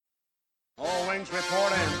All wings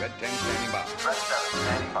report in. Red 10 standing by. Red 7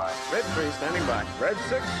 standing by. Red 3 standing by. Red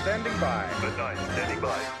 6 standing by. Red 9 standing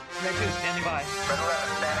by. Red 2 standing by. Red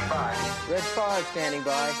 11 standing by. Red 5 standing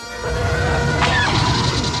by.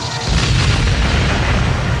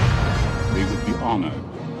 We would be honored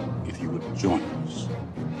if you would join us.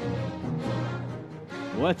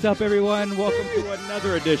 What's up, everyone? Welcome to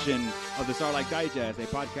another edition of the Starlight Digest, a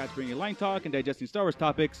podcast bringing line talk and digesting Star Wars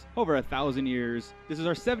topics over 1,000 years. This is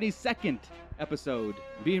our 72nd episode,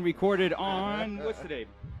 being recorded on, what's today?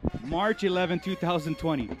 March 11,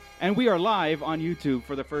 2020. And we are live on YouTube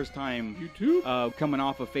for the first time. YouTube? Coming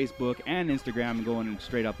off of Facebook and Instagram and going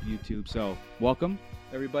straight up YouTube. So, welcome,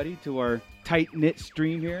 everybody, to our tight-knit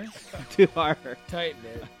stream here. To our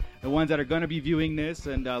Tight-knit. the ones that are going to be viewing this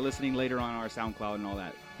and listening later on our SoundCloud and all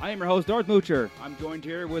that. I am your host, Darth Moocher. I'm joined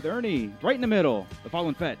here with Ernie, right in the middle, the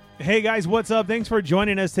Fallen Fett. Hey guys, what's up? Thanks for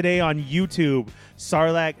joining us today on YouTube,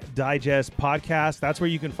 Sarlacc Digest Podcast. That's where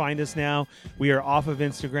you can find us now. We are off of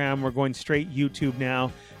Instagram. We're going straight YouTube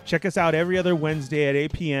now. Check us out every other Wednesday at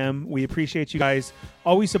 8 p.m. We appreciate you guys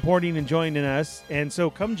always supporting and joining us. And so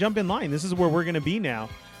come jump in line. This is where we're going to be now.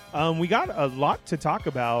 We got a lot to talk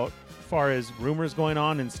about as far as rumors going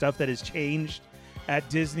on and stuff that has changed at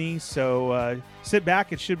Disney. So sit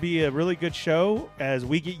back. It should be a really good show as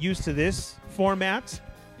we get used to this format.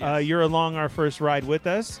 Yes. You're along our first ride with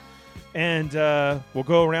us. And we'll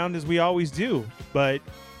go around as we always do. But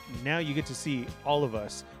now you get to see all of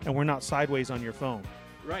us. And we're not sideways on your phone.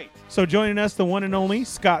 Right. So joining us, the one and only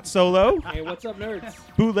Scott Solo. Hey, what's up, nerds?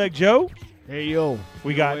 Bootleg Joe. Hey, yo.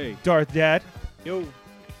 We No got way. Darth Dad. Yo.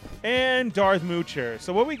 And Darth Moocher.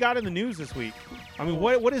 So what we got in the news this week? I mean,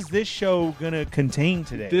 what is this show going to contain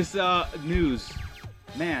today? This news,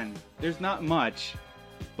 man, there's not much,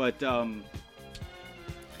 but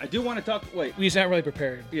I do want to talk. Wait. We just not really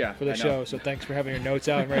prepared for the I know. show, so thanks for having your notes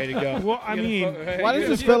out and ready to go. Well, I mean, Why does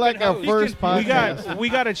this feel like our first podcast? we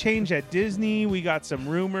got a change at Disney. We got some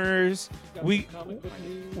rumors. We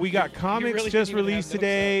got comics really just didn't even released have notes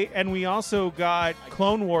today, and we also got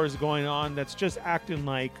Clone Wars going on. That's just acting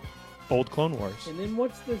like old Clone Wars. And then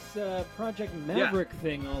what's this Project Maverick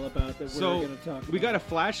thing all about that So, we're going to talk about? we got a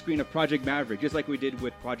flash screen of Project Maverick, just like we did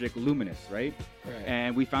with Project Luminous, right? Right.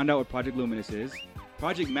 And we found out what Project Luminous is.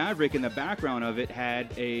 Project Maverick, in the background of it, had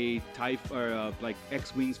a like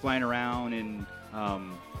X-wings flying around and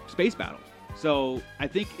space battle. So I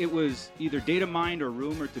think it was either data mined or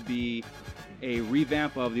rumored to be a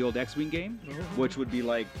revamp of the old X-wing game, which would be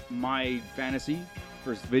like my fantasy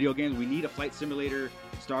for video games. We need a flight simulator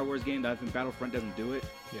Star Wars game. I think Battlefront doesn't do it.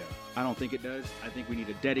 Yeah. I don't think it does. I think we need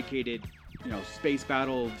a dedicated, space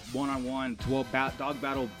battle, one-on-one, 12 dog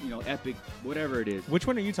battle, epic, whatever it is. Which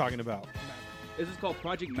one are you talking about? This is called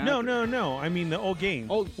Project Maverick. No. I mean the old game.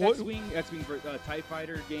 Oh, What- X-Wing TIE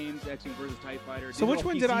Fighter games, X-Wing versus TIE Fighter. So These are which all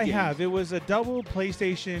one PC did I games. have? It was a double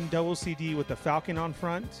PlayStation, double CD with the Falcon on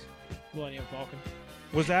front. Millennium Falcon.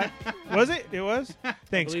 Was that? Was it? It was?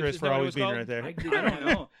 Thanks, believe- Chris, is for that what it always was being called? right there. I don't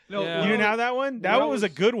know. No, Yeah. You didn't have that one? That What one was a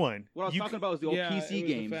good one. What I was You talking c- about was the old Yeah, PC it was the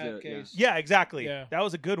games. fat case. Yeah, exactly. Yeah. That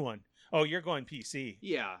was a good one. Oh, you're going PC.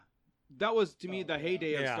 Yeah. That was, to me, the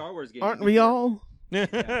heyday of Yeah. Star Wars games. Aren't we all?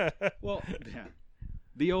 Well, yeah.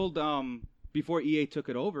 The old, before EA took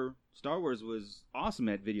it over, Star Wars was awesome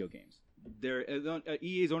at video games.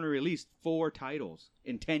 EA's only released 4 titles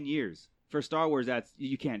in 10 years. For Star Wars,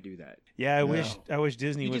 you can't do that. Yeah, I wish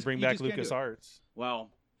Disney You would just- bring you back just can't do it. LucasArts. Well,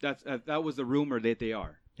 that was the rumor that they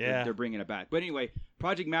are. Yeah. They're bringing it back. But anyway,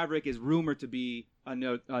 Project Maverick is rumored to be a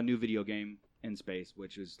new video game in space,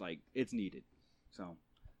 which is like, it's needed. So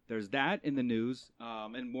there's that in the news,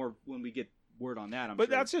 and more when we get word on that. But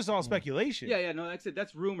that's just all speculation. yeah. No, that's it.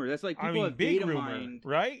 That's rumor. That's like people I mean, have big data rumor, mined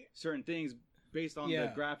right? certain things based on Yeah.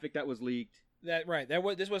 the graphic that was leaked.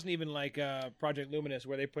 This wasn't even like Project Luminous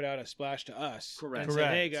where they put out a splash to us. Correct. And Correct.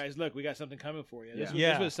 said, hey guys, look, we got something coming for you. This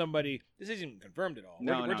Yeah. was somebody. This isn't even confirmed at all.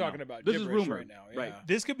 No, we're no, talking no. about This is gibberish rumor. right now. Right. Yeah.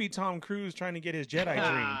 This could be Tom Cruise trying to get his Jedi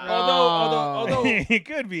Ah. dream. Although It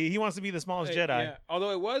could be. He wants to be the smallest Jedi. Yeah.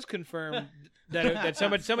 Although it was confirmed that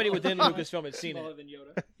somebody within Lucasfilm had seen Smaller it. than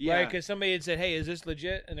Yoda. Yeah. Right, because somebody had said, "Hey, is this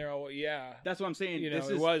legit?" And they're all, "Well, yeah." That's what I'm saying. It This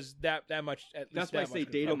is, was that much. At least that's why I that say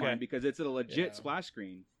much data confirmed. mine, because it's a legit Yeah. splash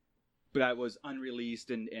screen, but that was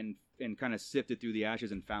unreleased and kind of sifted through the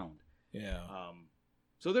ashes and found. Yeah.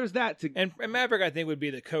 So there's that to And Maverick, I think, would be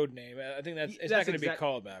the code name. I think it's That's not going to be exact-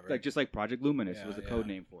 called Maverick. like just like Project Luminous Yeah, was a yeah. code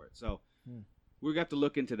name for it. So we're gonna have to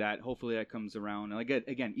look into that. Hopefully that comes around. And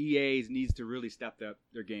again, EA needs to really step up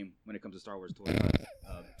their game when it comes to Star Wars toys.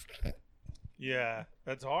 Yeah,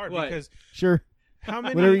 that's hard What? because Sure. how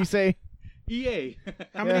Whatever many you say. EA.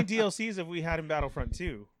 how many DLCs have we had in Battlefront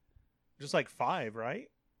 2? Just like 5, right?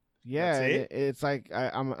 Yeah, That's it? it's like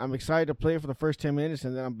I'm excited to play it for the first 10 minutes,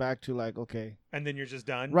 and then I'm back to like, okay, And then you're just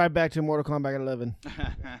done? right back to Mortal Kombat 11.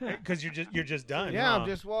 Because you're just done. Yeah, huh? I'm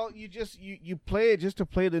just you play it just to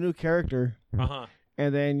play the new character, Uh-huh.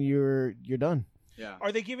 and then you're done. Yeah.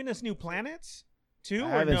 Are they giving us new planets too? I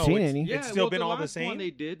or haven't no? seen It's- any. It's still been all the last one same.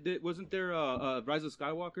 they did. Wasn't there Rise of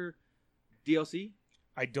Skywalker DLC?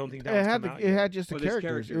 I don't think that It was had come out it yet. had just the Oh, there's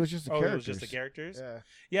characters. It was just the Oh, characters. it was just the characters. Yeah.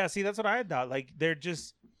 Yeah, see, that's what I had thought. Like they're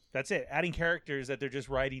just that's it, adding characters that they're just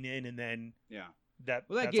writing in, and then Yeah. that's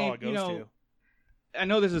Well, that all game, it goes you know, to. I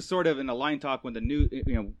know this is sort of in the line talk when the news,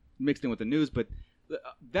 mixed in with the news, but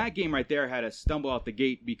that game right there had a stumble out the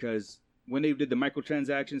gate because when they did the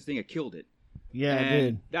microtransactions thing, it killed it. Yeah, and it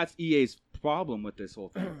did. That's EA's problem with this whole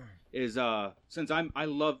thing. Is since I'm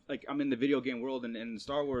in the video game world and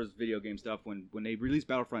Star Wars video game stuff when they released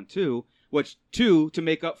Battlefront 2, which 2 to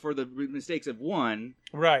make up for the mistakes of 1,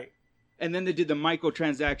 Right. and then they did the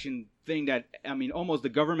microtransaction thing that almost the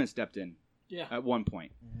government stepped in Yeah. at one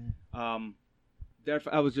point.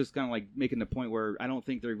 Therefore, I was just kind of like making the point where I don't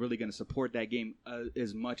think they're really going to support that game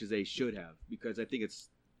as much as they should have because I think it's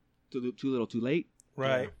too little, too late.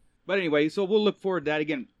 Right. But anyway, so we'll look forward to that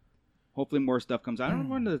again. Hopefully, more stuff comes out. I don't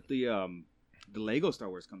know when the Lego Star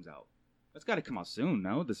Wars comes out. That's got to come out soon,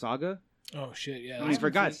 no? The saga. Oh shit! Yeah. I mean, for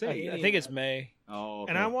God's I sake. think it's May. Oh,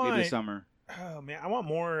 okay. And I want- maybe this summer. Oh man, I want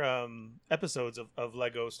more episodes of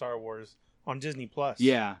Lego Star Wars on Disney Plus.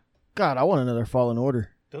 Yeah, God, I want another Fallen Order.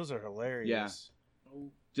 those are hilarious. Yeah.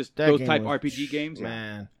 just That those game type was- RPG games. Yeah.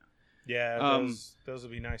 Man. Yeah, those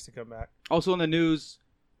would be nice to come back. Also in the news,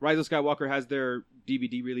 Rise of Skywalker has their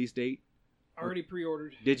DVD release date. Already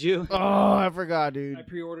pre-ordered. Did you? Oh, I forgot, I dude.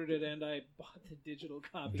 pre-ordered it and I bought the digital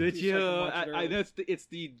copy. Did so you? I can watch it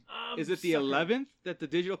early. Is it the Sucker. 11th that the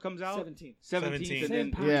digital comes out? 17th. 17th, and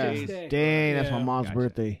then St. three Yeah. Patrick's days. Day. Dang, that's my Yeah. mom's Gotcha.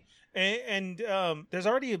 birthday. And there's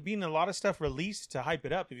already been a lot of stuff released to hype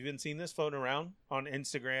it up. Have you been seeing this floating around on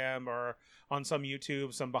Instagram or on some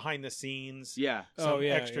YouTube, some behind the scenes, Yeah. some Oh,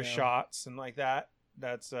 yeah, extra yeah. shots and like that?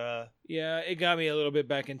 That's Yeah, it got me a little bit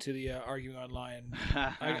back into the arguing online.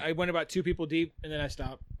 I went about 2 people deep, and then I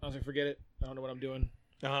stopped. I was like, forget it. I don't know what I'm doing.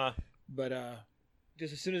 But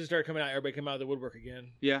just as soon as it started coming out, everybody came out of the woodwork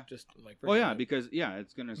again. Yeah. Just I'm like, Oh yeah, forget it. because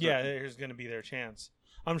it's gonna. Start. yeah, there's going to be their chance.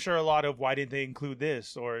 I'm sure a lot of why didn't they include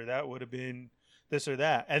this or that would have been this or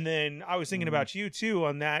that. And then I was thinking about you too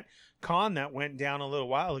on that con that went down a little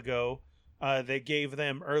while ago. They gave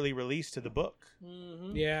them early release to the book.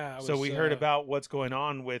 Mhm. Yeah. So we heard about what's going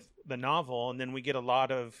on with the novel, and then we get a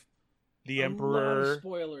lot of the A lot of Emperor.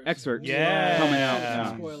 spoilers. Excerpts Yeah. coming out. A lot of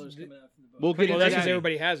Yeah. spoilers coming out from the book. We'll get Well, into that's that. because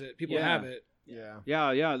everybody has it. People Yeah. have it.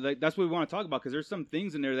 Yeah. Yeah, like, that's what we want to talk about because there's some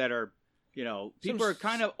things in there that are, people are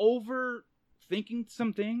kind of overthinking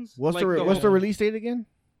some things. What's Like the whole- release date again?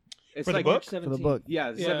 It's For the like book? For the 17th. book.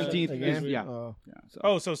 Yeah, the Yeah. 17th. Again? Yeah. Oh. Yeah. So,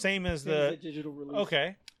 Oh, so same as Same as the. digital release.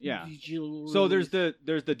 Okay. yeah. Digital So there's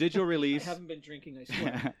release. the digital I release. haven't been drinking, I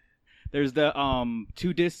swear. There's the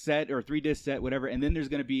 2-disc set or 3-disc set, whatever, and then there's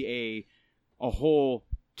gonna be a whole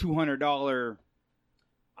 $200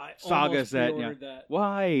 I Saga almost set. Yeah. pre-ordered that.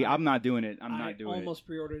 Why? I'm not doing it. I'm I not doing almost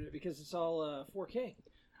pre-ordered it because it's all 4K.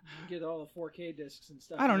 You can get all the 4K discs and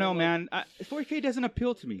stuff. it. I don't know, Like, man. 4K doesn't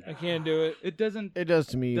appeal to me. I can't do it. It doesn't. It does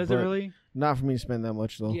to me. Does it but really? Not for me to spend that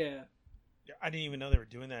much though. Yeah. I didn't even know they were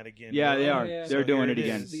doing that again. Yeah, they Yeah, are. yeah. They're So doing here it it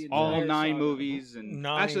again. is. The All entire 9 saga. movies and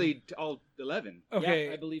 9. actually all 11. Okay.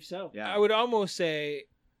 Yeah, I believe so. Yeah. I would almost say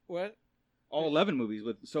what? All 11 movies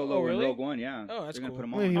with Solo Oh, really? and Rogue One. Yeah. Oh, that's They're gonna cool. put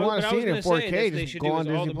them Well, on. you I- wanna but I see was it in gonna say 4K, that they just should go do on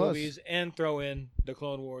is all Disney the Plus. movies and throw in the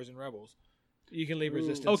Clone Wars and Rebels. You can leave Ooh.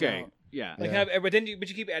 Resistance. Okay. out. Yeah. Like Yeah. but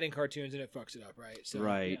you keep adding cartoons and it fucks it up, right? So,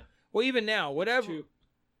 Right. Well, even now, whatever. 2.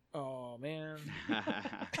 Oh man.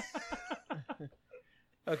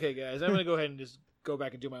 Okay, guys, I'm gonna go ahead and just go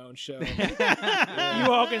back and do my own show.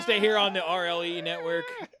 You all can stay here on the RLE network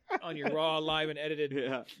on your raw, live, and edited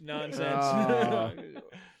Yeah. nonsense. Ah.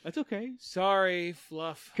 That's okay. Sorry,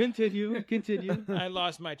 Fluff. Continue. I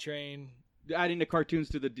lost my train. Adding the cartoons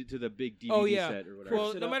to the big DVD Oh yeah. set or whatever.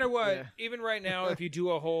 Well, Sit no up. matter what, Yeah. even right now, if you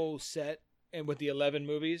do a whole set and with the 11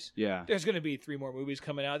 movies, yeah. there's going to be 3 more movies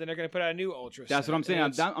coming out. Then they're going to put out a new Ultra. That's set. what I'm saying.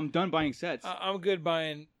 And I'm done buying sets. I'm good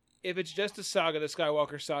buying. If it's just the saga, the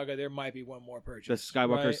Skywalker saga, there might be one more The purchase.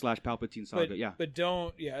 Skywalker right? / Palpatine saga. But, Yeah. But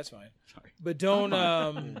don't. Yeah, that's fine. Sorry. But don't.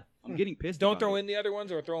 I'm getting pissed. Don't about throw it. in the other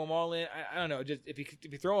ones or throw them all in. I don't know. Just if you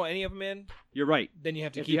throw any of them in, You're right. then you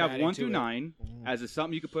have to If keep you have adding 1 to through it. 9 as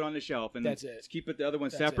something you could put on the shelf and That's it. just keep the other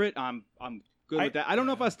ones That's separate, I'm good I- with that. I don't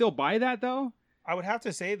know if I still buy that though. I would have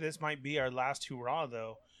to say this might be our last hurrah,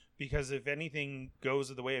 though, because if anything goes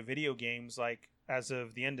the way of video games, like as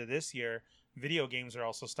of the end of this year, video games are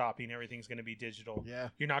also stopping. Everything's going to be digital. Yeah.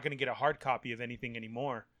 You're not going to get a hard copy of anything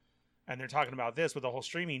anymore. And they're talking about this with the whole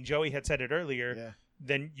streaming. Joey had said it earlier. Yeah.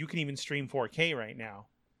 Then you can even stream 4K right now.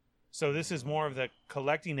 So this is more of the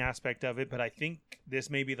collecting aspect of it, but I think this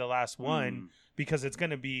may be the last one because it's going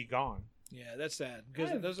to be gone. Yeah, that's sad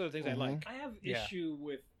because those are the things I like. I have Yeah. issue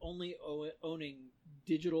with only owning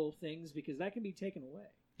digital things because that can be taken away.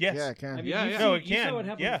 Yes. Yeah, it can. I mean, Yeah, you yeah. see- No, it you saw can. what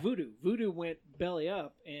happened Yeah. with Voodoo. Voodoo went belly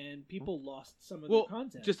up, and people lost some of Well, their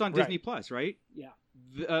content. just on Right. Disney Plus, right? yeah,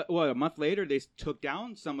 A month later, they took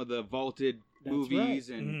down some of the vaulted That's movies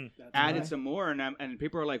right. and Mhm. that's added right. some more, and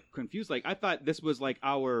people are like confused. Like, I thought this was like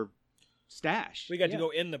our stash. We got Yeah. to go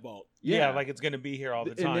in the vault. Yeah, like it's going to be here all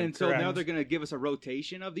the time. And then so correct. now they're going to give us a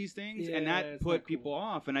rotation of these things, and Yeah, that it's put not cool. people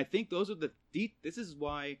off. And I think those are this is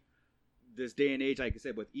why this day and age, like I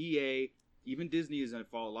said, with EA, even Disney is at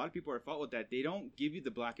fault. A lot of people are at fault with that. They don't give you the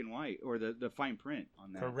black and white or the fine print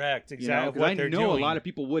on that. Correct. You know, Exactly 'cause what I they're know doing. a lot of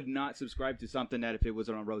people would not subscribe to something that if it was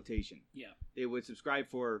on a rotation. Yeah. They would subscribe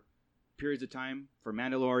for periods of time for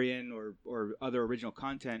Mandalorian or other original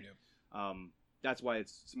content. That's why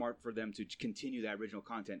it's smart for them to continue that original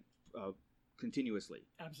content continuously.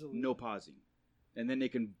 Absolutely. No pausing. And then they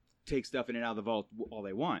can take stuff in and out of the vault all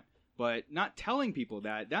they want. But not telling people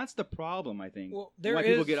that's the problem, I think. Well, why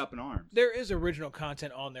people get up in arms. There is original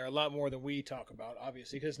content on there, a lot more than we talk about,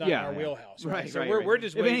 obviously, because it's not Yeah, in our yeah. wheelhouse. Right, So right, we're right.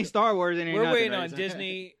 just if it waiting. ain't Star Wars, it ain't We're nothing, waiting right? on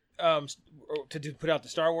Disney to put out the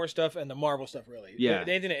Star Wars stuff and the Marvel stuff. Really, Yeah.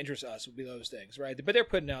 Anything that interests us would be those things, right? But they're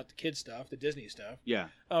putting out the kids stuff, the Disney stuff. Yeah.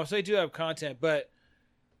 So they do have content, but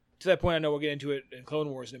to that point, I know we'll get into it in Clone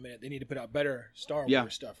Wars in a minute. They need to put out better Star Yeah.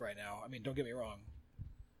 Wars stuff right now. I mean, don't get me wrong.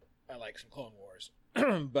 I like some Clone Wars,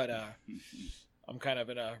 but I'm kind of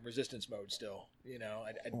in a resistance mode still. You know,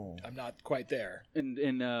 I'm not quite there.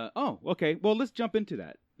 Okay. Well, let's jump into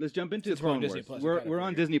that. Let's jump into Since we're on Clone Disney Wars. Plus, We're we kinda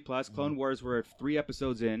on figured. Disney Plus. Clone Wars. We're 3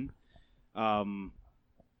 episodes in.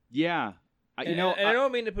 Yeah. And I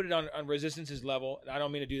don't mean to put it on Resistance's level. I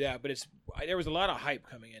don't mean to do that, but there was a lot of hype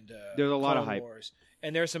coming into There's a lot of Clone hype. Wars,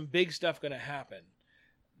 and there's some big stuff going to happen.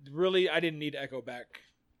 Really, I didn't need to echo back.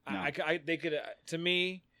 No. They could, to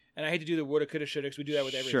me, and I hate to do the woulda, coulda, shoulda, 'cause we do that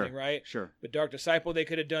with everything, Sure, right? Sure. But Dark Disciple, they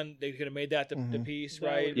could have done. They could have made that the piece, That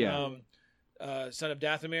right? would be Yeah. Son of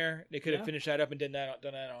Dathomir, they could have Yeah. finished that up and done that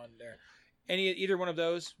on there. Either one of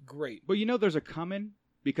those, great. But there's a coming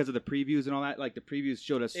because of the previews and all that. Like the previews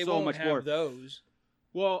showed us They so won't much have more. those.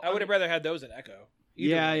 Well, I would have rather had those than Echo.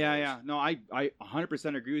 Either one of those. Yeah. No, I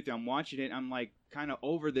 100% agree with you. I'm watching it. I'm like kind of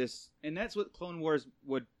over this, and that's what Clone Wars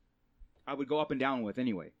I would go up and down with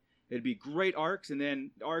anyway. It'd be great arcs, and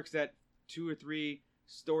then arcs that 2 or 3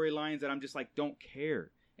 storylines that I'm just like don't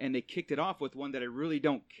care. And they kicked it off with one that I really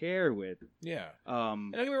don't care with. Yeah.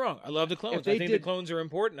 And don't get me wrong, I love the clones. If they I think did- the clowns are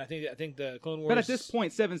important. I think the Clone Wars. But at this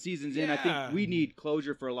point, 7 seasons in, I Yeah. think we need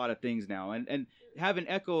closure for a lot of things now. And having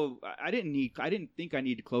Echo, I didn't think I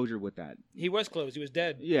needed closure with that. he was closed. He was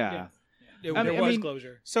dead. Yeah. There I was mean-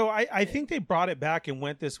 closure. So I think they brought it back and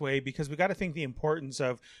went this way because we got to think the importance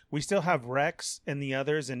of we still have Rex and the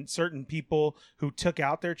others and certain people who took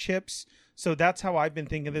out their chips. So that's how I've been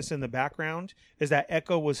thinking this in the background is that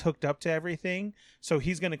Echo was hooked up to everything. So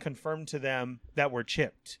he's going to confirm to them that we're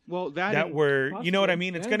chipped. Well, That we're, you know what I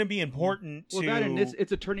mean? It's yeah. going to be important Well, to. that and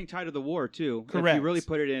it's a turning tide of the war too. If Correct. you really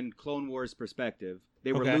put it in Clone Wars perspective,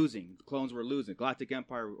 they were Okay. losing. The clones were losing. Galactic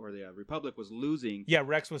Empire or the Republic was losing. Yeah,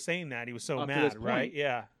 Rex was saying that. He was so Up to mad, this point. right?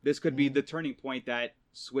 Yeah. This could be the turning point that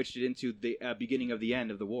switched it into the beginning of the end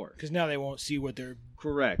of the war. Because now they won't see what they're,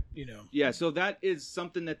 Correct. you know. Yeah, so that is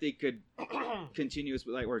something that they could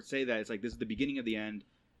continuously or say that it's like this is the beginning of the end.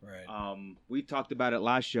 Right. We talked about it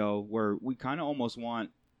last show where we kind of almost want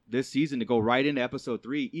this season to go right into episode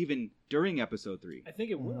 3, even during episode 3. I think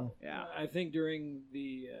it will. Yeah. I think during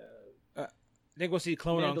the I think we'll see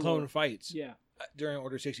clone on clone Mandalore. fights yeah. during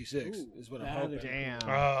Order 66 Ooh, is what I'm that'd hoping. be Damn.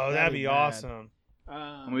 Oh, that'd be bad. awesome.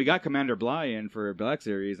 I mean, we got Commander Bly in for Black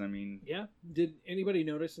Series. I mean, Yeah. Did anybody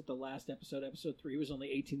notice that the last episode 3, was only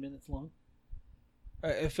 18 minutes long?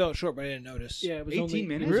 It felt short, but I didn't notice. Yeah, it was 18 only,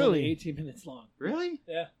 minutes? It was only Really? 18 minutes long. really?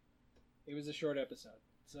 Yeah. It was a short episode.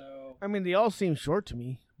 So, I mean, they all seem short to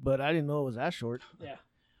me, but I didn't know it was that short. yeah.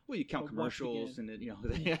 Well, you count Well, once commercials again. and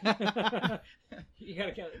You got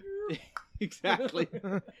to count it. exactly.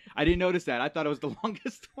 I didn't notice that. I thought it was the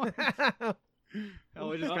longest one. I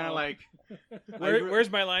was just kind Uh-oh. of like, Where's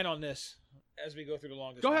my line on this as we go through the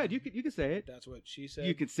longest go one? ahead. You could say it. That's what she said.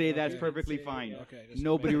 You could say that's Okay. perfectly Say it, fine. yeah. Okay. just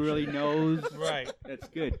Nobody making really sure. knows. Right. That's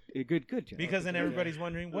good. Good. Jeff. Because then everybody's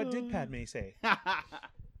wondering, what did Padme say? Yeah. Not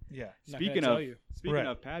gonna Speaking tell of you. speaking Right.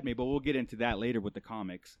 of Padme, but we'll get into that later with the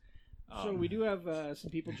comics. So we do have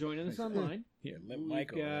some people joining us online. Yeah, let We've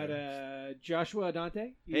Michael. got Joshua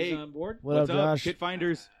Adante. He's Hey. on board. What What's up, up, Josh? Kit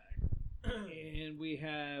Finders? And we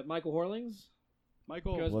have Michael Horlings.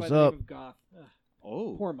 Michael. Goes What's by the up? name of Goth.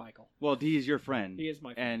 Oh. Poor Michael. Well, he is your friend. He is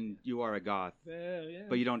my friend. And you are a goth, Yeah.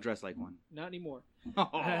 but you don't dress like one. Not anymore.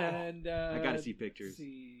 Oh, And I gotta see let's pictures.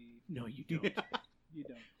 see. No, you don't. You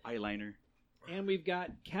don't. Eyeliner. And we've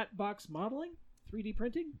got Catbox Modeling, 3D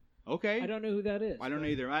printing. Okay. I don't know who that is. I don't know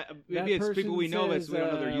either. That Maybe it's people we know, but person we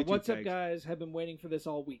don't know their says, YouTube What's up, tags. guys? Have been waiting for this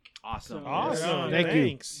all week. Awesome. So- Awesome. Thank you.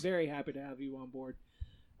 Thanks. Very happy to have you on board.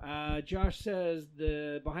 Josh says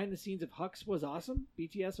the behind the scenes of Hux was awesome.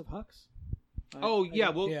 BTS of Hux. Oh yeah,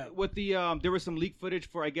 well, Yeah. with the there was some leak footage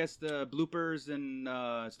for I guess the bloopers and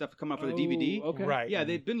stuff coming out for the Oh, DVD. Okay. Right. Yeah,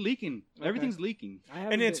 they've been leaking. Okay. Everything's leaking. I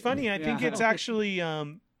haven't And it's been- funny. I think Yeah. it's actually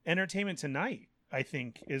Entertainment Tonight. I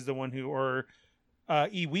think is the one who or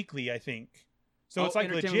E Weekly. I think. So Oh, it's like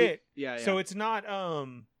Entertainment legit. Week- Yeah, yeah. So it's not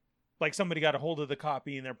like somebody got a hold of the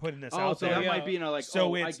copy and they're putting this oh, out so there. that yeah. might be like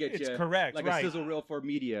So I it's get it's you. correct, Like right? a sizzle reel for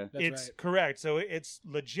media. That's It's right. correct. So it's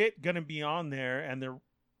legit gonna be on there, and they're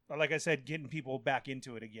like I said, getting people back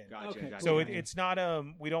into it again. Gotcha. Okay, gotcha. So cool. it's not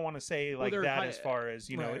we don't want to say like they're that hy- as far as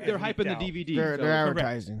you know Right. it They're leaked hyping the out. DVD. They're so-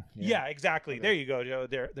 advertising. Yeah, exactly. There you go, Joe.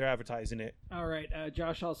 They're advertising it. All right.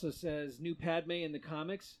 Josh also says new Padme in the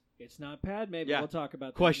comics. It's not Padme, but Yeah. we'll talk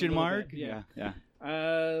about that Question in a little mark? bit. Yeah. Yeah.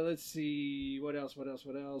 Let's see. What else?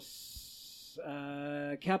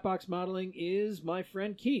 Catbox Modeling is my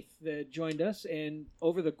friend Keith that joined us, and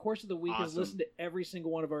over the course of the week has Awesome. listened to every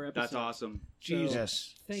single one of our episodes. That's awesome. Jesus.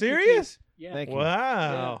 Yes. Thank you, Serious? Keith. Yeah. Thank you.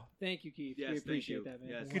 Wow. Yeah. Thank you, Keith. Yes, we thank appreciate you. that, man.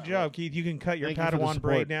 Yes. Good job, Keith. You can cut your Thank you for the Padawan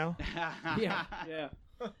support. braid now. Yeah, yeah.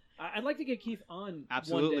 I'd like to get Keith on one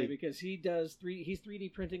Absolutely. day because he does he's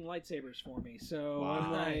 3D printing lightsabers for me. So Wow.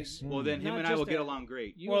 I'm like, Nice. Well, then him Not and I will just get a- along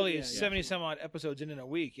great. you, Well, yeah, he's yeah. 70 some odd episodes in a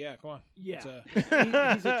week. Yeah, come on. Yeah, It's,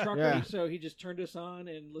 he's a trucker, Yeah. so he just turned us on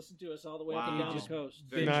and listened to us all the way up and Wow. down the Just coast.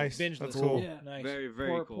 Very Nice. binge That's listen. cool. Yeah. Nice. Very, very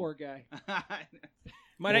Poor, cool. poor guy.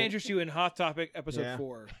 Might I interest you in Hot Topic episode Yeah.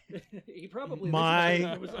 4? He probably My listened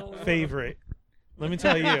to it when it was all over. favorite. Let me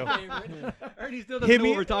tell you. Favorite. Ernie still doesn't Hit know me-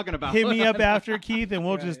 what we're talking about. Hit me up after Keith, and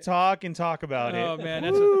we'll Right. just talk and talk about Oh it.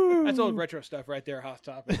 man, Woo. that's old retro stuff right there. Hot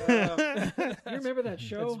Topic. You remember that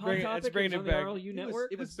show? Let's Hot bring it- Topic? let's bring It was it on the back. RLU It was,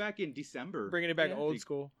 network. it was back in December Bringing it back Yeah. old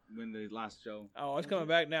school. when the last show. Oh, it's coming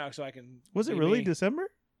back now, so I can. Was it be really me.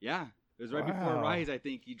 December? Yeah, it was right before Wow. Rise. I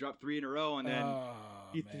think he dropped 3 in a row, and then Oh,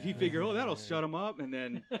 he man. figured, oh, that'll shut him up, and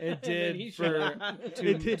then It And then did he for shut up. two,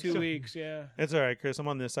 It did two shut- weeks. Yeah. It's all right, Chris. I'm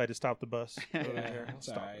on this side to stop the bus. Over Yeah, there. I'll it's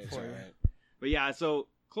stop alright, it it's for you. alright. But yeah, so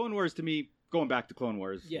Clone Wars to me, going back to Clone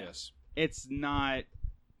Wars, Yes. it's not.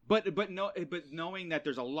 But knowing that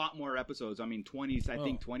there's a lot more episodes. I mean, 20s. I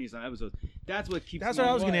think 20s episodes. That's what keeps. That's me- what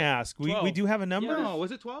I was going to What? ask. We 12. do have a number? Yeah. No,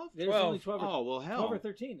 was it 12? There's 12. only 12 or, Oh well, hell. 12 or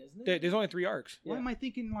 13, isn't it? There's only 3 arcs. Why am I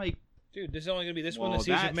thinking like? Dude, this is only going to be this Well, one, the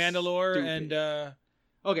Siege of that's Mandalore, stupid. and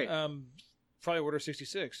Okay, probably Order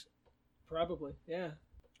 66. Probably, yeah.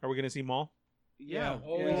 Are we going to see Maul? yeah.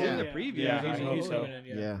 Oh, He's in the yeah. preview. Yeah, he's, I hope he's so. coming in,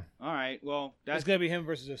 Yeah. yeah. All right. Well, It's that's going to be him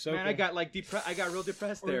versus Ahsoka. man. I got like I got real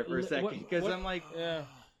depressed there for a second because I'm like, Yeah.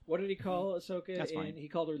 What did he call Ahsoka? That's fine. He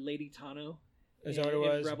called her Lady Tano. Is that what it in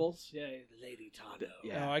was? Rebels? Yeah, Lady Tano.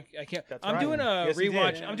 Yeah. No, I can't. That's I'm right. doing a Yes, he did.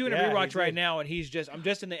 rewatch. I'm doing a Yeah, he rewatch right did. now, and I'm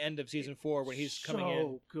just in the end of season 4 when he's coming in.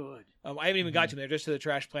 So good. I haven't even got to him there, just to the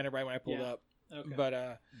trash planet right when I pulled Yeah. up. Okay.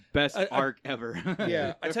 But best I- arc ever.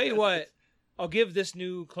 yeah, I tell you what, I'll give this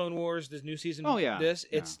new Clone Wars, this new season. Oh, yeah.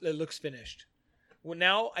 it looks finished. Well,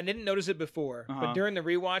 now I didn't notice it before, Uh-huh. but during the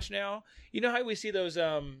rewatch now, you know how we see those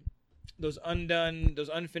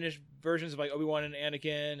unfinished versions of like Obi-Wan and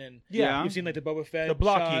Anakin, and Yeah. you've seen like the Boba Fett, The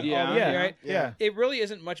blocky. shot, Yeah. all that, Yeah. right? Yeah. It really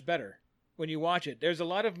isn't much better when you watch it. There's a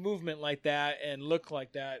lot of movement like that and look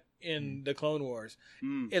like that in the Clone Wars.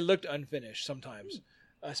 Mm. It looked unfinished sometimes,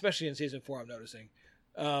 especially in season 4. I'm noticing,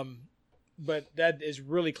 but that is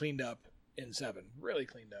really cleaned up in 7. Really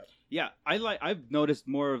cleaned up. Yeah, I've noticed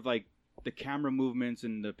more of like the camera movements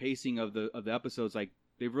and the pacing of the episodes. Like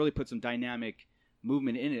they've really put some dynamic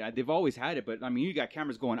movement in it. They've always had it, but I mean, you got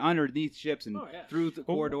cameras going underneath ships and Oh, yeah. through the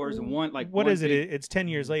corridors and What one is it? big- It's 10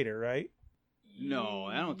 years later, right? No,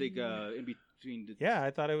 I don't think in between. The, Yeah,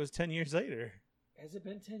 I thought it was 10 years later. Has it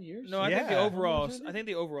been 10 years? No, I think the Yeah. overall. Almost, I think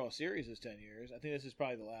the overall series is 10 years. I think this is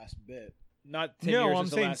probably the last bit. Not 10 No, years I'm since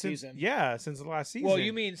the saying last since season. since the last season. Well,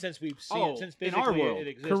 you mean since we've seen Oh, since in physically our world. it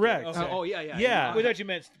existed? Correct. Okay. Oh yeah, yeah, Yeah. We thought you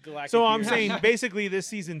meant galactic. So I'm years. saying basically this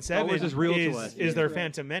season 7 Wars is real to us. is their Right.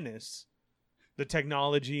 Phantom Menace. The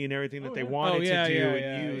technology and everything that Oh, they yeah. wanted yeah, to do yeah, and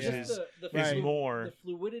yeah, use yeah. is Just the Right. more. The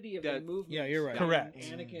fluidity of Yeah. the movement. Yeah, you're right. Correct.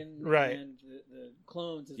 Anakin Right. and the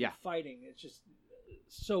clones as Yeah. they're fighting. It's just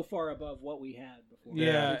so far above what we had before.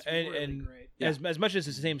 Yeah, It's and really and great. as much as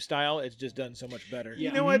it's the same style, it's just done so much better.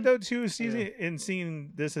 You know what though? Too seeing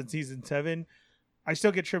this in season 7, I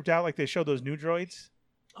still get tripped out. Like they show those new droids.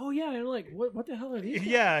 Oh yeah, and like what the hell are these? Guys?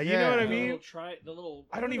 Yeah, you know what I The mean. little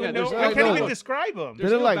I don't Yeah, even there's know. no- I can't no- even describe them. They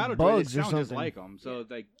look like battle droids, bugs they or sound just something. like them. So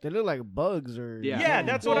like, They look like bugs or Yeah. Yeah,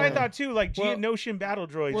 that's what I Yeah. thought too. Like Well- Geonosian battle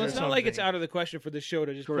droids. Well, or it's not something. like it's out of the question for the show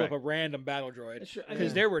to just Correct. pull up a random battle droid That's true. I because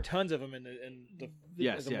mean, there were tons of them in the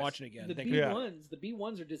Yes, as I'm yes. watching again. the Thinking, B1s, the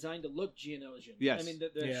B1s are designed to look Geonosian. Yes. I mean the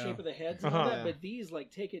Yeah. shape of the heads and all Uh-huh. that, Yeah. but these like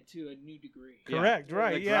take it to a new degree. Correct,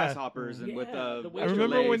 right? like Yeah. grasshoppers and with Yeah, the I Winter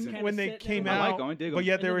remember legs when kinda they sit came down. I like out, 'em, I dig 'em. but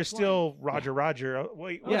yet And there then was the still Roger.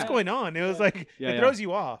 Wait, what's Yeah. going on? It was like Yeah, it yeah. throws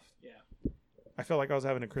you off. Yeah. I felt like I was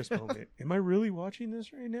having a crisp moment. Am I really watching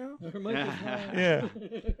this right now? Might as well. Yeah.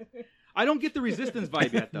 I don't get the Resistance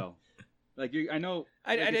vibe yet though. Like I know.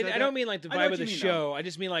 I like you said I that. don't mean like the I know vibe what of the you mean, show. I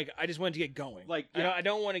just mean like I just wanted to get going. Like, you know, yeah. I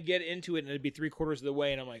don't want to get into it and it'd be 3/4 of the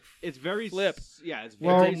way, and I'm like, It's very Flip. Yeah, it's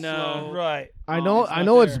Well, very no. slow. Right. I know it's I not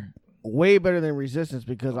know it's there. way better than Resistance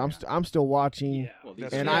because I'm still watching Yeah. Well,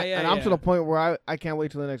 these- and Yeah, I'm yeah. to the point where I can't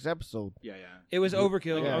wait till the next episode. yeah. it was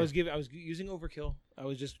overkill. Yeah. I was using overkill. I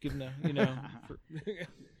was just giving a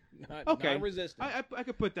not, Okay. not resistant. I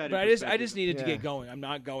could put that. But in I perspective. just needed to Yeah. get going. I'm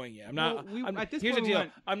not going yet. I'm not. Well, I'm, at this here's point the we deal.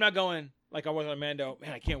 went- I'm not going like I was on Mando.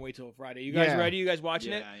 Man, I can't wait till Friday. You guys Yeah. ready? You guys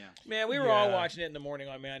watching Yeah, it? yeah. Man, we were all Yeah. watching it in the morning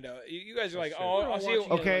on Mando. You guys are like, That's oh, We're all I'll see it.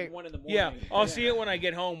 watching it at, Okay. like 1 in the morning. Yeah, I'll see it when I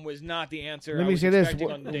get home. Was not the answer. Let I me was say this: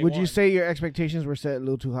 expecting on day would you one. say your expectations were set a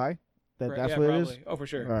little too high? That Right, that's yeah, what it probably. is. Oh, for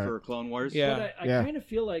sure. All right. For Clone Wars. Yeah. But I Yeah. kind of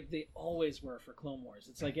feel like they always were for Clone Wars.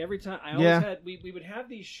 It's like every time I always Yeah. had we would have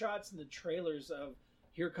these shots in the trailers of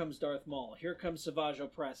here comes Darth Maul, here comes Savage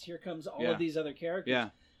Opress, here comes all Yeah. of these other characters. Yeah.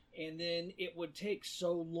 And then it would take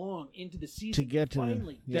so long into the season To get to them.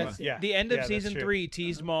 finally Yeah. gets it. Yeah. The end of that's season true. 3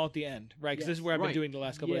 teased them all at the end, right? Because this is where I've been Right. doing the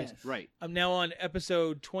last couple of Yes. days. Right. I'm now on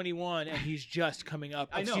episode 21, and he's just coming up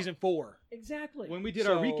I of know. season 4. Exactly. When we did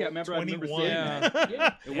our So, recap, remember I remember 21. saying that.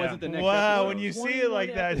 Yeah. It wasn't the next Wow, episode. when you see it 21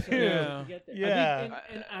 like that, episodes too. to get there. Yeah.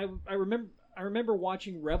 And I remember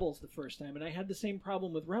watching Rebels the first time, and I had the same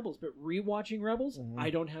problem with Rebels. But rewatching Rebels, Mhm. I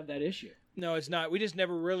don't have that issue. No, it's not. We just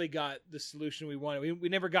never really got the solution we wanted. We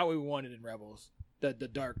never got what we wanted in Rebels. The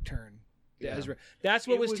dark turn. The Yeah. Ezra. That's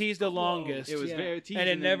what It was was teased the close. longest. It was Yeah. very teasing. and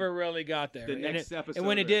it never really got there. the And next it- episode. And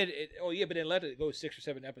when it did, but it let it go 6 or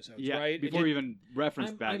 7 episodes, yeah, right? It before we didn't- even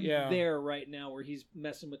referenced I'm back. Yeah. there right now where he's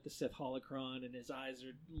messing with the Sith holocron, and his eyes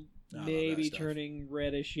are I love maybe that stuff. turning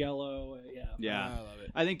reddish yellow. Yeah. Yeah. I love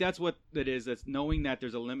it. I think that's what it is. That's knowing that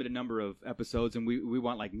there's a limited number of episodes, and we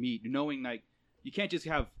want like meat. Knowing like you can't just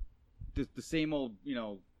have the same old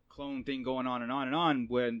clone thing going on and on and on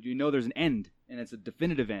when you know there's an end and it's a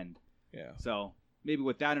definitive end. Yeah. So maybe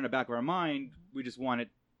with that in the back of our mind, we just want it.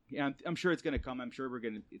 Yeah, I'm sure it's gonna come. I'm sure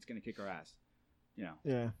it's gonna kick our ass. Yeah.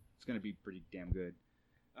 It's gonna be pretty damn good.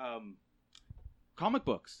 Comic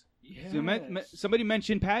books. Yes. So somebody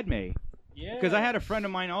mentioned Padme. Yeah. Because I had a friend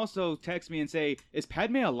of mine also text me and say, "Is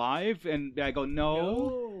Padme alive?" And I go, "No."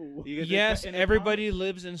 No. You get the- Yes, in the everybody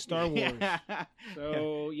lives in Star Wars. Yeah.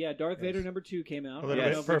 So yeah, Darth Vader #2 came out. A little bit I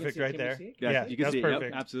don't know if we perfect can see- right can we there. see it? Yeah, Yeah, you can that's see it. Yep,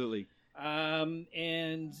 perfect. absolutely.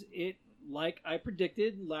 And it, like I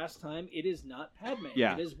predicted last time, it is not Padme.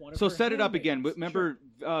 Yeah. It is one of So her set it up again. handmaids. Remember,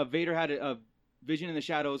 Vader had a vision in the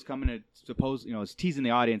shadows coming to suppose, is teasing the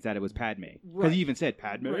audience that it was Padme. Because Right. he even said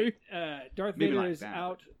Padme. Right. Darth Maybe Vader not is that.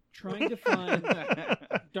 out trying to find.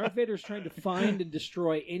 Darth Vader is trying to find and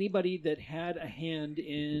destroy anybody that had a hand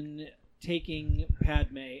in taking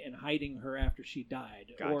Padme and hiding her after she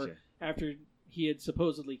died, or Gotcha. after he had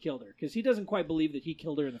supposedly killed her, because he doesn't quite believe that he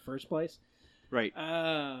killed her in the first place. Right.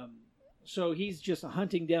 So he's just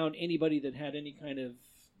hunting down anybody that had any kind of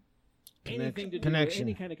anything to do Connection.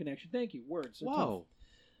 any kind of connection. Thank you. Words. So Whoa.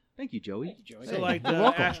 Thank you, Joey. Thank you, Joey. So like the You're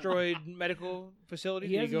welcome. asteroid medical facility.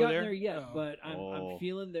 He Did hasn't you go gotten there? there yet, Oh. but I'm Oh.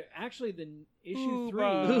 feeling there. Actually, the issue Ooh, 3.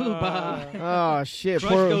 bah. Oh shit!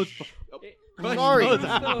 Crush Poor, those. Crush Sorry. those,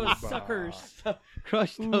 those suckers.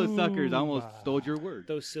 crush those suckers. I Ooh, almost bah. stole your word.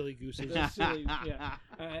 Those silly gooses. Those silly, yeah.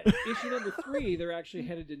 Issue #3, they're actually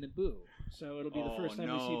headed to Naboo, so it'll be the Oh, first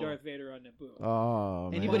time we see no. Darth Vader on Naboo.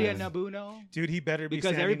 oh, Anybody man. at Naboo know? Dude, he better be Because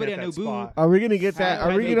standing everybody at at that Naboo- spot. Are we gonna get that? Are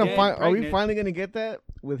we Padme gonna dead, find? Are we pregnant. finally gonna get that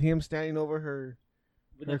with him standing over her?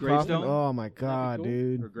 With Her the coffin? gravestone? Oh my god, cool?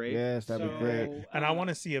 dude! Her grave? Yes, that'd be great. And I want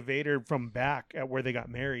to see a Vader from back at where they got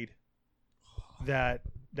married.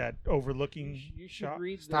 That overlooking You should shot.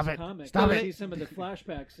 read Stop this it. comic. Stop to it. See some of the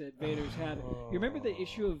flashbacks that Vader's had. You remember the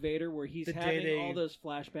issue of Vader where he's The day having they all those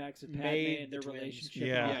flashbacks of Padme made and their the twins. relationship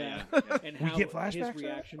Yeah. and all Yeah, that, and We how get flashbacks his of that?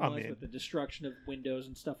 reaction I'm was in. with the destruction of windows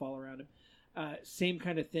and stuff all around him. Same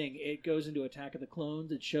kind of thing. It goes into Attack of the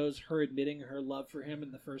Clones. It shows her admitting her love for him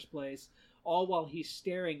in the first place, all while he's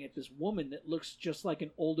staring at this woman that looks just like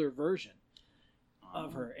an older version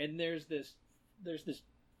of her. And there's this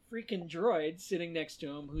freaking droid sitting next to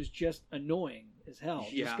him who's just annoying as hell,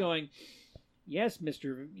 just going, "Yes,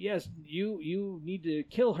 Mister. Yes, you need to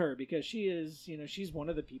kill her because she is, she's one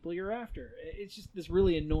of the people you're after." It's just this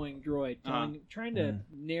really annoying droid trying to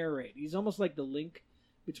narrate. He's almost like the link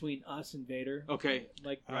between us and Vader. Okay.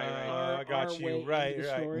 Like I got you. way Right, into the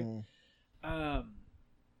right. story.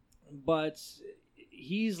 But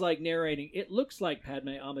he's like narrating. It looks like Padme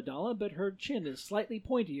Amidala, but her chin is slightly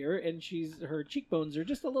pointier, and her cheekbones are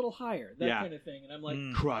just a little higher. That kind of thing. And I'm like,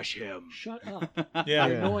 crush him. shut up! Yeah.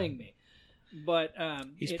 You're annoying me. But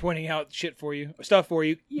he's pointing out stuff for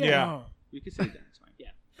you. Yeah. You could say that. It's fine.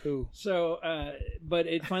 Yeah. Pooh. So, but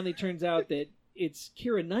it finally turns out that it's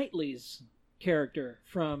Keira Knightley's character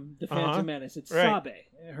from The Phantom Menace. It's Sabe,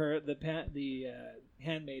 the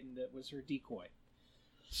handmaiden that was her decoy.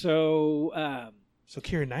 So, so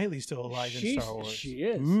Keira Knightley's still alive in Star Wars. She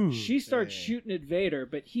is. Ooh. She starts shooting at Vader,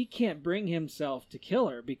 but he can't bring himself to kill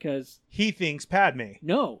her because he thinks Padme.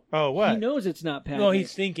 No. Oh, what? He knows it's not Padme. No,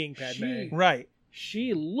 he's thinking Padme. Right.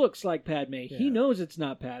 She looks like Padme. Yeah. He knows it's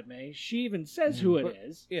not Padme. She even says who it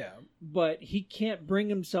is. Yeah. But he can't bring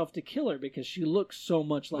himself to kill her because she looks so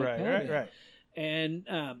much like Padme. Right. And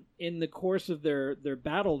in the course of their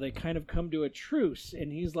battle, they kind of come to a truce.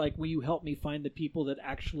 And he's like, "Will you help me find the people that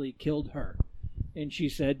actually killed her?" And she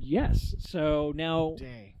said, "Yes." So now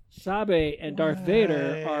Sabe and Darth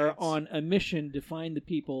Vader are on a mission to find the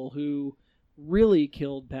people who really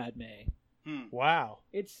killed Padme. Wow.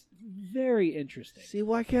 It's very interesting. See,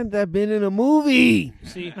 why can't that have been in a movie?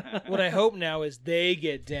 See, what I hope now is they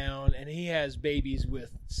get down and he has babies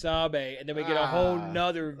with Sabe, and then we get a whole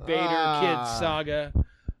nother Vader kid saga.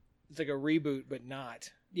 It's like a reboot, but not.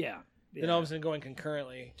 Yeah. Then all of a sudden going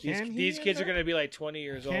concurrently. These kids are going to be like 20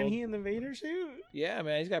 years old. Can he in the Vader suit? Yeah,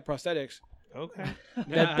 man. He's got prosthetics. Okay.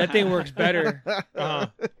 that thing works better.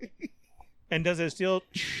 And does it still...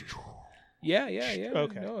 Yeah.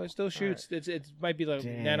 Okay. No, it still shoots. Right. It might be like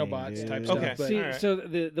nanobots type Okay. stuff. But... See, so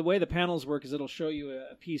the way the panels work is it'll show you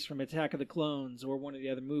a piece from Attack of the Clones or one of the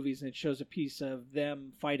other movies, and it shows a piece of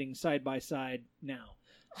them fighting side by side now.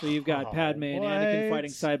 So you've got Padme and Anakin fighting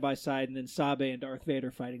side by side, and then Sabe and Darth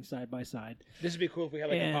Vader fighting side by side. This would be cool if we had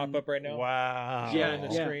like a pop up right now. Wow. Yeah, in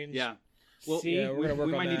the screens. Yeah. Well, we're gonna work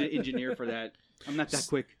we on might that. need an engineer for that. I'm not that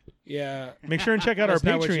quick. Yeah. Make sure and check out our That's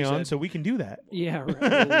not what she Patreon said. so we can do that. Yeah,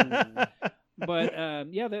 right. But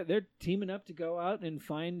they're teaming up to go out and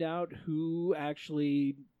find out who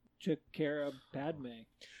actually took care of Padme.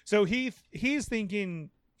 So he's thinking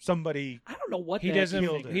somebody. I don't know what He that doesn't.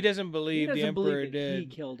 killed her. He doesn't believe the Emperor that did. he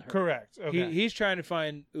killed her. Correct. Okay. He's trying to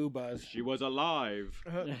find Ubaz. She was alive.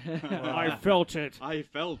 I felt it. I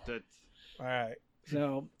felt it. All right.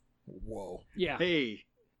 So, Whoa. yeah. Hey.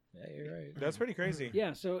 Yeah, you're right. That's pretty crazy.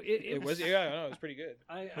 Yeah, so It was. Yeah, no, it was pretty good.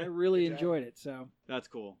 I really enjoyed it. So That's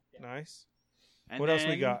cool. Nice. And What else we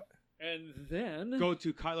then got? And then Go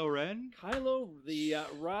to Kylo Ren. the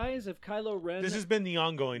rise of Kylo Ren. This has been the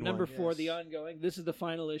ongoing number one. 4, the ongoing. This is the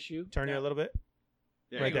final issue. Turn it a little bit.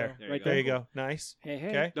 There Right you go. there. Right There you go. Nice. Hey,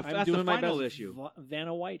 Okay. I'm That's the doing my final best issue.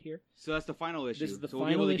 Vanna White here. So that's the final issue. is the so we'll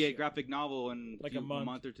be able final to get issue. graphic novel in Like a a month.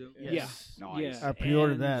 month or two. Yes. Nice. Yeah. I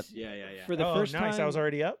pre-ordered And that. Yeah. For the Oh, first nice. time, That was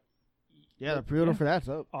already up. Yeah, the pre-order for that's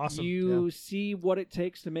up. Awesome. you see what it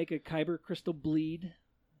takes to make a kyber crystal bleed.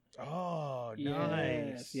 Oh, Yes,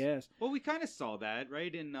 nice. yes. Well, we kind of saw that,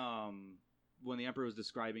 right? In when the Emperor was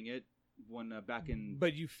describing it, when back in.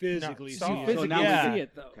 But you physically No, see you it. Physically now we see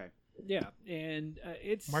it though. Okay. Yeah, and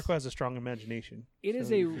it's Marco has a strong imagination. It is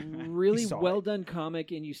So a really he saw well it. done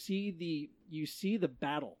comic, and you see the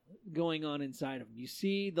battle going on inside of him. You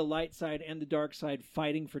see the light side and the dark side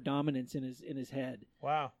fighting for dominance in his head,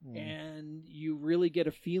 Wow. and you really get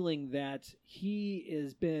a feeling that he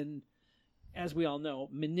has been, as we all know,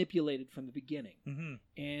 manipulated from the beginning. Mm-hmm.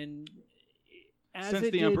 And as Since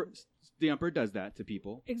it the did, Emperor does that to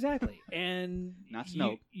people. exactly, and Not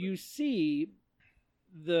Snoke, you see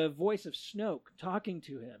the voice of Snoke talking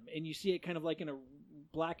to him, and you see it kind of like in a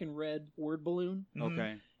black and red word balloon. Mhm.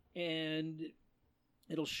 Okay. And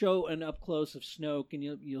it'll show an up close of Snoke, and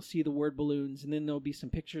you'll see the word balloons, and then there'll be some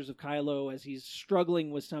pictures of Kylo as he's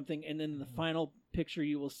struggling with something, and then in the final picture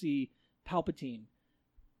you will see Palpatine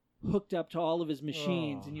hooked up to all of his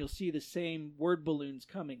machines, Oh. and you'll see the same word balloons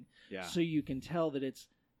coming, Yeah. so you can tell that it's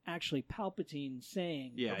actually Palpatine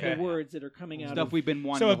saying Yeah, the yeah. words that are coming out Stuff of we've been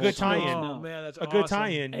wanting. So a the whole good tie-in. time. Oh man, that's A good awesome.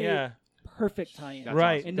 tie-in, Hey, yeah. perfect tie-in. That's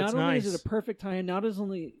Right. awesome. And That's not only nice. is it a perfect tie-in,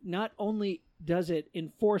 not only does it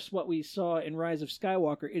enforce what we saw in Rise of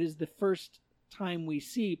Skywalker, it is the first time we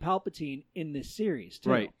see Palpatine in this series, too.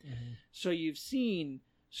 Right. So you've seen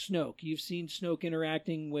Snoke. You've seen Snoke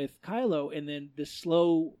interacting with Kylo, and then the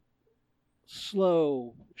slow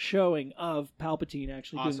showing of Palpatine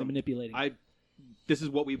actually doing the Awesome. manipulating. This is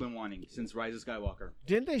what we've been wanting since Rise of Skywalker.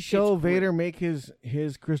 Didn't they show It's great. Vader make his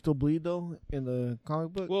crystal bleed though in the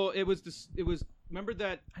comic book? Well, it was this. It was. Remember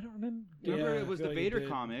that? I don't remember. Remember Yeah, it was I feel the like you Vader did.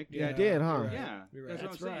 comic. Yeah, it did, huh? you're right. Yeah, You're that's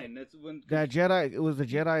right. what I'm saying. That's when That Jedi, it was the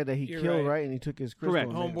Jedi that he You're killed, right. right? And he took his crystal. Correct.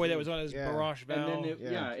 and Homeboy that was on his Yeah. Barash and Val. then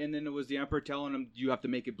Yeah. and then it was the Emperor telling him you have to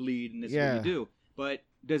make it bleed, and this is Yeah. what you do. But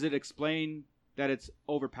does it explain that it's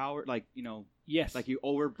overpowered? Like Yes. like he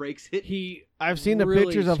over breaks it. he I've seen the really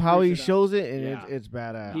pictures of how he screws it up. shows it, and Yeah. it's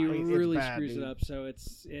badass. He It's really bad, screws dude. it up. So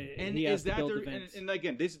And he is has to that build the events. and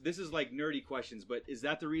again this is like nerdy questions, but is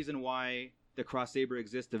that the reason why the cross saber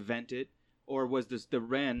exists to vent it, or was this the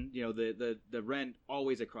Ren? The Ren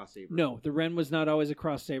always a cross saber? No, the Ren was not always a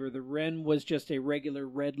cross saber. The Ren was just a regular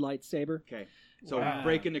red lightsaber. Okay, so Wow.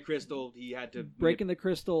 breaking the crystal, he had to Breaking the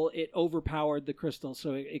crystal, it overpowered the crystal,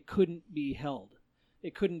 so it couldn't be held.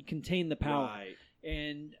 It couldn't contain the power. Right.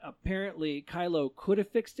 And apparently Kylo could have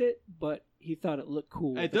fixed it, but he thought it looked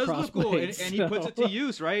cool. It with the does look cool, and crossblades, he so- puts it to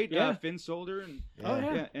use, right? Yeah. Finn's shoulder, and Oh,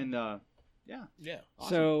 yeah. and yeah. Yeah.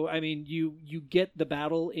 So I mean, you get the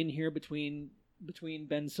battle in here between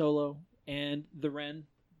Ben Solo and the Ren,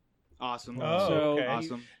 Awesome. Oh, So okay.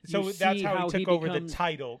 Awesome. So you that's see how how he he took over the becomes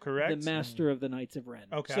title, correct? the master of the Knights of Ren.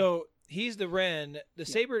 Okay. So he's the Ren. The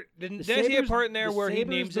saber didn't The did I see a saber's- part in there the where he saber's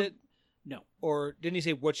names the- it, No, or didn't he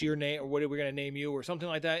say what's your name or what are we gonna name you or something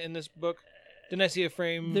like that in this book? Didn't I see a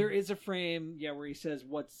frame? there is a frame, where he says,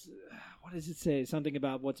 what does it say? Something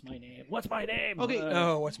about what's my name? What's my name? Okay,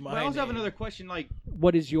 Oh, what's my But I also have name? another question. Like,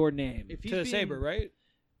 what is your name? if he's to the being- saber, right?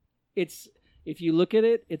 It's if you look at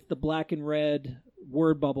it, it's the black and red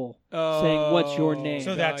word bubble Oh, saying what's your name.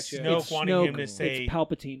 So that's gotcha. Snoke It's wanting him to Snoke, say, it's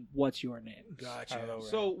Palpatine. What's your name? Gotcha. Kylo Ren.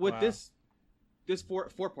 So with Wow. this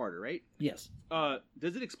four-parter, right? Yes.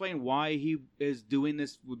 Does it explain why he is doing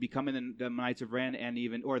this with becoming the Knights of Ren and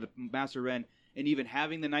even or the Master Ren and even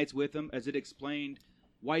having the Knights with him? Has it explained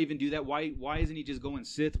why even do that? Why isn't he just going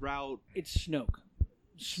Sith route? It's Snoke.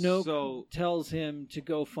 Snoke So- tells him to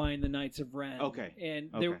go find the Knights of Ren. Okay.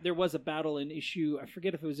 And Okay. there was a battle in I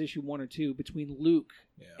forget if it was issue 1 or 2, between Luke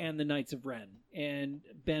Yeah. and the Knights of Ren. And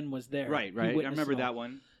Ben was there. Right. He I witnessed remember it all. that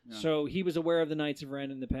one. Yeah. So he was aware of the Knights of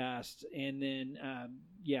Ren in the past. And then,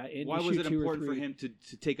 in why issue was it 2 or important for 3 him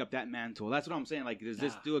to take up that mantle? That's what I'm saying. Like, does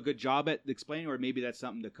this Ah. do a good job at explaining, or maybe that's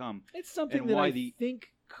something to come? It's something and that why I the-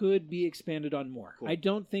 think could be expanded on more. Cool. I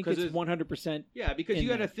don't think 'Cause it's it's- 100%. Yeah, because in you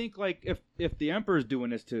got to there. think like if the Emperor's doing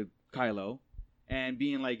this to Kylo, and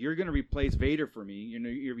being like, you're gonna replace Vader for me. You know,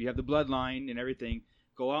 you have the bloodline and everything.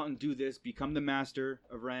 Go out and do this. Become the Master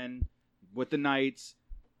of Ren with the Knights.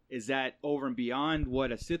 Is that over and beyond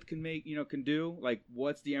what a Sith can do? Like,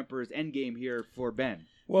 what's the Emperor's end game here for Ben?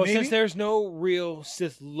 Well, Maybe- since there's no real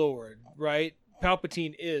Sith Lord, right?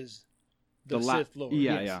 Palpatine is the Sith Lord.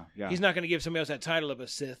 Yeah, Yes. yeah. He's not going to give somebody else that title of a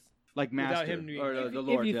Sith. Like without Master him being- or If- the if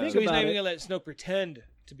Lord. you yeah. think So he's not about even it- going to let Snoke pretend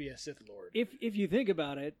to be a Sith Lord. If you think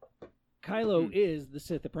about it, Kylo is the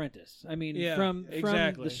Sith apprentice. I mean, Yeah, from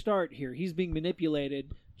exactly. the start here, he's being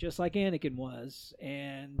manipulated just like Anakin was,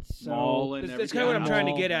 and so Maul and That's kind of what I'm trying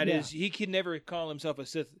to get at. Yeah. Is he could never call himself a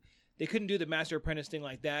Sith. They couldn't do the Master Apprentice thing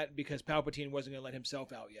like that because Palpatine wasn't going to let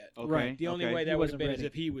himself out yet. Okay. Right. The only okay. way He that would have wasn't been is ready.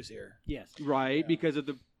 if he was here. yes, Right, Yeah. because of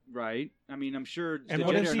the right. I mean, I'm sure. And the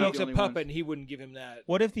what Jedi if are he- not Snoke's the a only puppet ones. and he wouldn't give him that.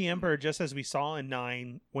 what if the Emperor, just as we saw in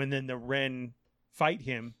 9, when then the Ren fight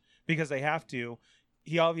him because they have to,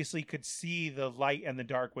 he obviously could see the light and the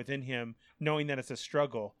dark within him, knowing that it's a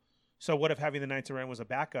struggle. So what if having the Knights of Ren was a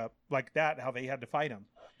backup like that? How they had to fight him?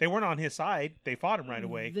 They weren't on his side. They fought him right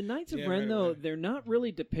away. The Knights of Yeah, Ren, right though, away. they're not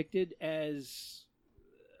really depicted as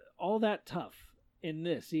all that tough in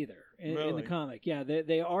this either. In the Really? comic, yeah,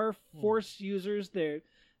 they are Force users.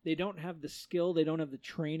 They don't have the skill. They don't have the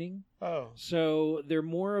training. Oh, So they're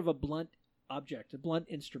more of a blunt object, a blunt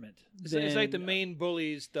instrument. It's like the than- main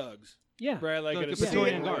bullies thugs, Yeah. right? Like The at a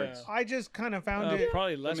Praetorian store. guards. I just kind of found it.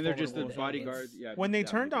 Probably less. I mean, they're just the vulnerable. bodyguards. Yeah. When they yeah,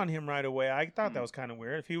 turned maybe. on him right away, I thought that was kind of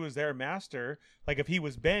weird. If he was their master, like if he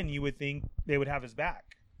was Ben, you would think they would have his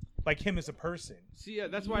back, like him as a person. See, yeah,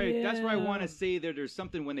 that's why I want Yeah. to say that there's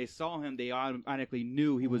something when they saw him, they automatically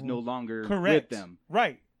knew he was no longer Correct. with them,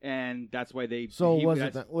 Right. and that's why they. So he- was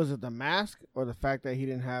it that's- the mask or the fact that he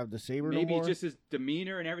didn't have the saber no maybe more? just his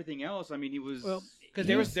demeanor and everything else? I mean, he was. Well,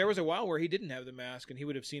 Because there was a while where he didn't have the mask, and he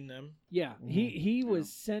would have seen them. Yeah, he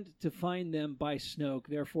was sent to find them by Snoke.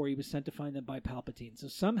 Therefore, he was sent to find them by Palpatine. So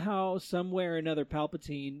somehow, somewhere or another,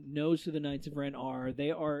 Palpatine knows who the Knights of Ren are.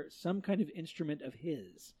 They are some kind of instrument of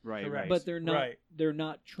his. Right, Correct. right. But they're not. Right. They're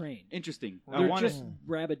not trained. Interesting. They're wanna- just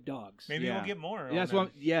rabid dogs. Maybe Yeah. we'll get more. Yeah, that's on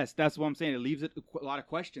what. Yes, that's what I'm saying. It leaves it a lot of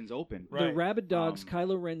questions open. Right. The rabid dogs, Um,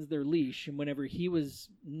 Kylo Ren's their leash, and whenever he was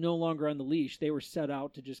no longer on the leash, they were set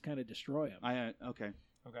out to just kind of destroy him. Okay.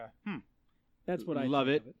 Okay. That's what I Love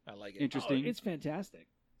think it. of it. I like it. Interesting. Oh, it's fantastic.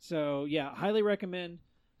 So yeah, highly recommend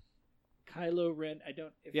Kylo Ren. I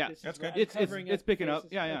don't. If Yeah, this is that's right, good. It's covering it's picking up.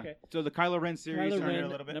 places. Yeah, yeah. Okay. So the Kylo Ren series, Kylo turn it a Ren,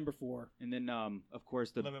 little bit. number 4. and then of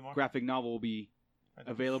course A the little bit more? graphic novel will be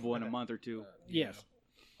available in a month or two. Yes.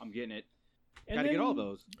 I'm getting it. And Got to get then- all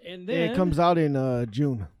those. And Yeah, then it comes out in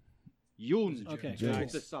June. Yoon. Okay. Nice.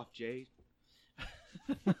 It's a soft J.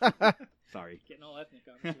 Sorry. Getting all ethnic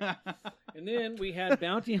on us here. And then we had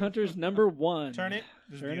Bounty Hunters number 1. Turn it.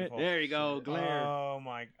 This is Turn it. beautiful. There you go. Glare. Oh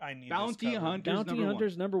my! I need Bounty this cover. Hunters Bounty number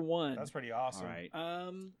Hunters number 1. That's pretty awesome.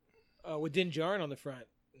 All right. With Din Djarin on the front.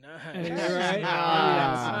 Nice. Right?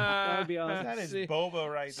 Ah. That would be awesome. That is See-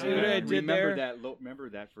 Boba right see what I there. did remember there? that. Remember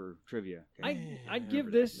that for trivia. I'd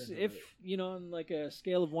give this, if on like a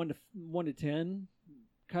scale of 1 to 10,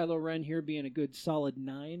 Kylo Ren here being a good solid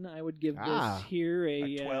 9, I would give this here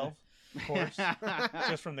Like 12, of course,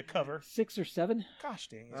 just from the cover. 6 or 7. Gosh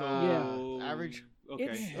dang it! So average. Okay.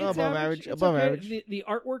 It's Above average, It's above okay. average. The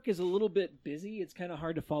artwork is a little bit busy. It's kind of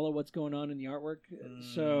hard to follow what's going on in the artwork.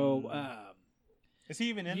 So, Is he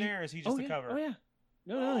even in there, or is he just the cover? Oh yeah.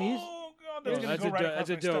 No, he's. Oh god, that's Yeah, gonna that's go a right do- across that's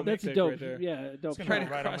a my dope- stomach. That's a pick dope. right there. Yeah, a dope. It's gonna Right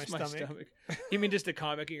go right on across my my stomach. stomach. You mean just a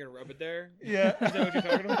comic? You're gonna rub it there? Yeah. Is that what you're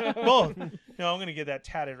talking about? Both. No, I'm gonna get that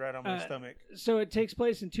tatted right on my stomach. So it takes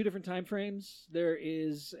place in 2 different time frames. There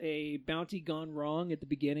is a bounty gone wrong at the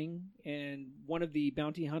beginning, and one of the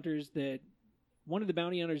bounty hunters did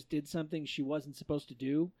something she wasn't supposed to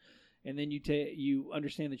do, and then you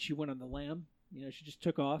understand that she went on the lam. She just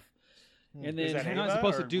took off, and then Is that They're Ayla, not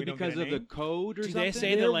supposed to or do we don't because get a of the name? code or Do something. they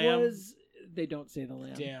say the there lamb? was. They don't say the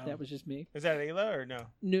lamb. Damn. That was just me. Is that Ayla or no?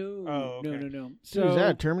 No, Oh, okay. no. So, is that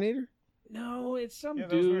a Terminator? No, it's some Yeah,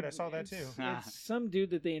 that was dude. weird. I saw that too. It's some dude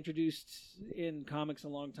that they introduced in comics a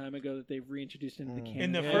long time ago that they've reintroduced into the canon.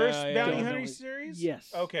 In the Yeah, first yeah. Bounty Don't know Hunter his- series?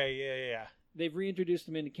 Yes. Okay, yeah. They've reintroduced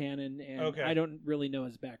him into canon, and Okay. I don't really know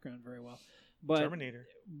his background very well. But Terminator.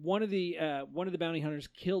 one of the bounty hunters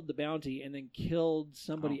killed the bounty and then killed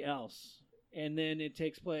somebody else, and then it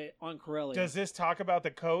takes place on Corellia. Does this talk about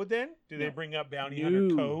the code then? Do they No. bring up Bounty No.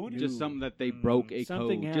 Hunter code? Just something that they broke a Something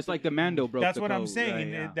code, happened. just like the Mando broke. That's the what code. I'm saying.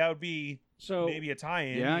 Yeah, That would be So maybe a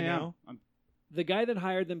tie-in. yeah. you yeah. know? the guy that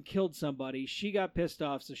hired them killed somebody. She got pissed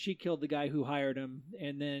off, so she killed the guy who hired him,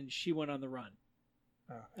 and then she went on the run.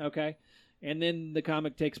 Oh. Okay? And then the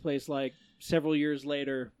comic takes place like several years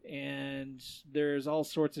later, and there's all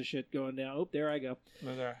sorts of shit going down. Oh, there I go.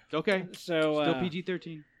 Okay. It's okay. So Still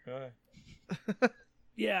PG-13. Go ahead.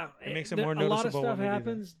 yeah, It makes it there- more a lot of noticeable stuff when we do that.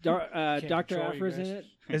 happens. Can't Dr. control you Afra's in guys.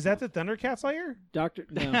 it. Is that the Thundercats Slayer?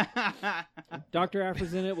 Dr.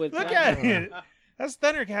 Afra's in it with. Look at it. That's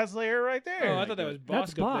Thundercat Slayer right there. Oh, I thought that was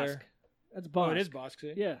That's Bosk up Bosk. there. That's Oh, Bosk. it is Bosk.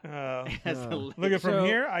 See? Yeah. Oh. That's Oh. hilarious. Look at from So,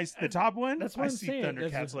 here. The top one. That's what I I'm see saying.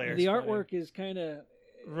 Thundercat That's- Slayer. The funny. artwork is kind of.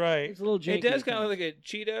 Right. It's a little janky. It does kind of look like a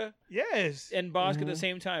cheetah Yes. and Bosk at the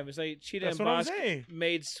same time. It's like cheetah That's and what I'm Bosk saying.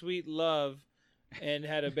 made sweet love and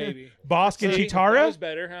had a baby. Bosk and See? That Chitara. was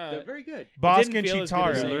better, huh? They're very good. It Bosk didn't and feel as good as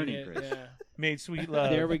Chitara saying Learning, it, Chris. yeah. made sweet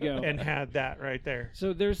love. There we go. And had that right there.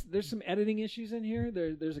 So there's some editing issues in here.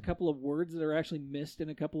 There's a couple of words that are actually missed in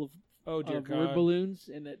a couple of Oh dear word God. balloons,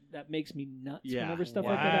 and that makes me nuts Yeah. whenever stuff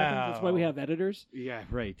like that happens. That's why we Wow. have editors. Yeah,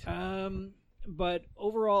 right. But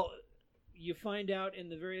overall, you find out in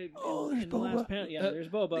the in the last panel. Yeah, there's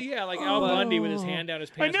Boba. Yeah, like Al Bundy with his hand down his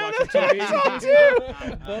I pants know watching that's what I saw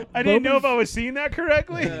TV. too. I didn't know if I was seeing that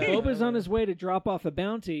correctly. Boba's on his way to drop off a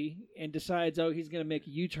bounty and decides, he's going to make a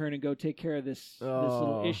U-turn and go take care of this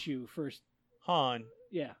little Oh. issue first. Han.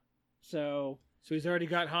 Yeah. So So he's already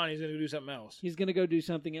got Han. He's going to do something else. he's going to go do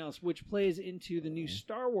something else, which plays into the new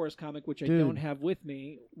Star Wars comic, which I Dude. don't have with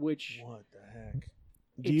me, which What the heck?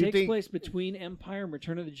 Do it you takes think? place between Empire and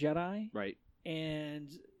Return of the Jedi, Right. and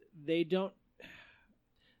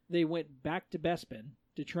they went back to Bespin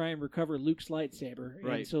to try and recover Luke's lightsaber, and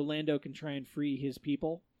Right. so Lando can try and free his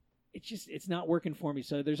people. It's not working for me.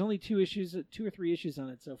 So there's only 2 or 3 issues on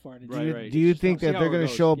it so far. And it's Right, do you, right. do you It's just think see that how they're it going to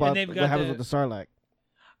goes. show And about they've what got happens the- with the Sarlacc?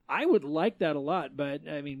 I would like that a lot, but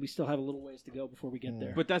I mean, we still have a little ways to go before we get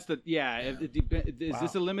there. But that's the Is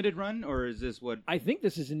this a limited run or is this what? I think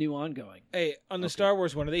this is a new ongoing. Hey, on the Star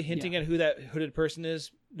Wars one, are they hinting at who that hooded person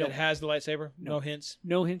is that No. has the lightsaber? No hints.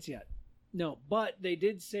 No hints yet. No, but they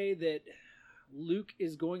did say that Luke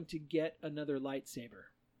is going to get another lightsaber.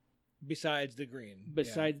 Besides the green.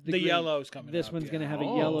 Besides the the green. yellow's coming. This up, one's yeah. going to have a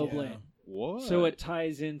Oh. yellow Yeah. blade. What? So it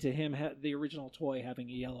ties into him, the original toy, having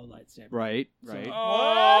a yellow lightsaber. right.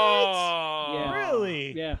 Oh, Yeah.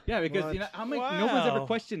 Really? Yeah. Yeah, because What? you know how many, no one's ever Wow.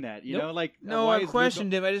 questioned that. You Nope. know, like No, why I is Luke-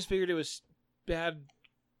 questioned him. I just figured it was bad,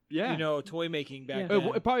 Yeah, toy making back Yeah.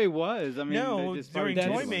 then. It probably was. I mean, No, they just probably during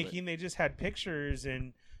did toy it. making, they just had pictures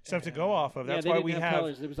and stuff to go off of. Yeah, That's they why didn't we have have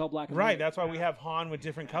colors. It was all black and right. white. That's why we have Han with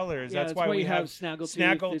different colors. Yeah, that's why we you have have Snaggletooth. It's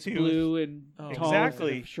Snaggletooth. blue and Oh. tall Exactly.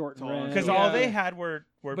 instead of short and Tall. red. because Yeah. all they had were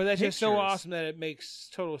But that's just so pictures. awesome that it makes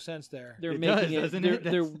total sense there. They're It making does, it. doesn't They're, it?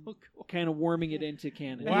 That's they're so cool. kind of worming it into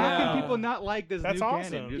canon. And how can Wow. people not like this That's new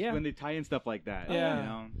awesome. canon just Yeah. when they tie in stuff like that? Yeah. You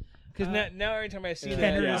know? Because now every time I see Yeah. that,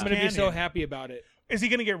 Kenner I'm is going to be so canon. happy about it. Is he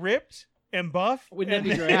going to get ripped and buff? Wouldn't that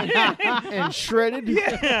be And- great? And shredded.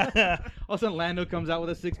 yeah. All of a sudden, Lando comes out with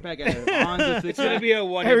a six pack. Han's a It's six going to pack. be a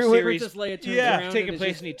one-hit Everyone- series Princess Leia turns Yeah. around taking and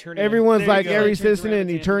place is in just- eternity. Everyone's There you like go. every Turns around citizen in and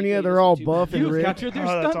Eternia, Anthony they're all Davis buff and You've ripped. captured their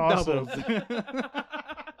Oh, that's stunt awesome.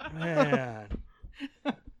 doubles. Man.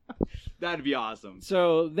 That'd be awesome.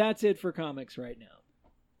 So that's it for comics right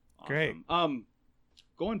now. Great. Awesome.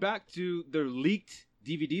 Going back to the leaked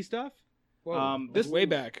DVD stuff. Whoa, This this way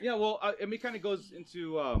back. Yeah, well, I mean, it kind of goes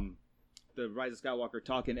into the Rise of Skywalker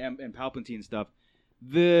talk and Palpatine stuff.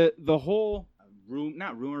 The whole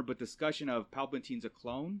not rumor, but discussion of Palpatine's a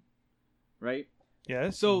clone, right?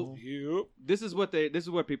 Yes. So Yep. this is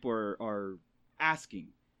what people are asking: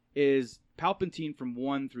 is Palpatine from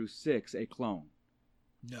 1 through 6 a clone?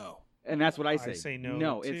 No. And that's what I I say. say no,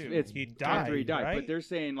 No, too. it's He after he died, died. right? But they're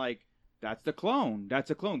saying like that's the clone. That's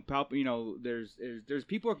a clone. There's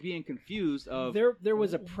people are being confused of There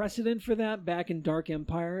was a precedent for that back in Dark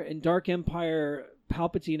Empire. In Dark Empire,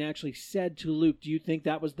 Palpatine actually said to Luke, "Do you think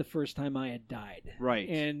that was the first time I had died?" right.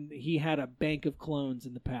 And he had a bank of clones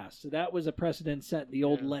in the past, so that was a precedent set in the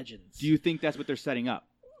old legends. Do you think that's what they're setting up?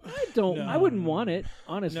 I don't. No. I wouldn't want it,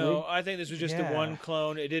 honestly. No, I think this was just the Yeah. one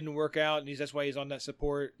clone. It didn't work out, and that's why he's on that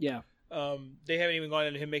support. Yeah. They haven't even gone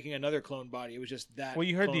into him making another clone body. It was just that. well,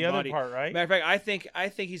 you heard clone the other body. part, right? Matter of fact, I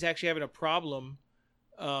think he's actually having a problem.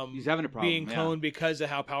 He's having a problem being yeah. cloned because of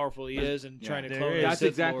how powerful he is and Yeah, trying to there clone. is. his That's Sith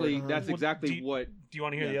exactly Lord. that's Well, exactly do you- what. Do you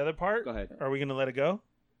want to hear Yeah. the other part? Go ahead. Are we going to let it go?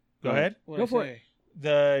 Go Go ahead. What'd I Go for say?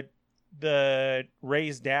 The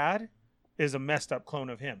Ray's dad is a messed up clone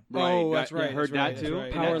of him. Oh, Right, that's right. I heard that's right, that that's too.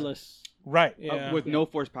 right. Powerless. Right. Yeah. With no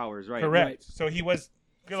force powers, right? Correct. Right. So he was,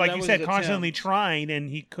 So like that you was said, his constantly attempt. trying, and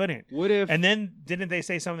he couldn't. What if? And then didn't they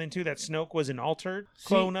say something too that Snoke was an altered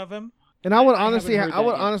clone of him? And I would I honestly, haven't heard I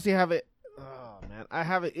would that yet. honestly have it. Oh man, I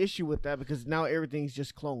have an issue with that because now everything's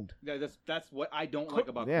just cloned. that's what I don't like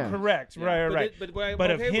about. Yeah. clones. Correct. Yeah. Right. But Right. it- but what I'm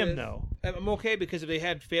But of okay him with- though. I'm okay because if they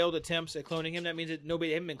had failed attempts at cloning him, that means that they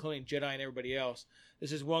haven't been cloning Jedi and everybody else.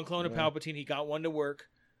 This is one clone of Palpatine. He got one to work.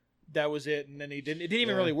 That was it, and then he didn't. It didn't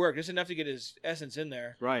even really work. Just enough to get his essence in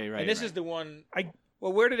there. Right. Right. And this right. is the one. I-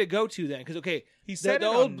 Well, where did it go to then? Because He the, said the it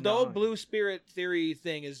old on the old 9. blue spirit theory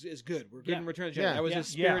thing is good. We're good in Return of the Jedi. Yeah. That was Yeah.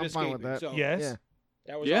 his Yeah, spirit I'm fine escaping. with that. So Yes. Yeah.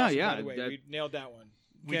 that was Yeah, awesome, yeah, By the way, that- we nailed that one.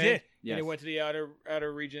 We Okay? did. Yes. And it went to the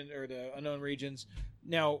outer region or the unknown regions.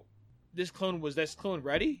 Now, this clone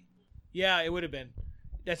ready? Yeah, it would have been.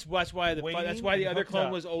 That's why the Waiting that's why the and other hooked clone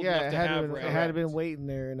up. was old Yeah, enough it to had have been, ready. it had been waiting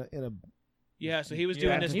there in a. Yeah, so he was Yeah,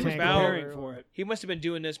 doing to this He was tank about. preparing for it. He must have been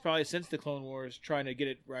doing this probably since the Clone Wars, trying to get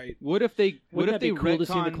it right. What if they? What Wouldn't if that be they cool to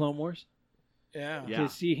see the retcon- Clone Wars? Yeah. Yeah. To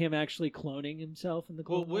see him actually cloning himself in the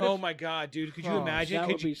Clone Well, what Wars? Oh my God, dude! Could you Oh, imagine? that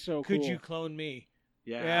Could would you be so could cool. you clone me?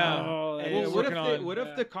 Yeah. Yeah. Oh, And that Well, he's is- what if working they, on- what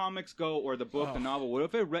if the comics go or the book, Oh. the novel? What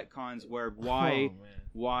if it retcons where Oh, why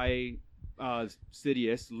man.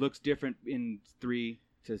 Sidious looks different in 3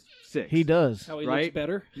 to 6? He does. How he Right? looks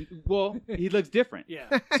better? Well, he looks different.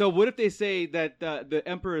 Yeah. So what if they say that the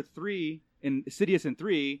Emperor 3 in Sidious in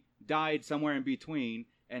 3 died somewhere in between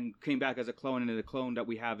and came back as a clone, and the clone that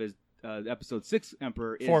we have is Episode 6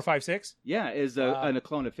 Emperor is 4, 5, 6. is Wow. a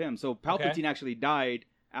clone of him. So Palpatine actually died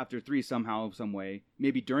after 3 somehow, some way,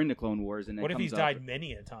 maybe during the Clone Wars. And it What if comes he's up. died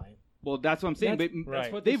many a time? Well, that's what I'm saying. That's- but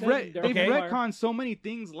Right. what they they've said in Dark they've Empire. retconned so many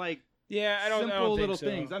things like Yeah, I don't. simple I don't little think so.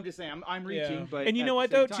 things. I'm just saying. I'm reaching, Yeah. but And you at know the what,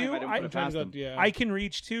 same though, time, too? I didn't I'm put it trying past to them. go. Yeah. I can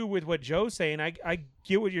reach too with what Joe's saying. I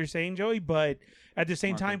get what you're saying, Joey, but at the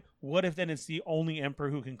same Marco. time, what if then it's the only emperor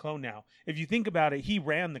who can clone now? If you think about it, he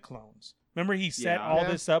ran the clones. Remember, he set Yeah. all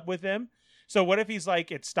Yeah. this up with them. So what if he's like,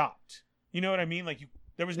 it stopped? You know what I mean? Like,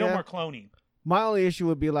 there was no Yeah. more cloning. My only issue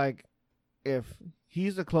would be like, if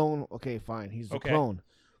he's a clone, okay, fine, he's a Okay. clone.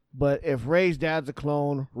 But if Rey's dad's a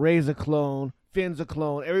clone, Rey's a clone, Finn's a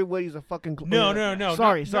clone, everybody's a fucking clone. No.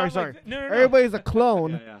 Sorry. Not like- no. Everybody's a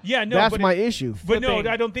clone. Yeah. Yeah, no. That's but my issue. But no,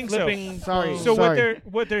 Flipping- I don't think flipping so. Sorry. clones. So Sorry.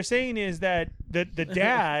 what they're saying is that the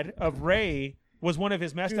dad of Rey was one of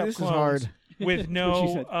his messed Dude, up this is clones hard. with what she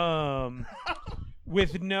no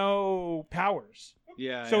with no powers.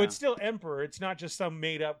 Yeah. So yeah. it's still Emperor. It's not just some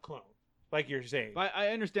made up clone, like you're saying. But I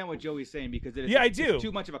understand what Joey's saying because I do. It's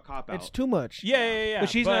too much of a cop out. It's too much. Yeah. But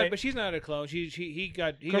she's not a clone. He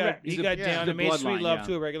got Correct. he He's a- got yeah. down He's a and made sweet bloodline, love yeah.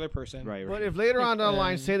 to a regular person. right. But if later on down the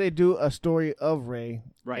line, say they do a story of Rey,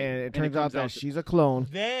 Right. and it And it turns out comes that out- she's a clone,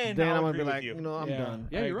 then then I'll I'm gonna agree be with like, you. I'm Yeah. done.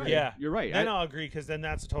 yeah, you're right. Yeah. You're right. Then I'll agree because then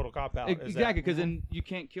that's a total cop out. Exactly, because then you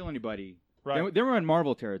can't kill anybody. Right. Then we're in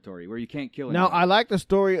Marvel territory where you can't kill Now anybody. I like the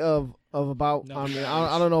story of about. No, I mean, no,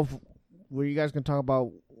 I don't know if where you guys can talk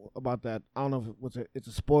about that. I don't know if it's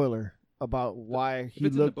a spoiler about why If he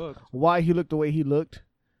it's in the looked book. the way he looked.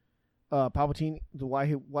 Palpatine, why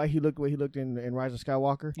he looked the way he looked in Rise of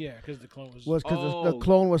Skywalker Yeah, because the clone was. was because the Oh.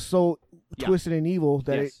 clone was so Yeah. twisted and evil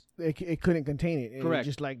that Yes. it couldn't contain it. And Correct. It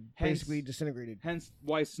just like Hence- basically disintegrated. Hence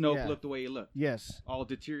why Snoke Yeah. looked the way he looked. Yes. All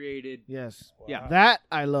deteriorated. Yes. Yeah. That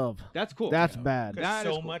I love. That's cool. That's bad. That so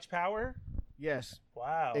is cool. much power. Yes.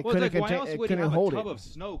 Wow. It Well, it's like, couldn't why contain- else it would he couldn't have hold a tub it. of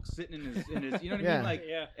Snoke sitting in his you know what I Yeah. mean? Like,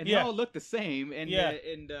 Yeah. and Yeah. they all look the same. And Yeah.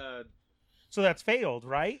 So that's failed,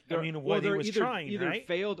 right? I they're- mean, well, what he they're was either, trying, either right?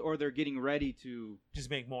 failed or they're getting ready to. Just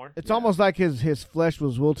make more. It's almost like his flesh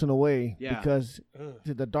was wilting away Yeah. because Ugh.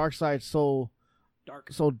 the dark side's so Dark.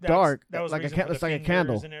 dark. That was like the reason for it's the like a fingers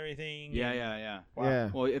candle. and everything. Yeah, and- yeah. Wow. Yeah.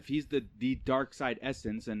 Well, if he's the dark side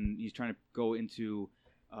essence and he's trying to go into,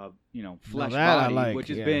 flesh that I body, like, which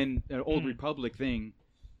has yeah. been an old Mm. Republic thing.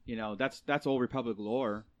 That's old Republic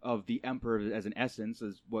lore of the Emperor as an essence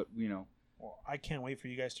is what Well, I can't wait for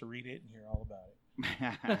you guys to read it and hear all about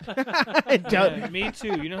it. Yeah, me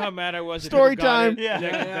too. You know how mad I was. that Story people got time. it? Yeah.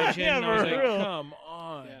 That convention, Yeah, and I was for like, real. come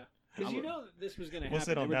on. Yeah. Because you know that this was going to happen. We'll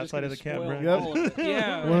sit on They were that just side gonna of the camera. spoil Yep. all of it.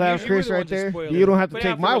 Yeah. We'll have you Chris were the right one to there. spoil You it. don't have to But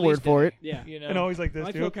take after my release word for day, it. Yeah. You know? And always like this,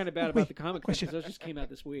 I too. feel kind of bad about the comic books because those just came out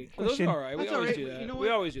this week. Well, those are all right. We That's always all do right. that. You know We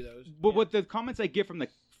what? always do those. But what the comments I get from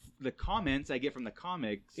the comments I get from the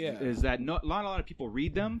comics Yeah. is that not a lot of people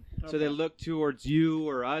read them, so Okay. they look towards you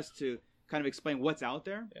or us to kind of explain what's out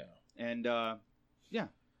there. Yeah. And yeah,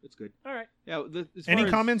 it's good. All right. Yeah. As Any far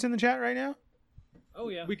as- comments in the chat right now? Oh,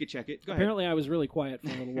 yeah. We could check it. Go Apparently, I was really quiet for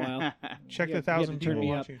a little while. ahead. Check You the had to 1,000 turn people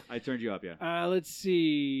me up. watching. I turned you up. Yeah. Let's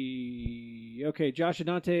see. Okay, Josh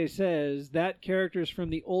Adante says that character is from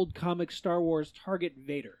the old comic Star Wars Target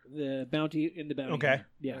Vader, the bounty in the bounty. Okay. Hunter.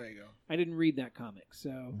 Yeah. There you go. I didn't read that comic, so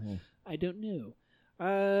Mhm. I don't know.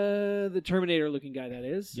 The Terminator-looking guy, that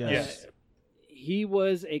is. Yes. He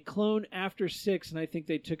was a clone after 6, and I think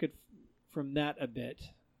they took it from that a bit.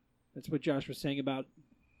 That's what Josh was saying about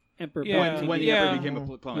Emperor Yeah. Palpatine. When the Yeah. Emperor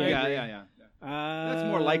became a clone. I Yeah, agree. yeah. That's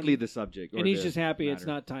more Um, likely the subject. And or he's the just happy it's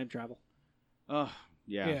matter. not time travel. Oh,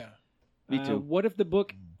 yeah. Yeah. Me too. What if the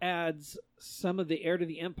book adds some of the Heir to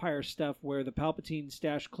the Empire stuff where the Palpatine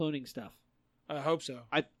stash cloning stuff? I hope so.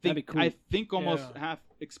 I That'd be think cool. I think almost Yeah. half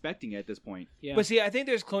expecting it at this point. Yeah. But see, I think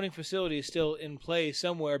there's cloning facilities still in play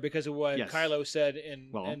somewhere because of what Yes. Kylo said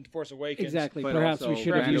in Well, Force Awakens. exactly. But Perhaps also we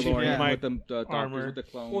should have Mandalorian used it. Mandalorian Yeah. with the doctors Armor. with the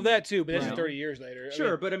clones. Well, that too, but this Right. is 30 years later.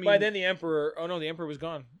 Sure, but I by mean- then the Emperor. Oh no, the Emperor was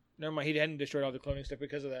gone. Never mind. He hadn't destroyed all the cloning stuff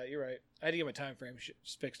because of that. You're right. I had to get my time frame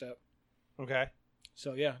fixed up. Okay.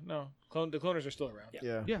 So yeah, no, the cloners are still around.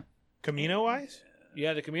 Yeah. Camino wise?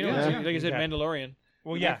 Yeah, the Camino. Yeah. Like you said, Okay. Mandalorian.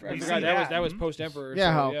 Well, yeah. I we forgot see that was Mhm. post Emperor. Yeah,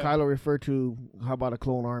 so, how yeah. Kylo referred to how about a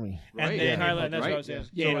clone army? Right. And Yeah, then- Kylo, and that's what I was Right, saying.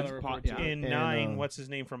 yeah. So Yeah, Kylo it's referred yeah. to it. In And, 9, what's his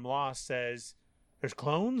name from Lost says there's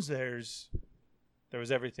clones, there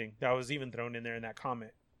was everything. That was even thrown in there in that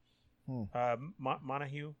comment. Hmm.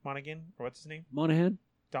 Monaghan, or what's his name? Monahan?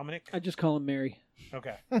 Dominic? I just call him Mary.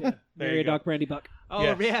 Okay. Yeah. There Mary you go. Doc Brandy Buck. Oh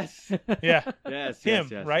Yes. yes, Yeah. yes, Him,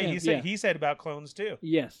 yes. right? Him, He said yeah. he said about clones too.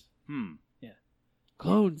 Yes. Hmm.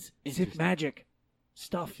 Clones. Sith Interesting. magic.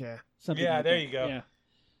 Stuff. Yeah. Something Yeah, like there that. you go. Yeah.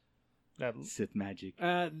 That Sith magic.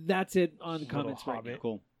 That's it on the Little comments right now. hobbit.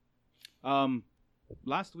 Cool.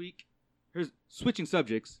 Last week, here's switching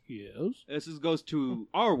subjects. Yes. Goes to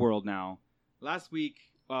our world now. Last week,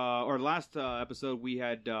 or last episode, we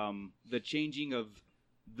had the changing of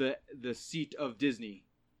the seat of Disney,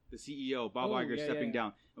 the CEO Bob Oh, Iger yeah, stepping yeah.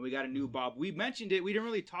 down, and we got a new Bob. We mentioned it. We didn't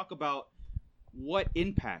really talk about what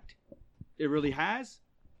impact it really has.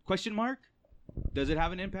 Question mark? Does it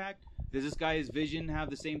have an impact? Does this guy's vision have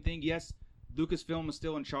the same thing? Yes. Lucasfilm is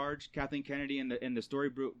still in charge. Kathleen Kennedy and the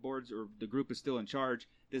storyboards or the group is still in charge.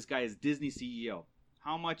 This guy is Disney CEO.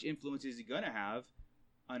 how much influence is he going to have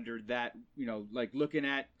under that, like looking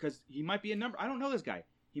at, because he might be a number. I don't know this guy.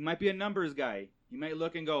 He might be a numbers guy. He might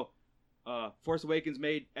look and go, Force Awakens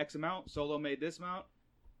made X amount, Solo made this amount.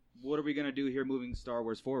 What are we going to do here moving Star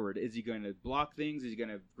Wars forward? Is he going to block things? Is he going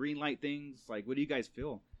to green light things? Like, what do you guys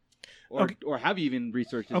feel? Or have you even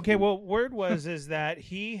researched this? Okay, well, word is that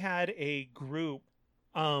he had a group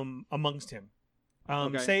amongst him.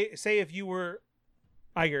 Say if you were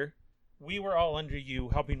Iger, we were all under you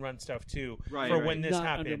helping run stuff too when this Not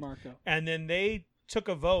happened. under Marco. And then they took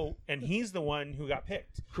a vote, and he's the one who got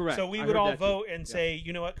picked. Correct. So we I would heard all that too. vote and say,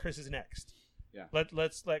 you know what, Chris is next. Yeah.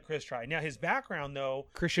 Let's let Chris try. Now his background though,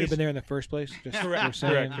 Chris should have been there in the first place. Just Correct.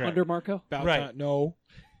 saying. Correct. Under Marco? About Right. time. No.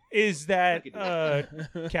 is that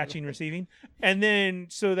catching, receiving, and then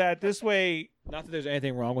so that this way, Not that there's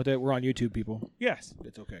anything wrong with it. We're on YouTube, people. yes.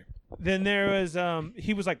 It's okay. Then there was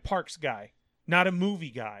he was like Parks guy, not a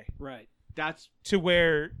movie guy, Right. That's to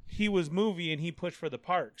where he was movie and he pushed for the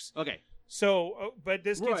parks. okay. So, but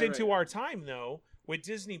this gets Right, into right. our time though with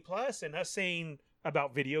Disney Plus and us saying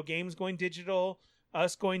about video games going digital,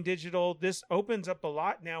 us going digital. This opens up a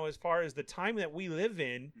lot now as far as the time that we live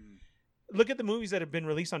in. Look at the movies that have been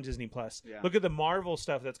released on Disney Plus. Yeah. Look at the Marvel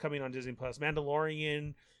stuff that's coming on Disney Plus.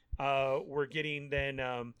 Mandalorian. We're getting then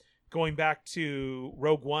going back to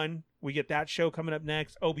Rogue One. We get that show coming up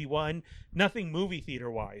next. Obi-Wan. Nothing movie theater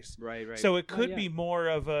wise. Right. So it could yeah. be more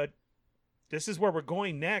of a. This is where we're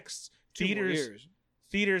going next. 2 more Theaters. years.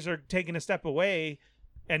 Theaters are taking a step away,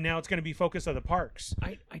 and now it's going to be focused on the parks.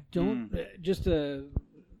 I don't just a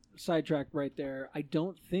sidetrack right there. I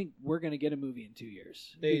don't think we're going to get a movie in 2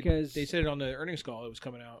 years because They said it on the earnings call. It was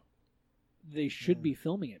coming out. they should be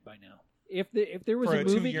filming it by now. If there was For a a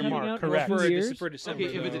movie 2-year coming mark, out correct. in 2 years, For December.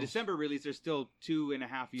 Okay, if it's a though. December release, there's still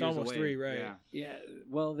 2.5 years almost away. 3, right. Yeah. yeah.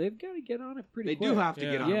 Well, they've got to get on it pretty They quick. do have to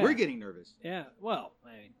Yeah. get on. Yeah. We're getting nervous. Yeah. Well,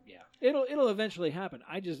 I mean, yeah. It'll eventually happen.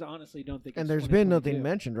 I just honestly don't think. And it's there's been 2022. nothing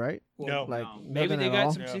mentioned, right? No. Like No. Maybe nothing they at got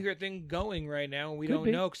all? some secret thing going right now, and we Could don't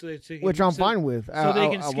be. know. So they Which I'm so- fine with. So they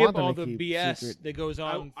can I skip want them all to the keep BS secret. that goes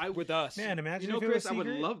on I- with us. Man, imagine You know, if it Chris, was I would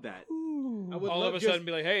secret. love that. I would all love of a just- sudden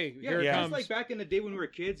be like, hey, here it Yeah. comes. Just like back in the day when we were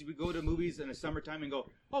kids, we'd go to movies in the summertime and go,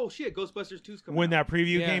 "Oh shit, Ghostbusters 2's coming When out." that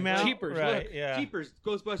preview Yeah, came out, Cheapers, right? look. Yeah. Cheapers,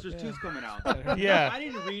 Ghostbusters 2's coming out. Yeah. I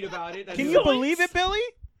didn't read about it. I Can just- you believe it, Billy?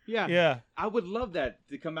 Yeah. Yeah. I would love that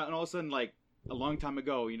to come out and all of a sudden, like a long time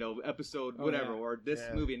ago, episode whatever, yeah. or this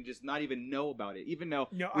Yeah. movie, and just not even know about it. Even though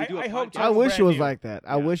No, we do a I hope podcast. I wish it was brand new. like that.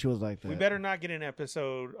 I Yeah. wish it was like that. We better not get an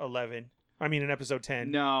episode 11. I mean, an episode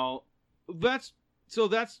 10. No, that's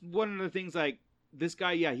one of the things. Like this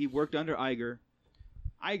guy, yeah, he worked under Iger.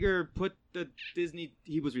 Iger put the Disney.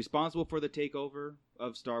 He was responsible for the takeover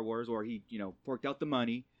of Star Wars, or he, forked out the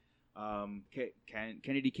money.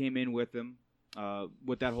 Kennedy came in with him,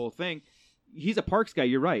 with that whole thing. He's a parks guy.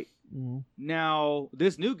 You're right. Mhm. Now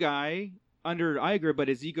this new guy under Iger, but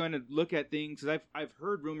is he going to look at things? Because I've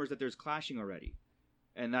heard rumors that there's clashing already,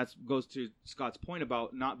 and that goes to Scott's point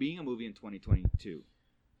about not being a movie in 2022.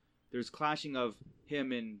 There's clashing of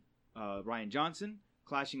him and Ryan Johnson,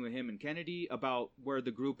 clashing with him and Kennedy about where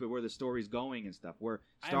the story's going and stuff. Where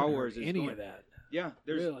I Star haven't Wars heard is any going. of that. Yeah,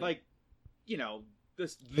 there's Really?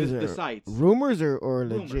 Is the there sites. rumors or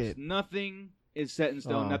Rumors. legit? Nothing is set in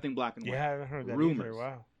stone. Oh. Nothing black and white. Yeah, I haven't heard that Rumors. either.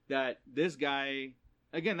 Wow. That this guy,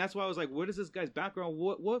 again, that's why I was like, what is this guy's background?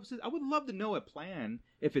 What was his, I would love to know a plan,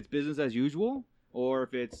 if it's business as usual or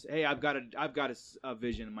if it's, hey, I've got a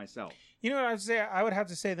vision myself. You know what I would say? I would have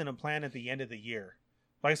to say then a plan at the end of the year.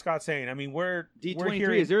 Like Scott's saying, I mean, we're D23,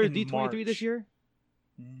 here is there a in D23 March. this year?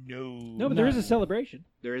 No. No, but there is a celebration.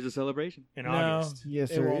 There is a celebration. in No. August. Yes,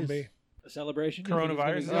 It there won't is. be. A celebration.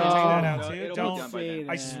 Coronavirus is You going think to it's take gonna that be- out No, too. it'll be Don't. done by then.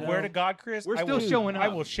 I swear to God, Chris, We're I still will, showing I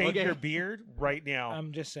up, will shave okay? your beard right now.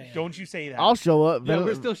 I'm just saying. Don't you say that. I'll show up. Yeah,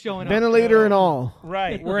 we're still showing up. Ventilator and all.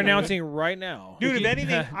 Right. We're announcing right now. Dude, if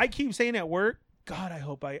anything, I keep saying at work, God, I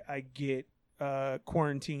hope I get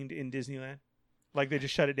quarantined in Disneyland. Like they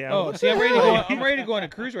just shut it down. Oh, see, I'm ready to go on a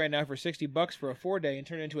cruise right now for $60 for a 4-day and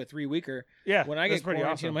turn it into a 3-weeker. Yeah, When I that's get pretty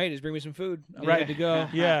quarantined, awesome. hey, just bring me some food. I'm Right. ready to go.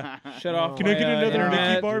 Yeah. Shut off. Can I my, get another internet.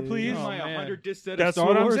 Mickey bar, dude. please? Oh, My man. 100 disc set of That's Star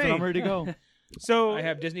what I'm Wars, and saying. I'm ready to go. So I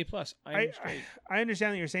have Disney Plus. I'm straight. I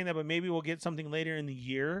understand that you're saying that, but maybe we'll get something later in the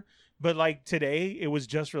year. But like today, it was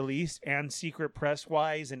just released and secret press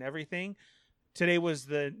wise and everything. Today was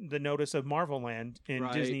the notice of Marvel Land in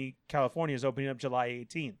Right. Disney, California is opening up July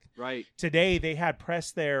 18th. Right. Today they had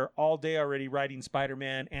press there all day already writing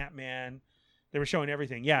Spider-Man, Ant-Man. They were showing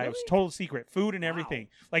everything. Yeah, it was total secret. Food and everything.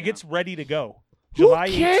 Like Yeah. it's ready to go. Who July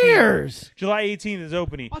 18th. cares? July 18th is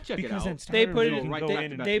opening. I'll check it because out. I'm They tired put of it. looking right go back in to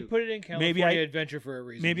and- back. They put it in Maybe California Adventure for a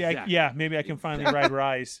reason. Maybe Exactly. I can finally ride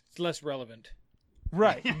Rise. It's less relevant.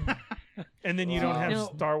 Right. And then you don't have Now,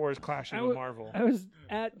 Star Wars clashing I with w- Marvel. I was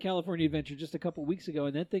at California Adventure just a couple weeks ago,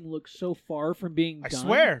 and that thing looks so far from being I done.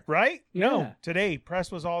 swear, right? Yeah. No, today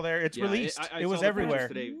press was all there. It's Yeah, released. I It saw was the everywhere.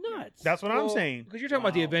 pictures today. Nuts. That's what I'm saying. Because you're talking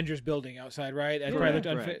about the Wow. Avengers building outside, right? That's Correct,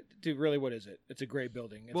 probably correct. Dude, really, what is it? It's a great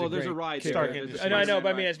building. It's Well, there's a great ride kid- there. Stargate There's a is I know, Spider-Man but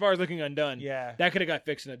I mean, ride. as far as looking undone, Yeah. that could have got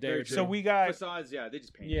fixed in a day or two. So we got. Facades, yeah, they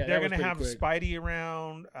just painted. Yeah, They're that was gonna have pretty quick. Spidey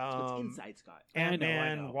around. What's inside, Scott? Ant I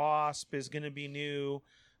Man, know. Wasp is gonna be new.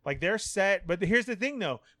 Like they're set. But here's the thing,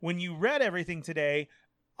 though. When you read everything today,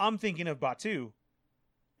 I'm thinking of Batu,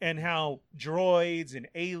 and how droids and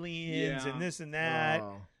aliens Yeah. and this and that.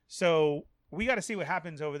 Wow. So we got to see what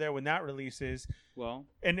happens over there when that releases, Well,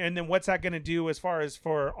 and then what's that going to do as far as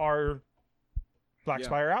for our Black Yeah.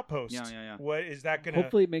 Spire Outpost? Yeah. What is that going to?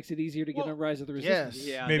 Hopefully, it makes it easier to get Well, on Rise of the yes. Resistance.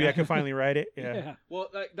 yeah. Maybe I that- can finally write it. Yeah. Well,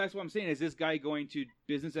 that's what I'm saying. Is this guy going to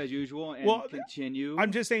business as usual and Well, continue?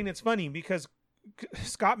 I'm just saying it's funny because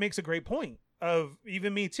Scott makes a great point. Of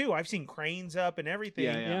even me too. I've seen cranes up and everything.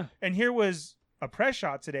 Yeah. And here was a press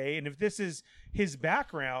shot today, and if this is his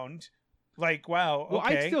background, like wow, Well,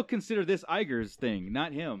 okay. I'd still consider this Iger's thing,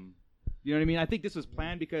 not him. You know what I mean? I think this was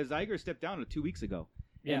planned because Iger stepped down 2 weeks ago.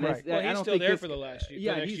 Yeah. And Right. that's- Well, I he's don't still think there this- for the last year,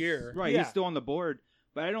 yeah, the next he's- year. Right, Yeah. he's still on the board,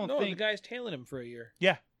 but I don't No, think the guy's tailing him for a year.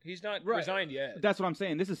 Yeah. He's not Right. resigned yet. that's what I'm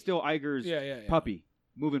saying. This is still Iger's Yeah. puppy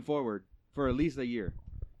moving forward for at least a year.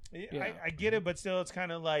 Yeah. I get it, but still, it's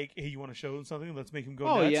kind of like, hey, you want to show him something? Let's make him go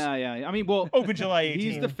Oh nuts. yeah. I mean, well, Open July 18th.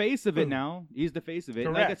 he's the face of it Boom. now. He's the face of it.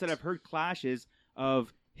 And like I Correct. said, I've heard clashes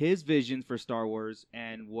of his visions for Star Wars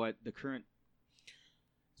and what the current.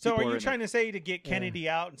 So people are you in trying it. to say to get Kennedy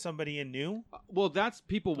out and somebody in new? Well, that's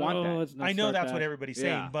people want Oh, that. let's not I know start that's that. what everybody's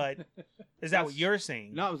Yeah. saying, but is that what you're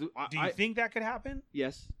saying? No, Do you think that could happen?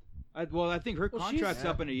 Yes. I think her Well, contract's she's-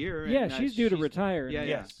 up in a year. Yeah, and, she's due to retire. Yeah,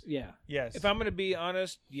 Yes. Yeah. Yes. If I'm gonna be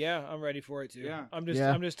honest, yeah, I'm ready for it too. Yeah. I'm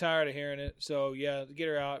just tired of hearing it. So yeah, get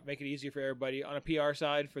her out, make it easier for everybody on a PR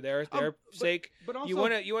side for their but- sake. But also, you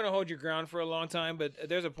want to hold your ground for a long time, but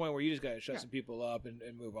there's a point where you just got to shut some people up and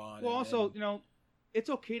move on. well, and- also, and- you know, it's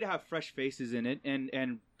okay to have fresh faces in it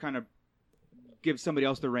and kind of give somebody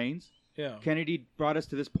else the reins. yeah, Kennedy brought us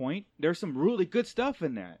to this point. There's some really good stuff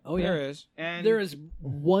in that. Oh yeah. there is. And There is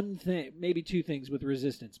one thing, maybe two things with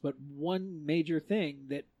Resistance, but one major thing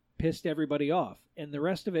that pissed everybody off, and the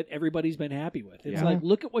rest of it everybody's been happy with. It's Yeah. like,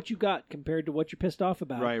 look at what you got compared to what you're pissed off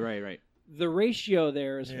about. right. The ratio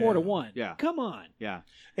there is 4-1. Yeah. Come on. Yeah.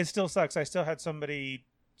 It still sucks. I still had somebody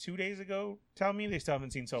 2 days ago tell me they still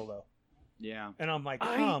haven't seen Solo, Yeah. and I'm like,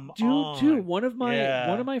 I come do on. too. One of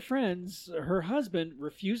Yeah. my friends, her husband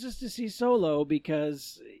refuses to see Solo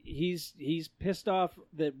because he's pissed off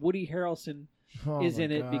that Woody Harrelson Oh is my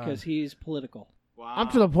in it God. because he's political. Wow. I'm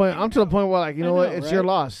to the point where like, you I know what? know, It's right? your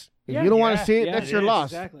loss. If Yeah. you don't want Yeah. to see it, Yeah, that's it your is.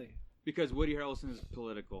 loss. Exactly. Because Woody Harrelson is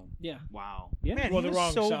political. Yeah. Wow. Yeah. Man, Well, he the was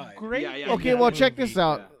wrong so side. great. Yeah, yeah, in Okay, that well, check movie. this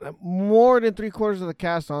out. More than 3/4 of the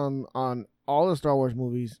cast on all the Star Wars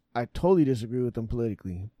movies, I totally disagree with them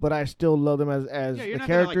politically, but I still love them as Yeah, you're the not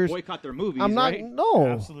characters. gonna like boycott their movies. I'm not. Right? No,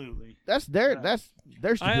 Absolutely. that's their Right. that's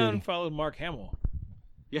their I stupidity. unfollowed Mark Hamill.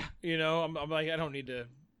 Yeah. You know, I'm like, I don't need to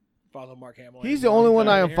follow Mark Hamill. He's the anymore. only I'm one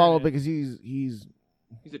I tired of hearing unfollowed it. because he's.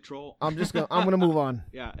 He's a troll. I'm gonna move on.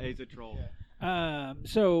 Yeah, he's a troll.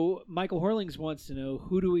 So Michael Horlings wants to know,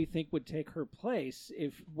 who do we think would take her place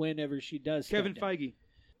whenever she does step Kevin down? Feige.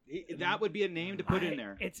 That would be a name to put in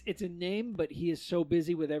there. It's a name, but he is so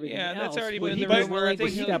busy with everything Yeah, that's else. already would been he in the be rumor. I willing to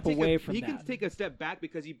think he'll step away from he that? can take a step back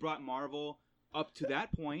because he brought Marvel up to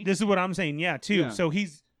that point. This is what I'm saying. Yeah, too. Yeah. So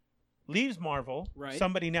he's leaves Marvel. Right.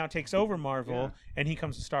 Somebody now takes over Marvel, Yeah. and he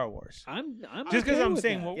comes to Star Wars. I'm Just because okay I'm with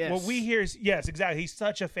saying that. what we hear is yes, exactly. He's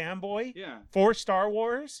such a fanboy Yeah. for Star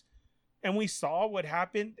Wars, and we saw what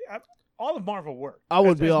happened. All of Marvel worked. I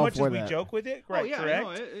would as, be as all much for as that. we joke with it. Right, oh yeah, correct.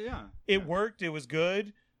 no, yeah. It worked. It was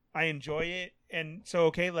good. I enjoy it. And so,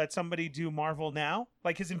 okay, let somebody do Marvel now.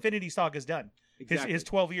 Like his Infinity Saga is done. Exactly. His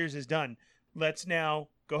 12 years is done. Let's now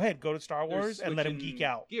go ahead, go to Star They're Wars and let him switching geek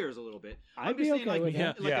out. Gears a little bit. I'd I'm be just saying, okay like, with Yeah,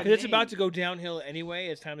 that. like Yeah. a 'Cause it's name. about to go downhill anyway.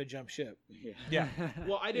 It's time to jump ship. Yeah. Yeah.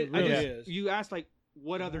 Well, I did. It really I just, is. You asked like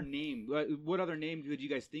what other name? What other name could you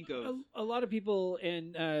guys think of? A lot of people,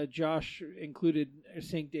 and Josh included, are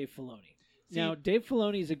saying Dave Filoni. See- Now, Dave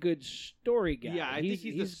Filoni is a good story guy. Yeah, I think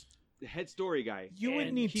he's the head story guy. You would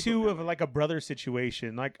And need keep two him of that way. like a brother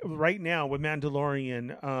situation. Like right now with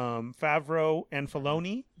Mandalorian, Favreau and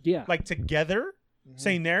Filoni, yeah, like together,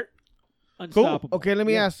 saying they're unstoppable. Okay, let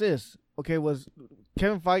me Yeah. ask this. Okay, was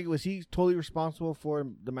Kevin Feige, was he totally responsible for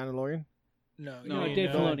The Mandalorian? No, No, you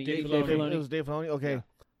Dave know, Filoni. Dave Dave Filoni. Filoni. It was Dave Filoni? Okay. Yeah.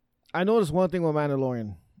 I noticed one thing with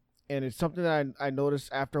Mandalorian, and it's something that I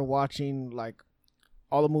noticed after watching like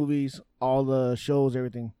all the movies, all the shows,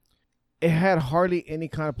 everything, it had hardly any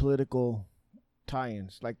kind of political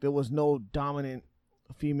tie-ins. Like there was no dominant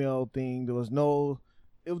female thing. There was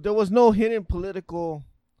no hidden political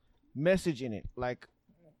message in it. Like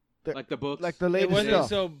the books, like the It latest wasn't stuff.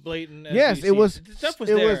 so blatant. As Yes, we it see. was. The stuff was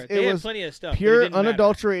it there. was. They It had was plenty of stuff. but it pure, didn't matter.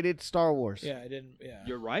 unadulterated Star Wars. Yeah, it didn't. Yeah.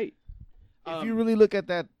 you're right. If you really look at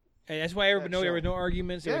that, And that's why there show. were no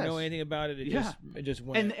arguments. There Yes. was no anything about it. Yeah. It just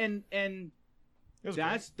went. And It was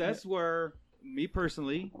that's where me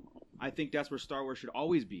personally, I think that's where Star Wars should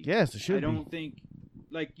always be. yes, it should I don't be. think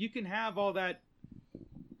like you can have all that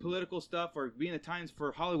political stuff or be in the times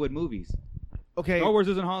for Hollywood movies. Okay, Star Wars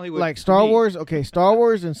isn't Hollywood. like to Star me. Wars. Okay, Star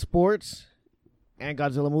Wars and sports and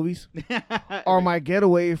Godzilla movies are my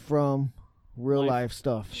getaway from real life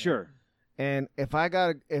stuff. Sure. And if my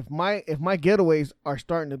getaways are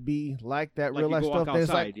starting to be like that Like real you life go walk stuff, then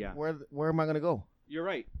it's like, outside, yeah. where am I gonna go? You're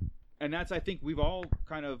right. And that's I think we've all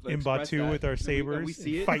kind of in expressed Batu that. with our And sabers, we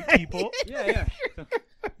see it. fight people. Yeah.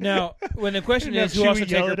 now, when the question And is have who else Chewie to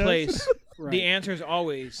take yell her at us. place, Right. the answer is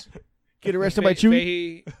always Get arrested by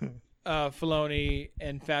Chewie? Fahey, Filoni,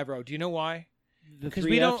 and Favreau. Do you know why? The Because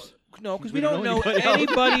three we don't. Fs. No, because We we don't don't know know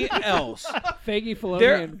anybody else. Feige, Filoni,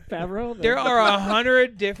 There- and Favreau. There are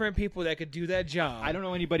 100 different people that could do that job. I don't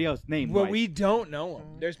know anybody else. Name. Well, we don't know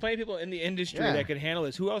them. There's plenty of people in the industry Yeah. that could handle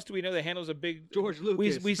this. Who else do we know that handles a big? George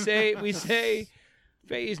Lucas. We say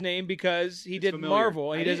Faye's name because he did familiar.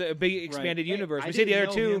 Marvel and he I does a big expanded Hey, universe. I We say the didn't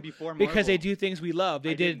other know him two before because they Marvel. do things we love.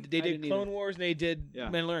 They I did didn't Clone either. Wars and they did Yeah.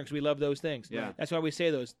 Mandalorian. We love those things. Yeah. That's why we say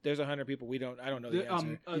those. There's 100 people we don't. I don't know the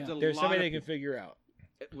answer. There's somebody that can figure out.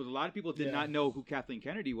 Well, a lot of people did Yeah. not know who Kathleen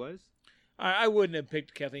Kennedy was. I wouldn't have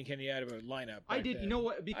picked Kathleen Kennedy out of a lineup. I back did. then. You know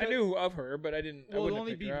what? Because I knew of her, but I didn't. I Well, wouldn't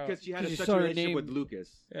only have picked her out. because she had Because you such saw a her relationship name- with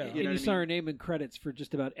Lucas. Yeah. And know you what I saw mean? her name in credits for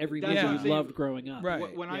just about every That's movie what you I'm saying. loved growing up.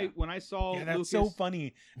 Right. When I saw Yeah, that's Lucas, so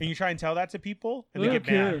funny. And you try and tell that to people, and I they don't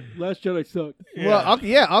get mad. care. Last Jedi sucked. Yeah.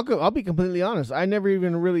 Well, I'll be completely honest. I never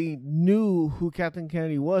even really knew who Kathleen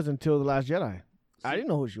Kennedy was until The Last Jedi. I didn't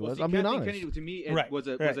know who she was. see, I'm being Kathleen honest. Kennedy to me it Right, was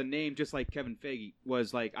right. a name just like Kevin Feige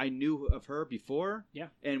was like I knew of her before. Yeah.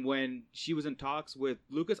 And when she was in talks with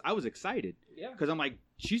Lucas, I was excited Yeah. because I'm like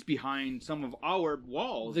she's behind some of our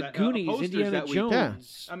walls. The that, Goonies, posters Indiana that we,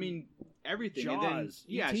 Jones. I mean everything. And then, Jaws,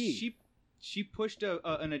 yeah, E.T.. she pushed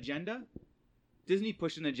an agenda. Disney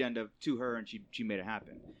pushed an agenda to her, and she made it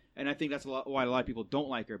happen. And I think that's why a lot of people don't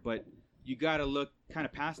like her. But you got to look kind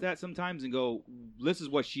of past that sometimes and go, this is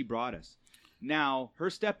what she brought us. Now,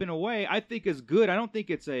 her stepping away, I think is good. I don't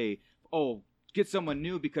think it's get someone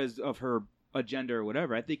new because of her agenda or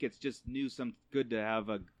whatever. I think it's just good to have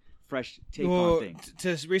a fresh take on things.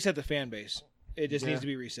 To reset the fan base, it just Yeah. needs to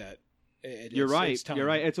be reset. You're right. It's time. You're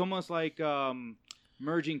right. It's almost like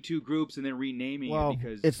merging two groups and then renaming Well, it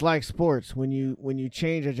because it's like sports. When you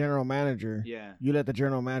change a general manager, yeah. you let the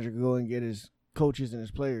general manager go and get his coaches and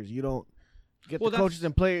his players. You don't get Well, the that's- coaches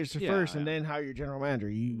and players yeah, first, yeah. and then hire your general manager.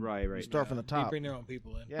 You Right, you right. start from the They top. bring their own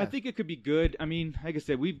people in. Yeah. I think it could be good. I mean, like I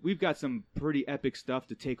said, we've got some pretty epic stuff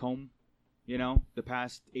to take home. You know, the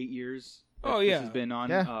past 8 years. Oh, that yeah. this has been on.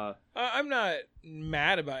 Yeah. I'm not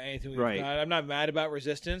mad about anything we've Right. got. I'm not mad about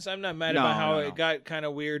Resistance. I'm not mad No, about how no, it no. got kind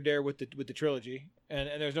of weird there with the trilogy, and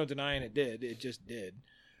there's no denying it did. It just did.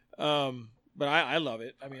 But I love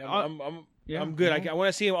it. I mean, I'm good. I want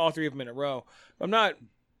to see all three of them in a row. I'm not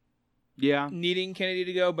Yeah. needing Kennedy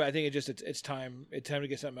to go, but I think it's time. It's time to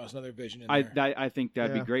get something else, another vision in I there. I think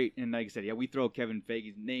that'd Yeah. be great. And like I said, yeah, we throw Kevin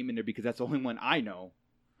Feige's name in there because that's the only one I know.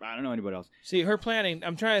 I don't know anybody else. See, her planning,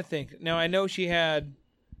 I'm trying to think. Now, I know she had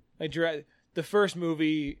like the first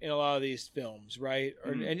movie in a lot of these films, right?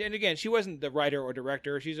 Mhm. And again, she wasn't the writer or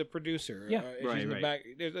director. She's a producer. Yeah. She's Right, in the right. back.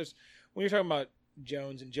 There's, when you're talking about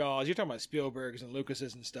Jones and Jaws, you're talking about Spielberg's and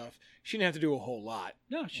Lucas's and stuff. She didn't have to do a whole lot.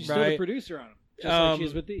 No, she's still the Right. producer on them, just like she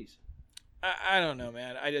is Um, with these. I don't know,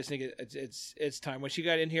 man. I just think it's time. When she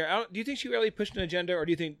got in here, do you think she really pushed an agenda, or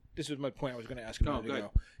do you think this was my point I was going to ask a minute go ago? ahead.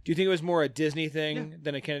 Do you think it was more a Disney thing Yeah.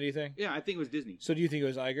 than a Kennedy thing? Yeah, I think it was Disney. So do you think it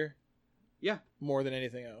was Iger Yeah, more than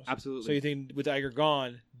anything else? absolutely. So you think with Iger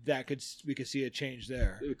gone, we could see a change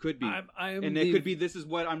there? it could be, I'm and it could be. This is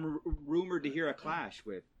what I'm rumored to hear a clash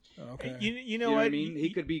with. Okay. You know You know what? what I mean? He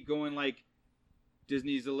could be going like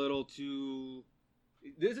Disney's a little too.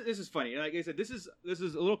 This is funny. Like I said, this is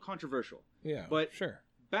a little controversial. Yeah, but- sure.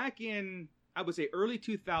 Back in, I would say, early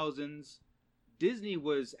 2000s, Disney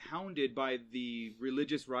was hounded by the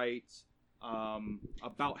religious rights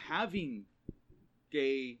about having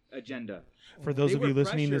gay agenda. For those They of you were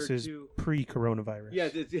listening, this pressured is to- pre-coronavirus.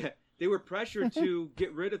 Yeah, they were pressured to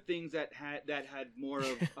get rid of things that had more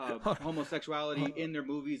of homosexuality in their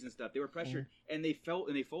movies and stuff. They were pressured, and they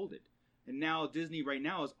folded. And now Disney right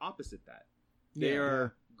now is opposite that. They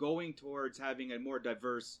are going towards having a more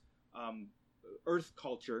diverse Earth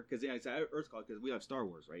culture, because I say Earth culture because we have Star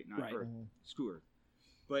Wars, right? Not Right. Earth. Screw Earth.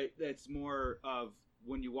 But it's more of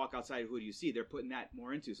when you walk outside, who do you see? They're putting that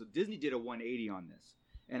more into. So Disney did a 180 on this,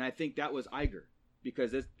 and I think that was Iger,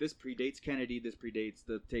 because this predates Kennedy. This predates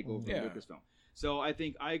the takeover of Lucasfilm. So I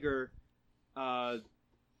think Iger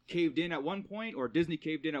caved in at one point, or Disney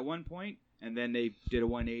caved in at one point, and then they did a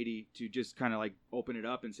 180 to just kind of like open it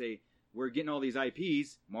up and say, we're getting all these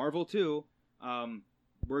IPs, Marvel too.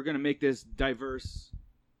 We're going to make this diverse,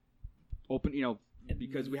 open,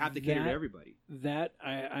 because we have to cater to everybody. That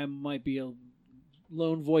I might be a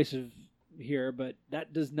lone voice of here, but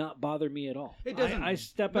that does not bother me at all. It doesn't. I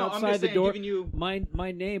step No, I'm outside just the saying, door. giving you-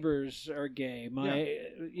 My neighbors are gay.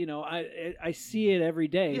 I see it every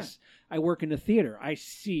day. Yeah. I work in a theater. I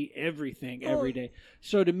see everything every day.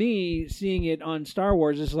 So to me, seeing it on Star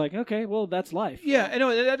Wars is like, okay, well, that's life. Yeah, I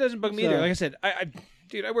know that doesn't bug me either. So- Like I said,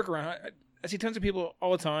 I work around. I see tons of people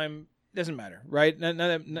all the time. Doesn't matter, right? And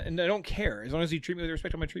I don't care as long as you treat me with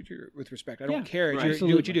respect. I'm gonna treat you with respect. I don't care. right. You do what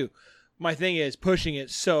you Absolutely. do. My thing is pushing it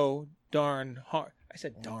so darn hard. I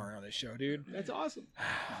said darn on this show, dude. That's awesome.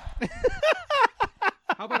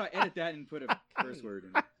 How about I edit that and put a curse word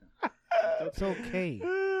in it? It's okay.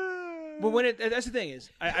 But that's the thing is,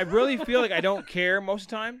 I really feel like I don't care most of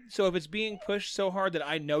the time. So if it's being pushed so hard that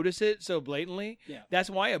I notice it so blatantly, that's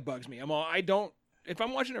why it bugs me. If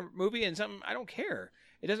I'm watching a movie and something, I don't care.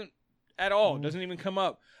 It doesn't at all. It doesn't even come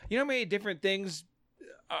up. You know how many different things?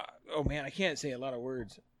 Oh man, I can't say a lot of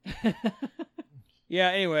words. Yeah.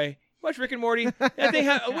 Anyway, watch Rick and Morty. That thing,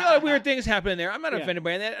 a lot of weird things happen in there. I'm not offended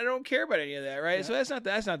by that. I don't care about any of that, right? So that's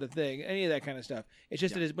not the thing. Any of that kind of stuff. It's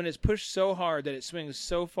just that when it's pushed so hard that it swings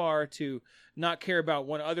so far to not care about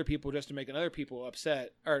one other people just to make other people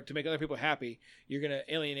upset or to make other people happy. You're gonna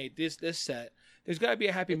alienate this set. There's got to be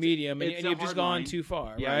a happy medium, and you've just gone too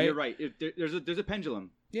far. Yeah, right? you're right. There's a pendulum.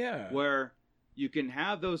 Yeah. Where you can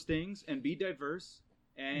have those things and be diverse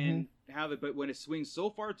and have it, but when it swings so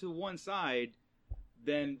far to one side,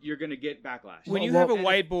 then you're going to get backlash. When you have a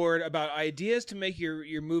whiteboard about ideas to make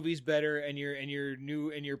your movies better and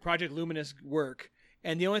your Project Luminous work,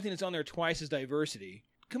 and the only thing that's on there twice is diversity.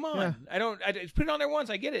 Come on, Yeah. I put it on there once.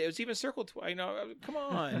 I get it. It was even circled twice. Come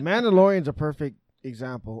on. Mandalorian's a perfect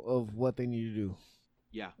example of what they need to do.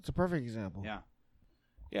 Yeah, it's a perfect example. Yeah.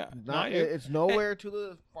 It's nowhere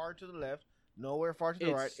far to the left, nowhere far to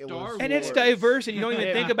the right. And it's diverse, and you don't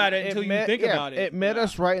even think about it until you think about it. It met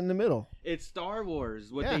us right in the middle. It's Star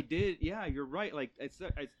Wars. What they did, you're right. Like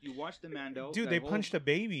you watched the Mando. Dude, they punched a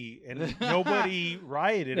baby, and nobody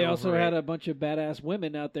rioted. They over also it. had a bunch of badass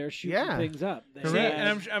women out there shooting things up. See,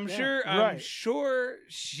 and I'm sure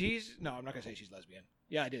she's. No, I'm not gonna say she's lesbian.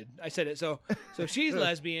 Yeah, I did. I said it. So she's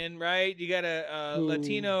lesbian, right? You got a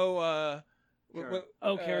Latino.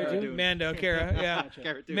 Cara Dune. Mando, Cara, yeah.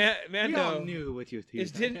 Cara Dune. Mando. We all knew what you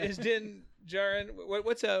Is Din Djarin?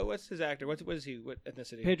 What's his actor? What is he? What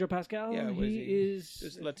ethnicity? Pedro Pascal. Yeah, what he is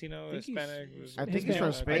Just Latino, Hispanic. I think he's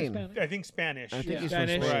from Spain. I think Spanish. I think he's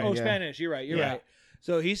Spanish. from Spain. Oh, yeah. Spanish. You're right. You're Yeah. right.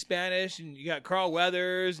 So he's Spanish, and you got Carl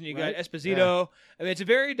Weathers, and you got Right. Esposito. I mean, it's a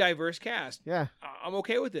very diverse cast. Yeah. I'm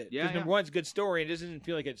okay with it. Yeah, Because number one, it's a good story, and it doesn't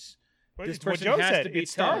feel like it's But this it's what person Joe has said. to be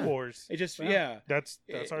It's Star tough. Wars. It just Yeah. That's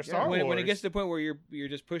our Star Wars. When it gets to the point where you're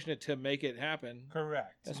just pushing it to make it happen,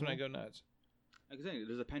 Correct. that's when I go nuts. Like I said, there's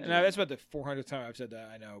a And pendulum. that's about the 400th time I've said that.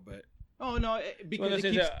 I know, but Oh no, because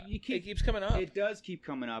it keeps coming up. It does keep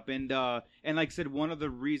coming up, and like I said, one of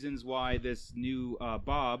the reasons why this new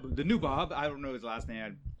the new Bob, I don't know his last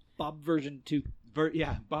name. Bob version 2.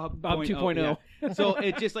 Bob 2.0. Yeah. So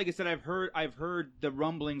it's just like I said, I've heard the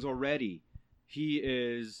rumblings already. He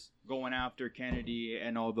is going after Kennedy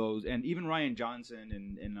and all those, and even Ryan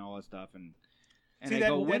Johnson and all that stuff. And See, I that,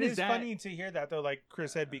 go, when that is is that? funny to hear that though, like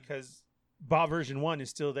Chris said, because Bob version 1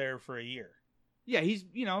 is still there for a year. Yeah, he's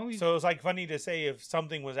So it's like funny to say if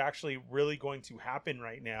something was actually really going to happen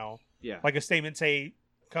right now. Yeah. Like a statement say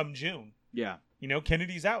come June. Yeah.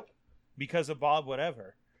 Kennedy's out because of Bob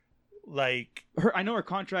whatever. Like I know her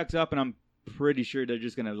contract's up, and I'm pretty sure they're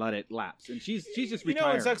just gonna let it lapse. And she's just you know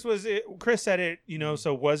retired. what sucks was Chris said it,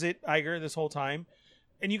 so was it Iger this whole time?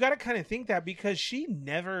 And you got to kind of think that because she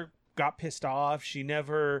never got pissed off. She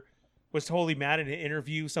never was totally mad in an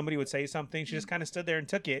interview. Somebody would say something. She just kind of stood there and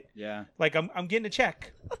took it. Yeah. Like, I'm getting a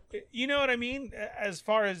check. You know what I mean? As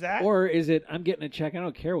far as that. Or is it, I'm getting a check, I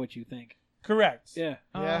don't care what you think. Correct. Yeah.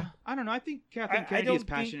 I don't know. I think Kathleen I Kennedy don't is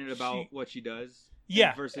passionate think about she- what she does.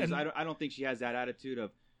 Yeah, Versus, and- I don't think she has that attitude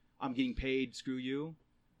of, I'm getting paid, screw you.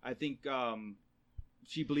 I think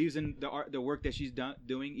she believes in the work that she's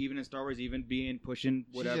doing, even in Star Wars, even pushing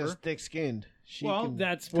whatever. She's just thick-skinned.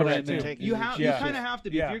 That's what I take meant. You it. kind of have to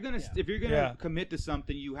be Yeah. if you're gonna Yeah. commit to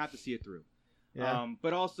something, you have to see it through. Yeah.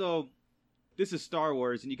 But also, this is Star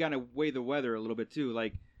Wars, and you gotta weigh the weather a little bit too.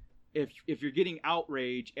 Like, if you're getting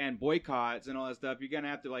outrage and boycotts and all that stuff, you're gonna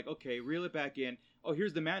have to like, okay, reel it back in. Oh,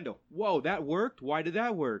 here's the Mando. Whoa, that worked. Why did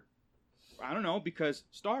that work? I don't know, because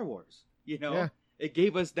Star Wars. Yeah. It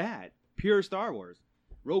gave us that pure Star Wars.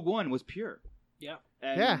 Rogue One was pure. Yeah.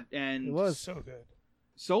 And it was. So good.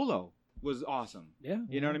 Solo was awesome. Yeah.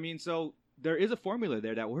 You know what I mean? So there is a formula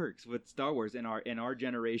there that works with Star Wars in our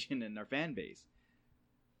generation and our fan base.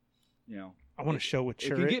 I want a show with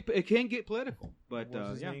Chirrut. It can get political, but What's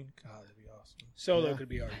his yeah. name? God, that'd be awesome. Solo Yeah. could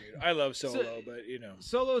be argued. I love Solo, but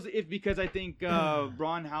Solo's because I think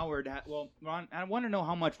Ron Howard. I want to know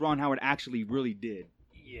how much Ron Howard actually really did.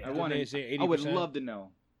 yeah. I want They to. say I would 80%. love to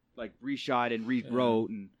know, like reshot and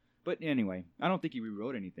rewrote But anyway, I don't think he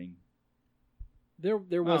rewrote anything. There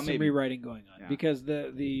was some maybe. rewriting going on Yeah. because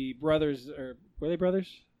the brothers were they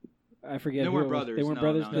brothers? I forget. They who weren't it was. brothers. They weren't No,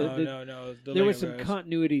 brothers. no, No. The There Lego was some guys.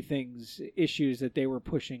 continuity issues that they were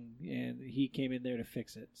pushing, and he came in there to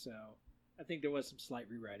fix it. So I think there was some slight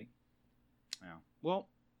rewriting. Yeah. Well,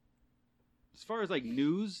 as far as like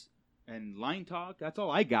news and line talk, that's all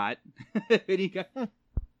I got. Any guy-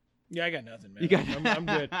 Yeah, I got nothing, man. You got- I'm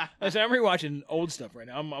good. Listen, I'm rewatching old stuff right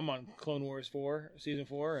now. I'm on Clone Wars 4, season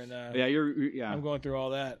 4, and yeah, I'm going through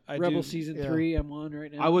all that. Rebel season 3, I'm on right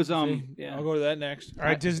now. I was Yeah. I'll go to that next. All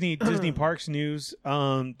right, Disney Parks news.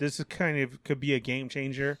 This is could be a game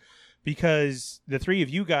changer because the three of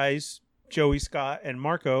you guys, Joey, Scott, and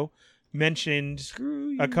Marco, mentioned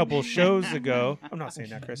a couple shows ago. I'm not saying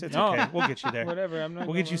that, Chris. It's No. okay. We'll get you there. Whatever. I'm not.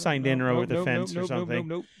 We'll get you signed in or over the fence or something.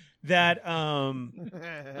 Nope. That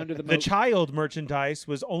Under the the moat. child merchandise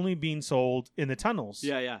was only being sold in the tunnels.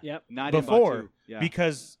 yeah. Yep. Not Before, in Batu. Yeah.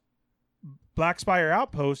 because Black Spire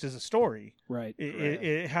Outpost is a story. Right.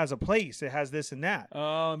 It has a place. It has this and that.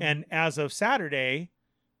 And And as of Saturday,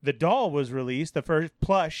 the doll was released, the first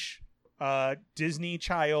plush Disney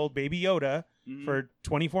child Baby Yoda Mhm. for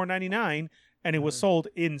 $24.99, and it was sold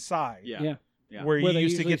inside, yeah. Yeah. where you they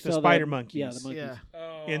used to usually get the sell spider the- monkeys Yeah, the monkeys.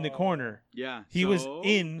 Yeah. in the corner. Yeah. He was So-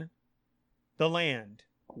 in the land.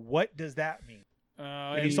 What does that mean?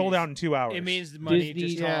 And he it sold means- out in 2 hours. It means the money Disney,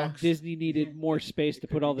 just yeah. talks. Disney needed more space to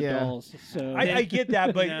put all the Yeah. dolls. So I get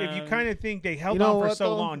that, but if you No. kind of think they held You know on for what,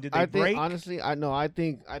 so though? long, did they I break? think honestly, I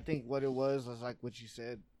think what it was like what you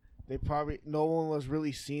said. They probably no one was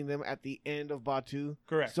really seeing them at the end of Batu.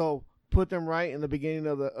 Correct. So put them right in the beginning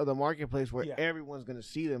of the marketplace where Yeah. everyone's gonna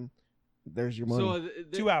see them. There's your money. So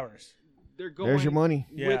 2 hours. they're going. There's your money.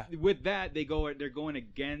 Yeah. With that, they're going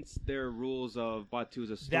against their rules of Batu as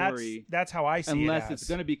a story. That's how I see it. Unless as. it's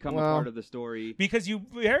going to become a Well- part of the story. Because you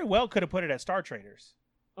very well could have put it at Star Traders,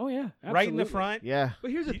 Oh yeah, right in the absolutely. front. Yeah. But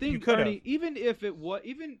here's the You thing, could've. Arnie. Even if it was,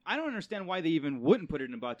 I don't understand why they even wouldn't put it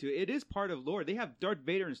in Batu. It is part of lore. They have Darth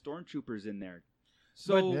Vader and stormtroopers in there.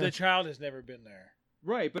 So But the child has never been there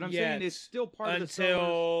right, but I'm saying Yet. it's still part of the Star Wars.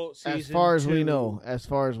 until season As far as 2. we know. As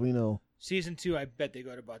far as we know. Season 2, I bet they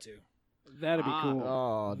go to Batu. That'd be cool.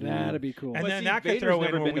 Oh, dude. That'd be cool. And But then see, that could Vader's throw in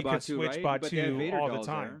never where been we to could Batu, switch right? But they have Batu Vader all the dolls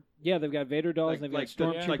time. there. Yeah, they've got Vader dolls. They've got like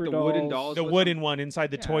Stormtrooper the dolls. wooden dolls. The with wooden them. one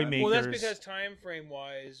inside the Yeah. toy Well, makers. Well, that's because time frame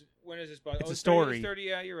wise, when is this? It's a 30, story. it's 30,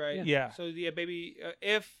 yeah, you're right. Yeah. So yeah, baby,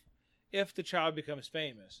 if the child becomes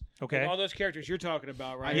famous, Okay. like all those characters you're talking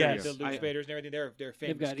about, right? Yes. The Luke Vaders and everything, they're famous.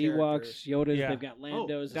 They've got characters. Ewoks, Yodas. Yeah. They've got Oh,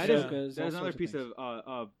 Landos. that is Ahsokas, all another sorts piece things.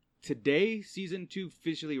 of today. Season 2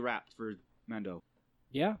 officially wrapped for Mando.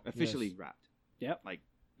 Yeah. Officially wrapped. Yep. Like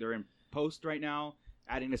they're in post right now,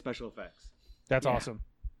 adding the special effects. That's Yeah. awesome.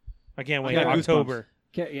 I can't wait. got October.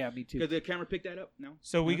 Yeah, me too. Did the camera pick that up? No.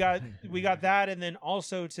 So we got that, and then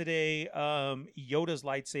also today, Yoda's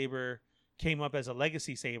lightsaber came up as a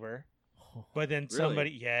legacy saber, but then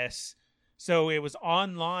somebody So it was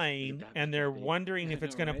online, and they're wondering if I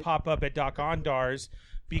it's know, going to right? pop up at Doc Ondars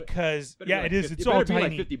because Better be like it is. 50 It's better all be like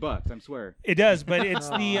tiny. $50, I swear. It does, but it's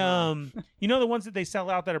the you know the ones that they sell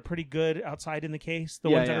out that are pretty good outside in the case, the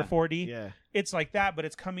ones that are 4D. Yeah. It's like that, but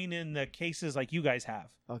it's coming in the cases like you guys have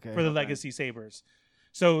Okay. for the legacy sabers.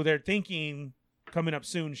 So they're thinking coming up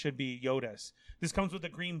soon should be Yoda's. This comes with the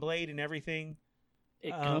green blade and everything.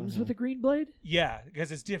 It comes with a green blade? Yeah,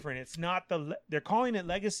 because it's different. It's not they're calling it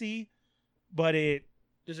legacy, but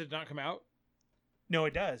Does it not come out? no,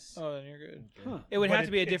 it does. Oh, then you're good. Huh. It would But have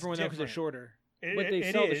to be a it's different one though because different. it's shorter. But they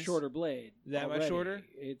It sell the is, shorter blade. That much already. shorter?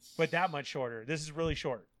 It's but that much shorter. This is really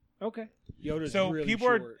short. okay. Yoda's So really people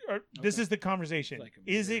short. are this is the conversation. It's like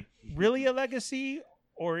a Is mirror. it really a legacy,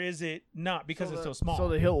 or is it not because it's so small? So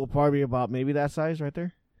the hilt will probably be about maybe that size right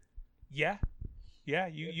there. Yeah,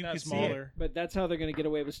 you Not can see it. smaller. But that's how they're going to get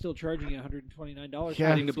away with still charging you $129. Yeah.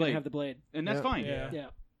 Adding the It's gonna blade. have the blade. And that's Yeah. fine. Yeah. Yeah.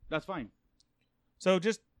 That's fine. So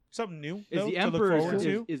just something new Is though, the to look forward Emperor's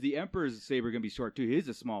to. is the Emperor's saber going to be short too? His is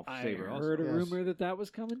a small I saber. Also. heard a Yes. rumor that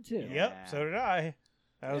was coming too. Yep, so did I.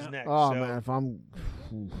 That was Yeah. next. Oh so, man, if I'm,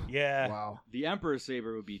 yeah, wow. The Emperor's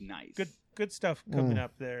saber would be nice. good stuff coming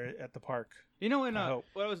up there at the park. You know, and I hope.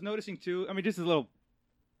 what I was noticing too. I mean, just a little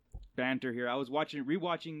banter here. I was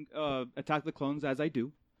rewatching Attack of the Clones as I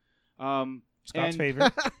do. Scott's and,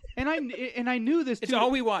 favorite. and I knew this. It's too.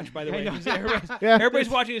 all we watch, by the I way. know. Everybody's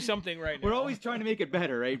watching something right now. We're always trying to make it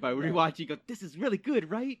better, right? By rewatching, go, this is really good,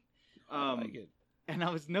 right? I like it. And I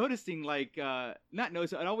was noticing, like, not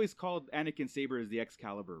noticing, I'd always called Anakin Saber as the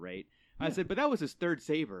Excalibur, right? I said, but that was his third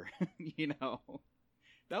saber, you know?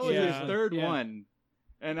 That was Yeah. his third Yeah. one.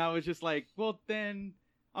 And I was just like, well, then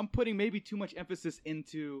I'm putting maybe too much emphasis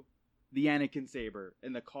into the Anakin Saber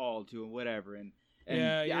and the call to and whatever. And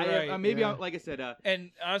Yeah, you're right. maybe, Yeah. like I said,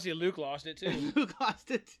 And honestly, Luke lost it too. Luke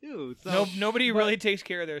lost it too. So. No, nobody But really takes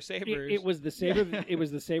care of their sabers. It was the saber. It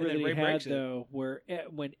was the saber And that then he Rey had breaks it. though, where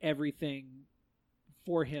when everything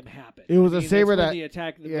for him happened. It was I a mean, saber that's when that- the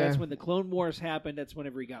attack. yeah. That's when the Clone Wars happened. That's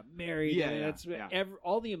whenever he got married. Yeah, and yeah, that's yeah.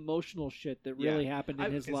 all the emotional shit that Yeah. really happened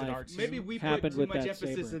in his Is it life. R2? Maybe we put happened too with much that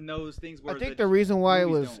emphasis saber. in those things. I Where think the reason why it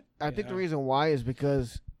movies was, don't. I think the Yeah. reason why is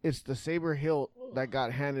because it's the saber hilt that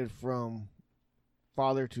got handed from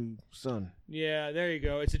father to son. Yeah, there you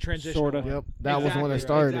go. It's a transition. Sorta. Yep, that was the one that Exactly,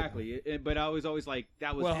 started. Exactly. But I was always like,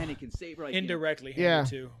 that was Well, Anakin Saber. Like, you know, Indirectly, Yeah. handed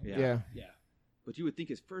too. Yeah. Yeah. But you would think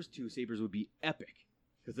his first two sabers would be epic.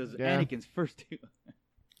 Because those are Yeah. Anakin's first two.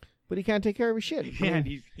 But he can't take care of his shit. And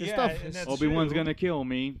he's, His Yeah, stuff. and that's Obi-Wan's true. going to kill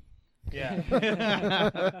me. Yeah,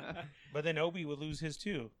 but then Obi would lose his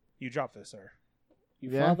too. You drop this, sir.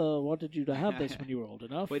 Your Yeah. father wanted you to have this when you were old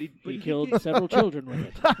enough. But he killed did- several children with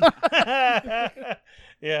it.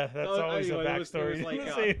 Yeah, that's So, always anyway, a it was backstory. like, to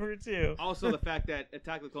the uh, saber too. Also, the fact that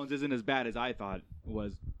Attack of the Clones isn't as bad as I thought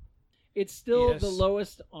was. It's still Yes. the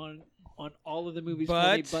lowest on all of the movies for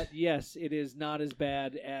me, But- but yes, it is not as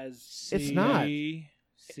bad as It's not.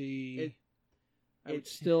 See, I would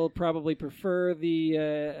still probably prefer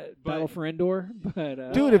the Battle for Endor,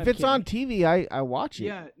 but Dude, if I'm it's kidding. on TV, I watch it.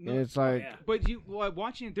 Yeah, no- And it's like, yeah. But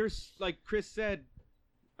watching it, there's, like Chris said,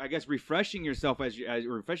 I guess refreshing yourself as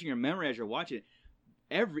refreshing your memory as you're watching it.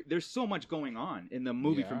 There's so much going on in the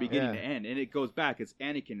movie from beginning Yeah. to end, and it goes back. It's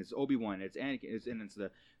Anakin, it's Obi-Wan, it's Anakin, and it's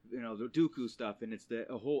the the Dooku stuff, and it's the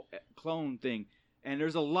whole clone thing. And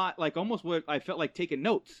there's a lot, like almost what I felt like taking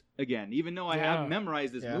notes again, even though I Yeah. have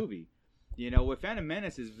memorized this Yeah. movie. With Phantom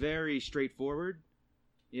Menace is very straightforward,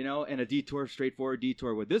 and a straightforward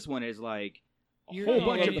detour. With this one is like a You're whole all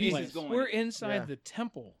bunch over of the pieces place. going. We're inside Yeah. the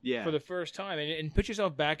temple Yeah. for the first time, and put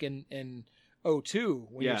yourself back in 02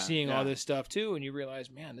 when Yeah, you're seeing yeah. all this stuff too, and you realize,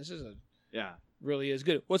 man, this is Yeah. really is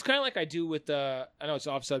good. Well, it's kind of like I do with I know it's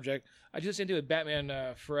off subject. I do this into with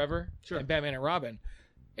Batman Forever Sure. and Batman and Robin.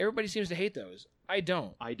 Everybody seems to hate those. I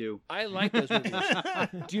don't. I do. I like those movies.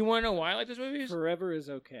 Do you want to know why I like those movies? Forever is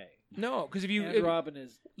okay. No, because if And Robin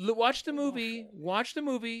is watch the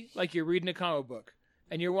movie like you're reading a comic book,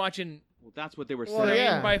 and you're watching Well, that's what they were Well, saying. frame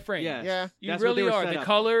yeah. by frame. Yes. Yeah. You That's what they really were are. set The up.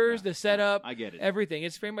 colors, Yeah. the setup, I get it. everything.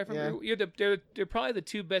 It's frame by frame. Yeah. They're probably the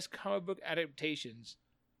two best comic book adaptations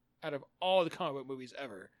out of all the comic book movies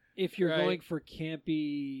ever. if you're Right. going for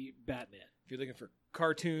campy Batman. If you're looking for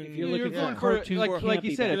cartoon, If you're You're looking going for for, cartoon, like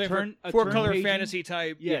you campy said, you're a looking turn, for a four turn color paging- fantasy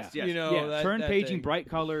type. Yes, yes. You know, Yeah. that, turn that paging, thing. bright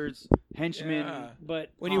colors, henchmen. Yeah.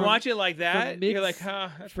 But When you watch it like that, mid- you're like, huh,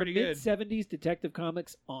 that's pretty good. Mid-70s Detective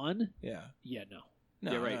Comics on, Yeah. yeah, no.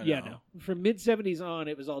 No, Yeah, right. Yeah, no. From mid-70s on,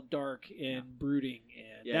 it was all dark and brooding,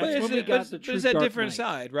 and Yeah. But that's it's, when we but got it's, the but true it's that Dark different Knight.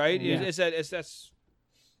 side, right? Yeah. It's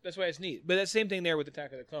that's why it's neat. But that same thing there with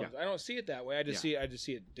Attack of the Clones. I don't see it that way. I just see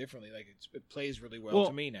it differently. Like it plays really well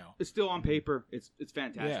to me now. It's still on paper. It's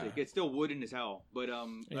fantastic. Yeah. It's still wooden as hell. But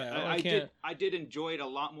Yeah, I did enjoy it a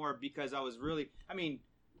lot more because I was really. I mean,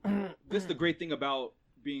 this is the great thing about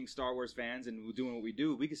being Star Wars fans and doing what we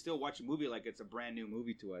do. We can still watch a movie like it's a brand new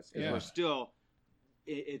movie to us because Yeah. we're still.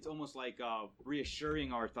 It's almost like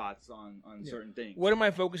reassuring our thoughts on certain things. What am I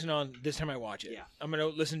focusing on this time I watch it? Yeah. I'm gonna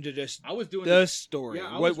listen to just I was doing the story. Yeah,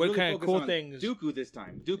 I what was really kind of focused cool on things? Dooku this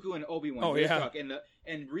time. Dooku and Obi-Wan. Oh, Real yeah. talk,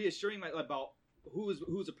 and reassuring about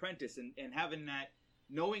who's apprentice and having that,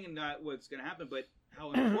 knowing that what's going to happen, but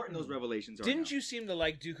how important those revelations are. Didn't now. you seem to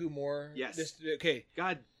like Dooku more? Yes. Okay.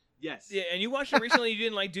 God, yes. Yeah, and you watched it recently. You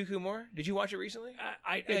didn't like Dooku more? Did you watch it recently?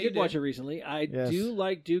 I Yeah, you did watch did. it recently. I Yes. do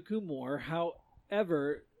like Dooku more.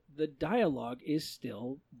 However, the dialogue is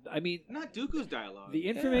still. I mean, Not Dooku's dialogue. the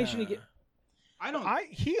information you get. I don't.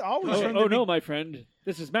 He always. Oh, from the oh no, my friend!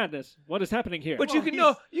 This is madness. What is happening here? But Well, you can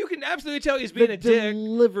he's- you can absolutely tell he's being the a dick.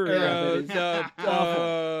 delivery of it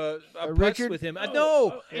is Richard Richard? with him. Oh,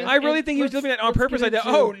 No, and- I really and think he was let's- delivering it on let's purpose get like that.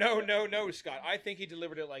 into- Oh no, Scott! I think he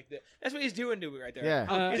delivered it like that. That's what he's doing to me right there.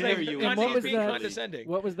 Yeah. He's dare like, you and what he's was being that? condescending.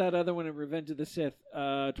 What was that other one in Revenge of the Sith?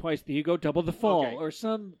 Twice the ego, double the fall, Okay. or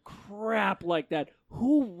some crap like that.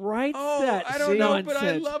 Who writes Oh, that? I don't know, but I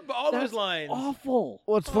nonsense? love all That's those lines. Awful.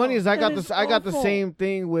 What's funny is I that got is this. I got the awful. same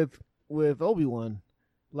thing with Obi-Wan,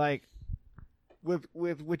 like with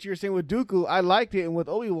what you're saying with Dooku. I liked it, and with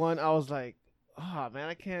Obi-Wan, I was like, oh man,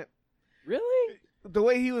 I can't. Really? The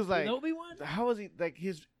way he was like, Obi-Wan? how was he like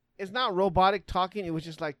his? It's not robotic talking. It was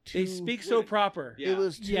just like too. They speak so proper. Yeah. It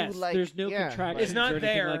was too Yes, like. there's no yeah, contraction. like- It's not or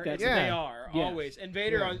anything there. like that. It's Yeah. they are Yeah. always. And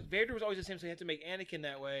Vader, Yeah. Vader was always the same, so he had to make Anakin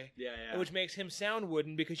that way, Yeah. which makes him sound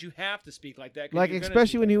wooden because you have to speak like that. 'cause like you're gonna especially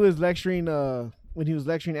speak when like he was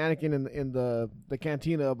lecturing Anakin in the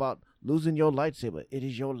cantina about losing your lightsaber. It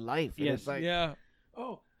is your life. And Yes. it's like, yeah.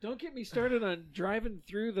 Oh, don't get me started on driving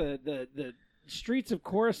through the streets of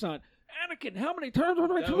Coruscant. Anakin, how many times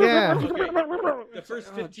have I told Yeah. The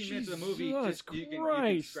first 15 minutes of the movie, Jesus you can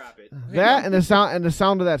Christ. scrap it. that and the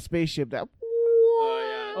sound of that spaceship. That.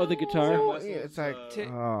 Oh, the guitar? Yeah, it's like,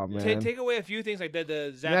 Ta- oh man. Take away a few things like the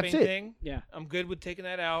zapping That's it. thing. Yeah. I'm good with taking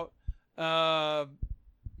that out.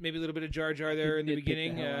 Maybe a little bit of Jar Jar there in the Nitpick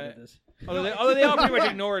beginning. hell out of this. Although they all pretty much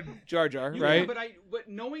ignored Jar Jar, You- right? But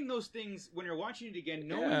knowing those things when you're watching it again,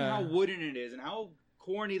 knowing Yeah. how wooden it is and how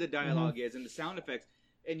corny the dialog Mm-hmm. is and the sound effects,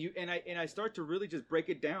 and I start to really just break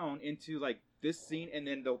it down into like this scene and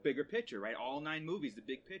then the bigger picture, right? All 9 movies, the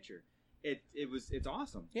big picture. It's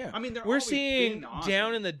awesome. Yeah. I mean, they're We're always seeing been awesome.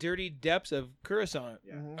 down in the dirty depths of Coruscant.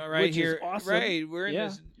 Yeah. Mhm. All right, Which is here, awesome. right? We're in Yeah.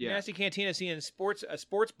 this Yeah. nasty cantina, seeing a sports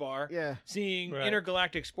bar, Yeah. seeing Right.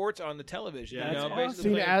 intergalactic sports on the television. Yeah. you know, That's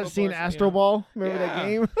basically awesome. Seen playing Seen football, Astro Ball. Remember that Yeah.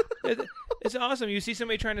 game? It's awesome. You see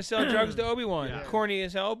somebody trying to sell drugs to Obi-Wan. Yeah. Corny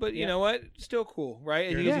as hell, but you Yeah. know what? Still cool,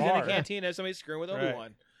 right? You're He's in in the the bar. cantina. Somebody's screwing with Right.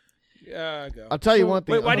 Obi-Wan. Go. I'll tell you So- one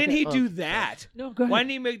thing. Wait, why Okay, didn't he oh, do that? No, go ahead. Why didn't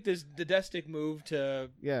he make the Destic move to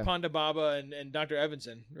Yeah. Ponda Baba and Dr.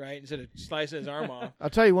 Evanson, right? Instead of slicing his arm off. I'll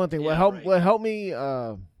tell you one thing. Yeah, right. What helped me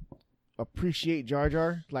appreciate Jar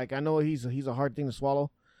Jar? Like I know he's a hard thing to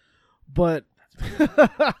swallow, but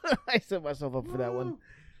I set myself up for that one.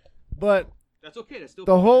 But That's okay. That's still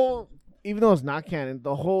the whole, even though it's not canon,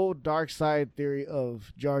 the whole dark side theory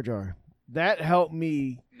of Jar Jar that helped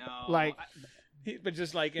me. no. like, But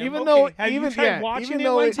just like him, Even okay, though, Have even you tried yeah, watching even it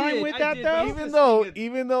though one it- time did, with I that did, though? but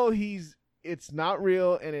even though it's not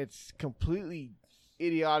real and it's completely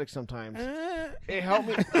idiotic sometimes. It helped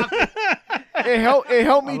me. it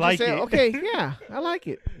helped me I like to say, it. okay, yeah, I like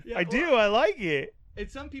it. Yeah, I do. I like it. And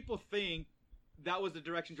some people think that was the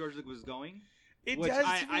direction George Lucas was going. It which does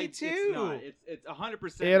I, to me It's too. not. It's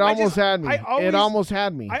 100%. It almost had me. It almost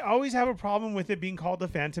had me. I always have a problem with it being called the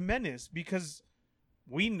Phantom Menace because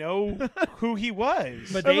we know who he was.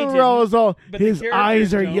 But they Remember I was all, But the his eyes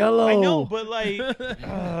characters are don't. yellow. I know, but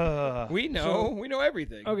like, we know. We know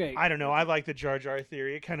everything. Okay. I don't know. I like the Jar Jar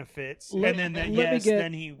theory. It kind of fits. Let- and then let me get-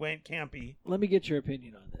 then he went campy. Let me get your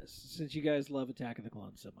opinion on this, since you guys love Attack of the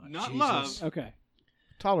Clones so much. Not Jesus. love. Okay.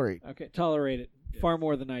 Tolerate. Okay. Tolerate it far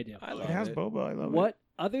more than I do. I It love has it. Boba. I love What,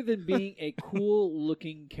 other than being a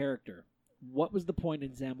cool-looking character, what was the point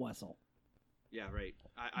in Zam Wessel? Yeah, right.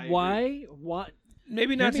 I agree. Why? What?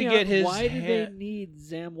 Maybe not to Hear me get out. his. Why did they hand- need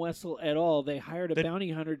Zam Wessel at all? They hired a The-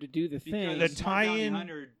 bounty hunter to do the Because thing. The the Smart Bounty tie-in-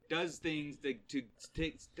 Hunter does things to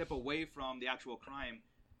step away from the actual crime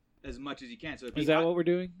as much as you can. So if Is he- that what we're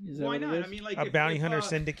doing? Is that Why what not? it is? I mean, like A if, bounty if, hunter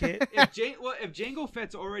syndicate. if Jango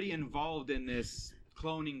Fett's already involved in this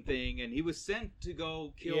cloning thing, and he was sent to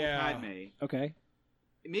go kill Yeah. Padme, Okay.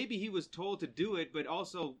 maybe he was told to do it, but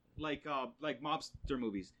also like mobster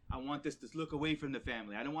movies. I want this to look away from the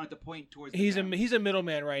family. I don't want it to point towards. He's the family. he's a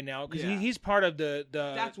middleman right now because Yeah. he's part of the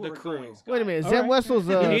That's where we're crew. going, Scott. Wait a minute. All Zam right. Wessel's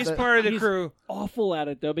he's part of the he's- crew. Awful at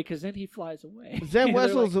it though, because then he flies away. Zam They're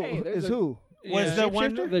Wessel's like, "Hey, there's is a-" who? Was Yeah. the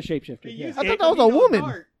one? The shapeshifter. He Yeah. uses I thought a that was a Camino woman.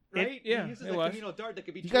 Dart, right? yeah, he uses it a was. Camino Dart that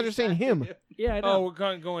could be. You guys are traced saying back to him. Yeah, I Oh, know. we're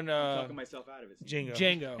going. talking myself out of it. Django.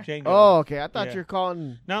 Django. Oh, okay. I thought Yeah. you were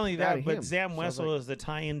calling. Not only that, Him. but Zam So I was Wessel like- is the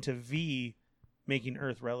tie-in to V, making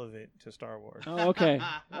Earth relevant to Star Wars. Oh, okay.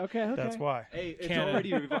 Okay. That's why. Hey, it's Canada.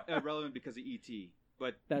 already relevant because of ET,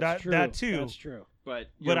 but That's That- true. that too. That's true. but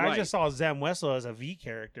But I right. just saw Zam Wessel as a V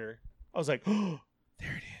character. I was like, oh,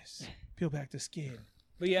 there it is. Peel back the skin.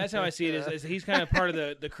 But yeah, that's how I see it. Is he's kind of part of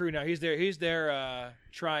the crew now. He's their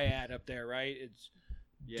triad up there, right? It's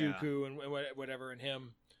Yeah. Dooku and whatever, and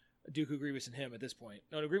him. Dooku, Grievous, and him at this point.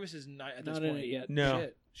 No, Grievous is not at this Not in point it yet. No.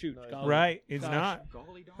 Shit. Shoot. No, golly. Right, it's Gosh. not.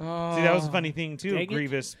 Golly dog. Oh. See, that was a funny thing too. Dang it.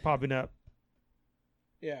 Grievous popping up.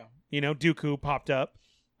 Yeah. Dooku popped up.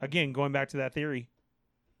 Again, going back to that theory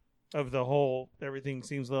of the whole everything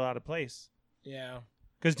seems a little out of place. Yeah.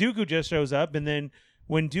 Because Dooku just shows up, and then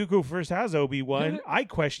when Dooku first has Obi-Wan, I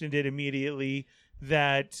questioned it immediately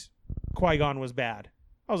that Qui-Gon was bad.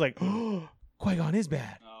 I was like, oh, Qui-Gon is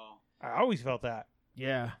bad. Oh. I always felt that.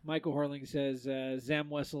 Yeah. Michael Horling says Zam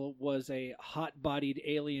Wessel was a hot-bodied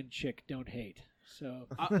alien chick. Don't hate. So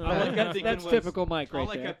All I kept thinking that's was- typical Mike right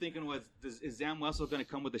All I there. kept thinking was, is Zam Wessel going to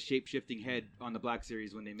come with a shape-shifting head on the Black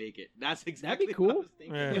Series when they make it? That's exactly be what I cool. was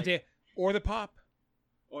thinking. Yeah. Like, Or the pop.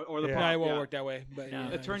 or the Yeah. pop. No, it won't yeah. work that way. But No.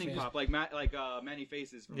 yeah, A turning it's- pop, like Manny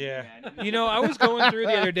Faces from Yeah. He-Man. I was going through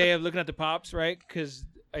the other day of looking at the pops, right? Because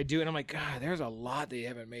I do, and I'm like, God, there's a lot they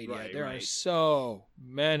haven't made yet. Right, There are right. so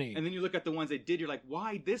many. And then you look at the ones they did, you're like,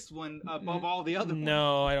 why this one above all the other ones?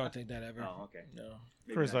 No, I don't think that ever. Oh, okay. No.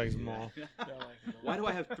 Maybe First I like should do small. that. Don't like them. Why do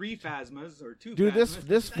I have 3 Phasmas or 2 Dude, Phasmas?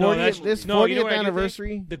 this No, 40th that's- this no, you know 40th what I do think?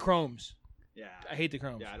 anniversary. The chromes. Yeah. I hate the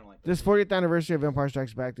chromes. Yeah, I don't like This 40th anniversary of Empire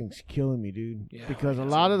Strikes Back thing's killing me, dude. Yeah. Because a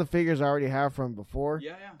lot of the figures I already have from before,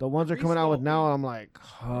 Yeah, the ones they're coming out with Resculpting. now, I'm like,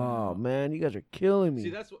 oh man, you guys are killing me. See,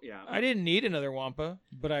 that's what, yeah. I didn't need another Wampa,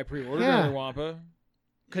 but I pre-ordered Yeah. another Wampa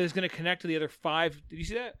because it's going to connect to the other 5. Did you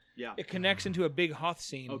see that? Yeah. It connects into a big Hoth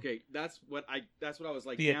scene. Okay, that's what I was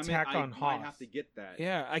like. The Damn attack it, on I might Hoth. have to get that.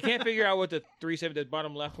 Yeah, I can't figure out what the 370, the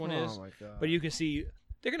bottom left one is, Oh my god. but you can see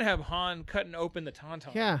they're going to have Han cutting open the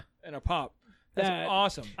Tauntaun. Yeah. And a pop. That's That-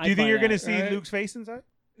 awesome. Do you think you're going to see right? Luke's face inside?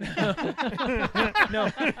 No,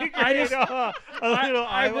 I just,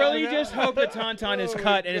 I really just hope the Tauntaun is Oh my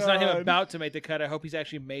cut and it's not him God. about to make the cut. I hope he's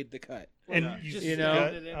actually made the cut. And Yeah. you, Just You know?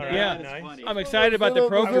 got- it in all there. right, Yeah. That's nice. funny. I'm excited about the Little-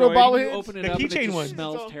 Pro little Droid. bobblehead. You open it The up and it keychain just one.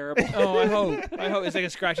 smells terrible. Oh, I hope it's like a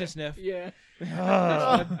scratch and sniff. Yeah.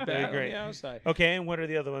 Ah, Bad very on great. the outside. Okay, and what are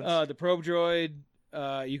the other ones? The probe droid.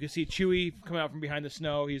 You can see Chewie coming out from behind the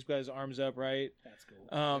snow. He's got his arms up, right? That's cool.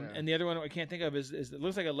 Yeah. And the other one I can't think of is it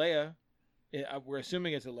looks like a Leia. We're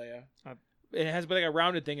assuming it's a Leia. Uh, It has like a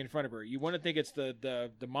rounded thing in front of her. You want to think it's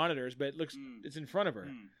the monitors, but it looks it's in front of her.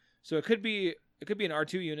 Mm. So it could be an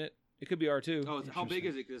R2 unit. It could be R2. Oh, how big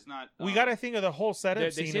is it? 'Cause it's not. we got to think of the whole setup they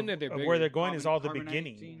scene seem of, that they're of bigger. where they're going is all the Carbonite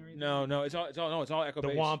beginning. scene or anything? No, it's all Echo The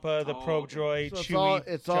based. Wampa, the Oh, probe okay. droid, So it's Chewie. all-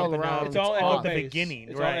 it's all jumping around- out. It's all It's Echo all the based. beginning,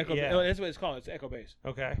 It's right? all Echo. Yeah. No, that's what it's called. It's Echo based.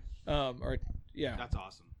 Okay. Or yeah. That's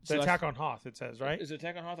awesome. So The that's- Attack on Hoth, it says, right? Is it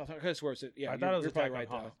Attack on Hoth? I could have sworn it. Yeah, I you're- thought it was you're Attack probably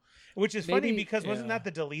on right Hoth. Which is funny Maybe- because wasn't Yeah. that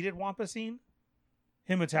the deleted Wampa scene?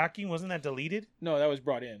 Him attacking, wasn't that deleted? No, that was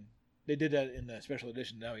brought in. They did that in the special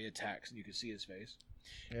edition. Now he attacks and you can see his face.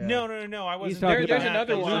 Yeah. No, I wasn't. talking There's about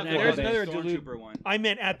another the one. one There's Echo another based. dilute. Stormtrooper one. I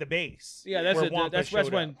meant at the base. Yeah, that's where it. Wampa That's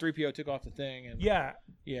showed when up. 3PO took off the thing. And Yeah.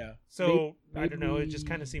 yeah. So I don't know. It maybe- just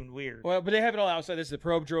kind of seemed weird. Well, but they have it all outside. This is the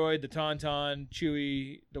probe droid, the Tauntaun,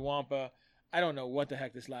 Chewie, the Wampa. I don't know what the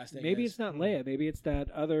heck this last thing Maybe is. it's not Leia. Maybe it's that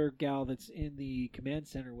other gal that's in the command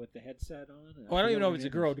center with the headset on. Well, I don't forget even know what if it's her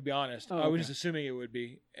a name girl, is. to be honest. Oh, I was okay. just assuming it would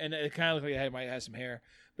be. And it kind of looked like it might have some hair.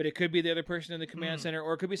 But it could be the other person in the command center,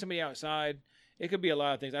 or it could be somebody outside. It could be a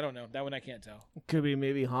lot of things. I don't know. That one I can't tell. Could be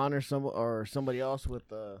maybe Han or somebody else with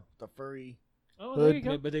the furry. Oh, there you Hood.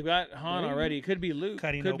 go. But they've got Han Maybe. already. It could be Luke.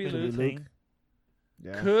 Cutting could be open the Luke. thing.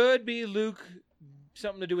 Yeah. Could be Luke.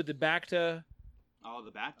 Something to do with the Bacta. Oh,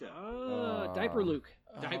 the Bacta. Diaper Luke.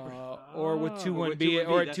 Diaper. Or with Oh. 2-1B, Or with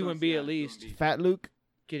or at 2-1B, 2-1B that's at what- least, yeah, 2-1B. Fat Luke.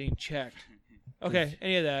 getting checked. Okay,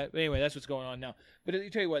 any of that. But anyway, that's what's going on now. But I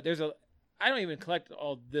tell you what, I don't even collect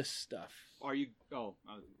all this stuff, Are you? Oh,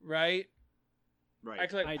 right? right. I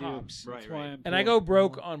collect I do. pops, Right, That's why I'm and I poor. go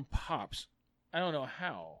broke on pops. I don't know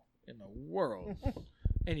how in the world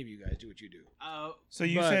any of you guys do what you do. So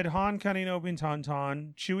you But- said Han cutting open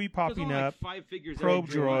Tauntaun, Chewie popping There's only up, like 5 figures probe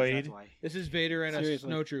that I drew once, droid. that's why. This is Vader and Seriously.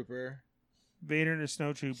 a snowtrooper. Vader and a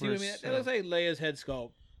snowtrooper. See what I mean? That looks like Leia's head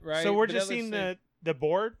sculpt, right? So we're But just that looks seeing like- the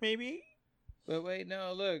board, maybe. But wait,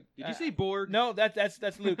 no, look. Did you say Borg? No,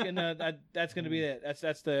 that's Luke, and that's going to be it.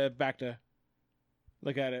 That's the Bacta.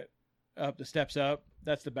 Look at it, up the steps up.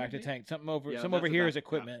 That's the Bacta tank. Something over, Yeah, some that's over the here Bacta, is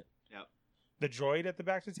equipment. The droid at the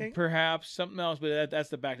back to tank. Perhaps something else, but that's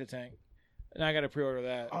the Bacta tank. And I got to pre-order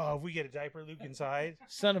that. Oh, if we get a diaper Luke inside,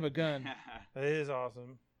 Son of a gun. that is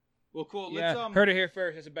awesome. Well, cool. Yeah, Let's heard it here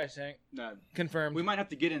first. That's a Bacta tank. no, Confirmed. we might have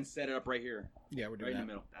to get in and set it up right here, Yeah, we're right doing in the that.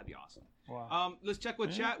 middle. That'd be awesome. Wow. Let's check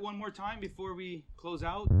with chat one more time before we close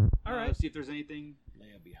out. All right. See if there's anything.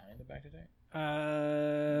 Leia behind the Bacta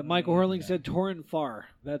tank. Michael Horling said Torin Farr.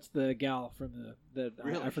 That's the gal from the I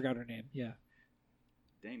Really? forgot her name. Yeah.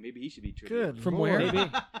 Dang, maybe he should be trivia. Good. From Lord. where?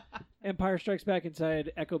 Maybe. Empire Strikes Back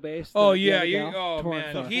inside Echo Base. Oh the yeah, other you. gal, Oh Torn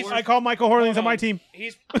man, Thought. he's I call Michael Horlings on my team.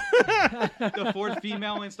 He's The fourth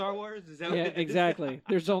female in Star Wars? Is that Yeah, what it is? exactly.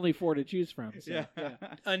 There's only 4 to choose from. So, Yeah.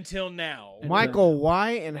 until now. Michael,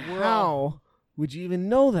 why and how would you even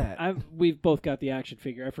know that? We've both got the action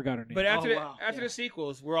figure. I forgot her name. But after Oh, wow. the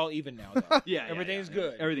sequels, we're all even now. Though. Yeah, Everything's yeah.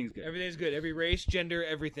 good. Everything's good. Everything's good. Every race, gender,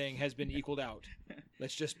 everything has been equaled out.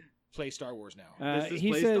 Let's just play Star Wars now. This is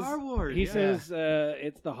he Play says Star Wars, he yeah. says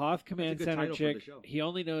it's the Hoth Command good Center title for the chick. show. He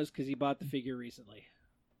only knows because he bought the figure recently.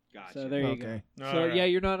 Gotcha. So there you Okay. go. All So right. yeah,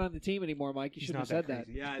 you're not on the team anymore, Mike. You He's should have not said that that.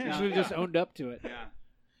 crazy. Yeah, You no, should have just owned up to it. Yeah.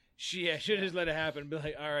 She should have just let it happen. Be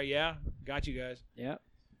like, all right, yeah, got you guys. Yeah.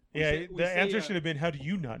 Yeah, say- we the say, answer should have been, "How do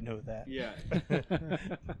you not know that?" Yeah.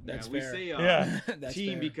 That's we fair. say Yeah. That's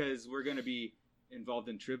team fair. because we're going to be involved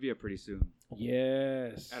in trivia pretty soon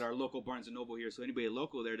Yes. at our local Barnes & Noble here. So anybody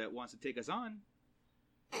local there that wants to take us on,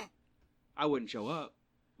 I wouldn't show up,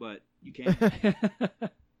 but you can.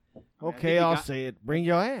 Okay, I'll say it. Bring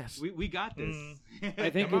your ass. We got this. I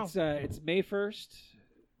think Come it's May 1st,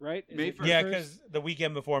 right? Is May it 1st? Yeah, 1st? because the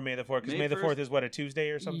weekend before May the 4th, because May May the 4th 1st? is what, a Tuesday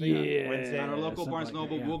or something? Yeah. Wednesday? At our local something Barnes like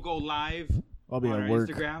Noble, that, yeah. we'll go live I'll be on at our work.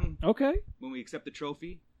 Instagram Okay. when we accept the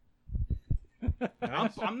trophy.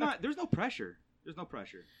 Nice. I'm not. There's no pressure. There's no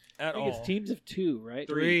pressure. I At think all. it's teams of 2, right?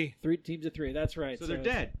 Three. 3 teams of 3. That's right. So they're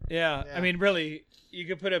it's- dead. Yeah, Yeah. I mean, really, you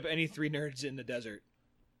could put up any 3 nerds in the desert.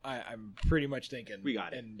 I'm pretty much thinking We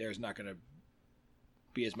got it. and there's not going to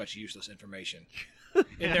be as much useless information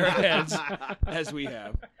in their heads as we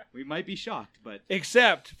have, We might be shocked, but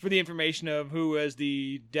except for the information of who was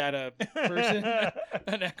the data person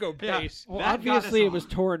on Echo Yeah. Base. Well, That got obviously us it was on.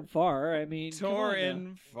 Torn Far. I mean, come Tor on now.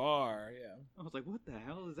 and far, yeah. I was like, "What the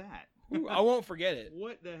hell is that? Ooh, I won't forget it.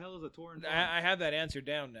 What the hell is a torn?" I have that answer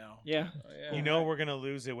down now. Yeah. Yeah. You know we're going to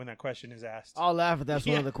lose it when that question is asked. I'll laugh if that's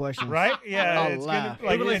one of the questions. Right? Yeah, I'll it's laugh. gonna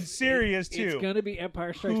like Well, and serious too. It's going to be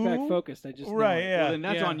Empire Strikes Back Who- focused. I just know right? it. Yeah. Well, then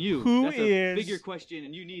that's Yeah. on you. Who That's a is- figure question,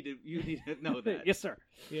 and you need to know that. Yes, sir.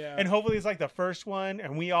 Yeah. And hopefully it's like the first one,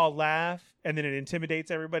 and we all laugh, and then it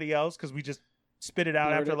intimidates everybody else because we just spit it out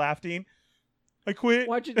Blurt after it. laughing. I quit.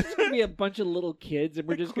 Watch it. It's going to be a bunch of little kids, and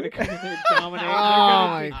we're just going to come in there and dominate. Oh, They're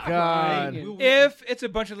gonna my be God. crying and- if it's a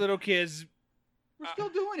bunch of little kids, We're still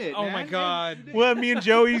doing it. Oh man. my God. Well, me and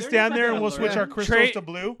Joey They're stand not there and gonna we'll switch learn. our crystals Trey- to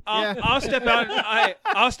blue. Yeah. I'll step out.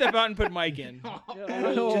 I'll step out and put Mike in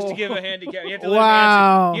Oh. just to give a handicap. You have to Wow. let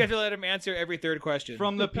him answer. You have to let him answer every third question.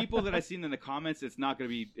 From the people that I've seen in the comments, it's not going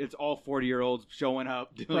to be. It's all 40-year-olds showing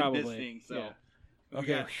up doing Probably. this thing. So Yeah.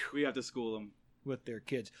 Okay. we have to school them. with their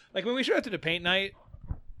kids, like when we showed up to the paint night.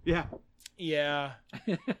 Yeah, Yeah, we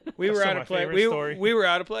That's were still out my of place. favorite story. We were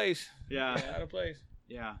out of place. yeah, Out of place.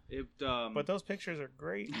 yeah. It. But those pictures are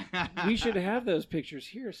great. We should have those pictures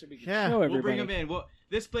here so we can Yeah. show We'll everybody. bring them in. Well,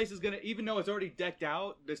 this place is gonna, even though it's already decked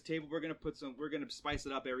out, this table we're gonna put some. We're gonna spice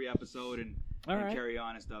it up every episode and, All and right. carry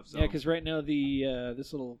on and stuff. So Yeah, because right now the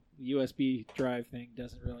this little USB drive thing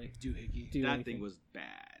doesn't really Doohickey. do that anything. thing was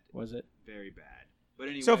bad, Was it? very bad. But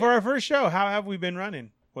anyway, So for our first show, how have we been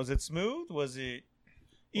running? Was it smooth? Was it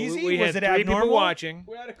easy? We was had it 3 abnormal? people watching.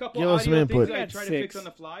 we had a couple Give us some audio input. things I We had tried to 6. fix on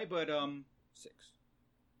the fly, but 6.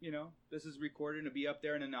 you know, this is recorded and it'll be up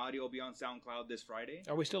there, and then the audio will be on SoundCloud this Friday.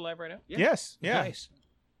 Are we still live right now? Yeah. Yes. Yeah. Nice.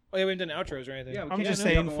 Oh yeah, we haven't done outros or anything. Yeah, we I'm can't just jump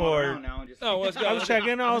saying and walk for- around now and just- Oh, well, let's go. I was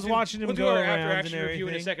checking. I was watching him We'll do go our around after and action review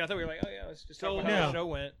in a everything. second. I thought we were like, oh yeah, let's just talk So- about how No. the show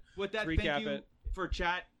went. With that, Let's recap thank you it. for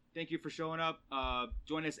chat. Thank you for showing up.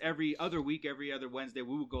 Join us every other week, every other Wednesday.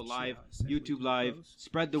 We will go live, YouTube live.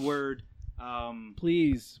 Spread the word.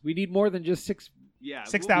 Please, we need more than just 6. Yeah,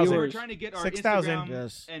 6,000. We're trying to get our 6,000. Instagram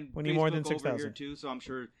Yes. and We need more Facebook than over 6,000. here too. So I'm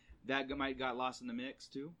sure that might got lost in the mix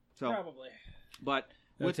too. So, Probably. but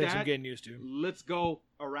That'll with take some that, getting used to. let's go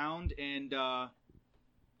around and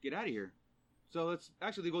get out of here. So let's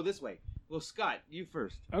actually go this way. Well, Scott, you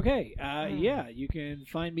first. Okay. Yeah, you can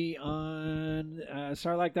find me on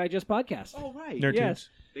Sarlacc Digest podcast. Oh, right. Nerd Yes. Tunes.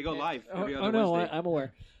 They go live Oh, every oh, other no, Wednesday. I'm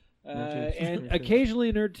aware. Nerd Tunes. And Nerd Tunes.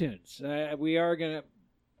 occasionally Nerd Tunes. We are gonna.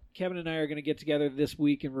 Kevin and I are gonna get together this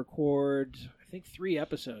week and record. I think 3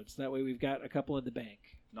 episodes. That way we've got a couple in the bank.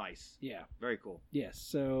 Nice. Yeah. Very cool. Yes.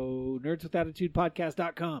 So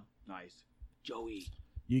nerdswithattitudepodcast.com. Nice. Joey.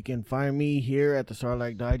 You can find me here at the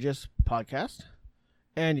Sarlacc Digest podcast.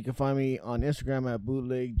 And you can find me on Instagram at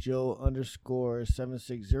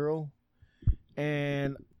bootlegjoe_760.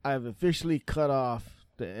 And I've officially cut off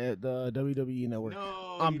the WWE network.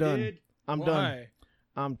 No, I'm you done. did? I'm Why? done.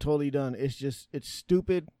 I'm totally done. It's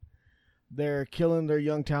stupid. They're killing their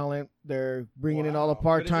young talent. They're bringing in all the But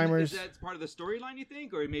part timers. Is that part of the storyline, you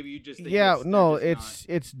think, or maybe you just think Yeah, they're no, just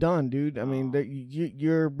it's done, dude. I mean,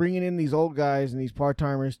 you're bringing in these old guys and these part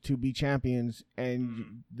timers to be champions,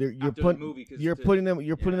 and you're After the putting movie, 'cause you're to- putting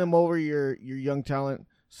them over your young talent.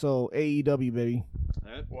 So AEW, baby.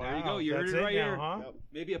 There you Wow, go. You heard that's it right now, here. huh?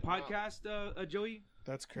 Maybe a podcast, Joey.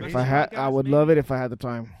 That's Maybe crazy. If I had, podcast, I would maybe? love it if I had the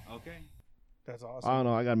time. Okay. That's awesome. I don't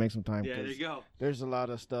know. I gotta make some time. Yeah, there 'cause you go. There's a lot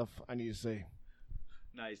of stuff I need to say.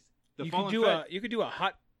 Nice. The You Fallen could do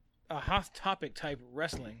Fed a hot topic type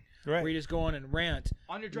wrestling Right. where you just go on and rant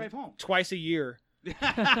on your drive home. twice a year.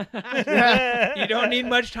 Yeah. You don't need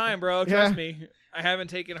much time, bro. Yeah. Trust me. I haven't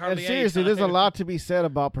taken And hardly seriously, any there's a time. lot to be said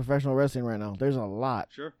about professional wrestling right now. There's a lot.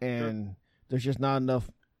 Sure. And there's just not enough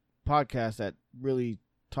podcasts that really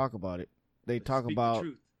talk about it. They talk Speak the about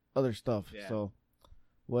truth. other stuff. Yeah. So,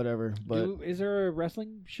 whatever. But Is there a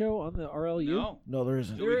wrestling show on the RLU? No. no, there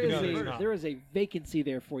isn't. There is No, there's a not. there is a vacancy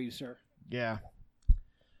there for you, sir. Yeah.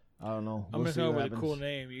 I don't know. I'm We'll gonna see go what with a happens. cool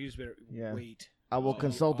name. You just better Yeah. wait. I will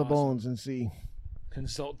consult the awesome. bones and see.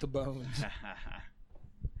 Consult the bones.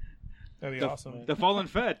 That'd be awesome. The Fallen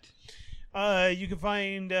Fed. You can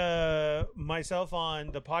find myself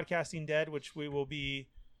on the Podcasting Dead, which we will be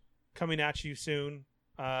coming at you soon.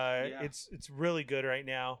 It's really good right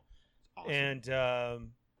now, Awesome. and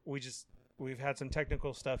we've had some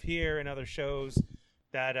technical stuff here and other shows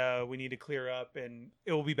that we need to clear up, and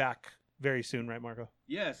it will be back very soon, right, Marco?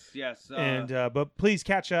 Yes. But please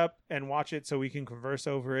catch up and watch it so we can converse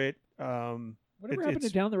over it. Whatever happened to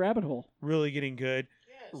it's Down the Rabbit Hole? really getting good.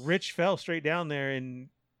 Rich fell straight down there, and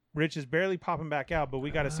Rich is barely popping back out, but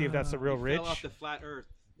we got to see if that's the real He Rich. fell off the flat Earth.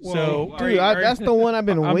 So, Dude, that's the one I've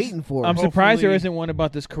been I'm- waiting for. I'm surprised there Hopefully- isn't one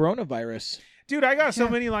about this coronavirus. dude, I got so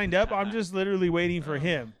many lined up. I'm just literally waiting for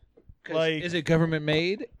him. 'Cause Like, is it government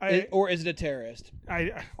made, or is it a terrorist? I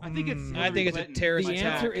think it's. I think it's a Clinton. terrorist The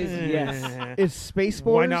attack. answer is yes. It's Space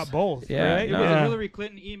Force. Why not both? Yeah, right? It was a Uh, Hillary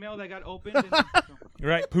Clinton email that got opened.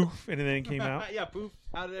 Right, poof, and then it came out. Yeah, poof.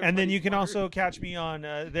 Out of And then you can everybody's also catch me on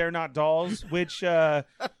They're Not Dolls, which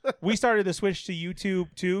we started to switch to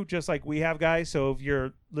YouTube too, just like we have, guys. So if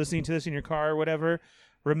you're listening to this in your car or whatever,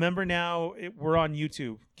 remember now we're on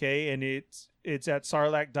YouTube, okay? And it's at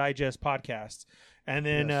Sarlacc Digest Podcast. And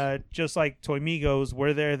then just like Toy Migos,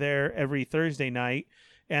 we're there every Thursday night.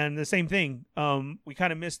 And the same thing, we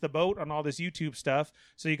kind of missed the boat on all this YouTube stuff.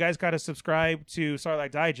 So you guys got to subscribe to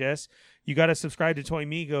Sarlacc Digest. You got to subscribe to Toy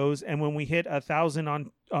Migos. And when we hit 1,000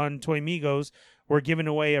 on Toy Migos, we're giving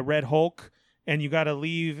away a Red Hulk. And you got to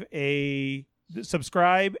leave a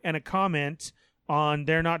subscribe and a comment on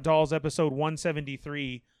They're Not Dolls episode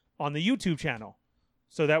 173 on the YouTube channel,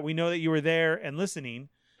 so that we know that you were there and listening.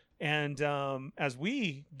 And as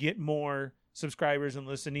we get more subscribers and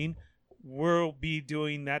listening, we'll be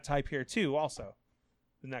doing that type here too also.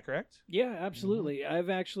 Isn't that correct? Yeah, absolutely.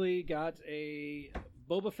 I've actually got a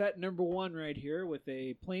Boba Fett #1 right here with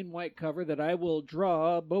a plain white cover that I will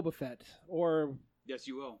draw Boba Fett. Or Yes,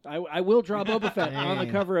 you will. I will draw Boba Fett on the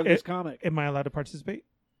Dang. cover of this comic. Am I allowed to participate?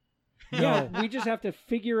 Yeah, we just have to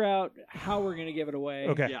figure out how we're going to give it away.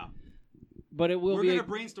 Okay. Yeah. But it will We're be going to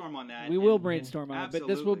brainstorm on that. we will and- brainstorm on it, but this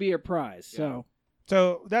Absolutely. will be a prize. So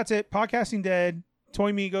So that's it. Podcasting Dead,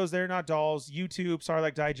 Toy Migos, They're Not Dolls, YouTube,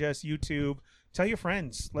 Sarlacc Digest, YouTube. Tell your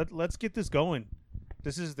friends. Let's get this going.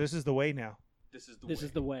 This is the way now. This is the this way.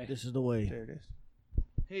 is the way. This is the way. There it is.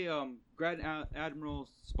 Hey, Grand Admiral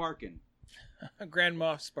Sparkin. Grand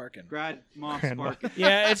Moff Sparkin. Grand Moff Grand Moff. Sparkin.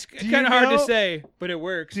 Yeah, it's Do you kind of hard to know- say, but it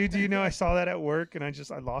works. Dude, do you know I saw that at work and I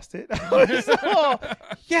lost it? I was like, oh,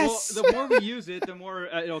 yes. Well, the more we use it, the more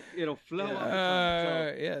it'll flow off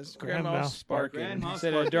the tongue. Yes, Grand Grand Moff Moff Sparkin. Grand Moff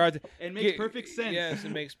Instead of Sparkin. Darth- It makes perfect sense. Yes,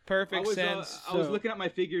 it makes perfect sense. I was So- looking at my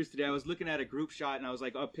figures today. I was looking at a group shot, and I was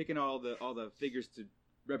like, picking all the figures to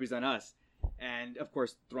represent us. And of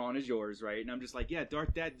course, Thrawn is yours, right? And I'm just like, yeah,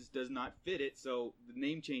 Darth Dad just does not fit it, so the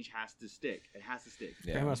name change has to stick. It has to stick.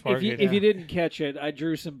 Grand Moff If Sparkin, you yeah. didn't catch it, I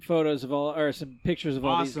drew some photos of some pictures of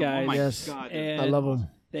all these Awesome. guys. Oh my Yes. god, And I love them.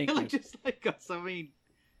 Thank they you. look just like us. I mean,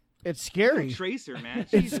 It's scary. Tracer, man.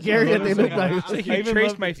 It's Jesus scary Christ. that they look like- I- You I even traced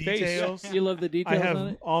love my the face. details. You love the I details have on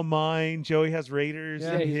it? all mine. Joey has Raiders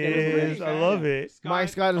Yeah, in he's got his his. Raiders I hat. love it.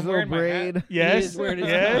 Mike's got his I'm little wearing my hat. braid. He Yes. is wearing his,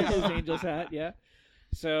 Yes. his Angel's hat, yeah.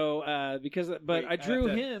 So, but Wait, I drew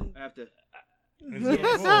have to- him. I have to.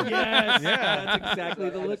 Yes, Yeah. that's exactly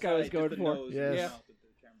the look I was Just going the for. nose Yes. and the Yeah. mouth of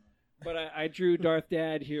the camera. But I drew Darth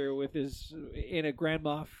Dad here with his in a Grand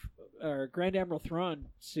Moff or Grand Admiral Thrawn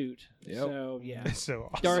suit. Yep. So yeah, So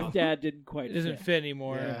awesome. Darth Dad didn't quite. It doesn't fit. fit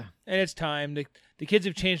anymore. Yeah. And it's time. The kids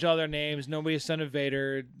have changed all their names. Nobody's son of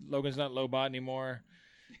Vader. Logan's not Lobot anymore.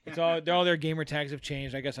 It's all their gamer tags have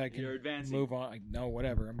changed. I guess I can You're advancing. move on. No,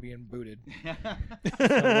 whatever. I'm being booted. So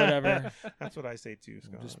whatever. That's what I say too,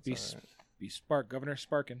 Scott. Just It's all right. be Spark, Governor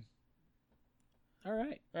Sparkin. All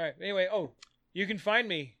right. All right. Anyway, you can find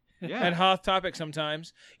me Yeah. at Hoth Topic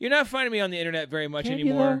sometimes. You're not finding me on the internet very much Can you,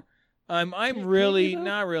 anymore. I'm Can really you, though?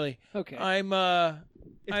 not really. Okay. I'm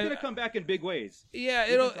It's gonna come back in big ways. Yeah,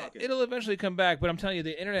 We've been talking. it'll eventually come back. But I'm telling you,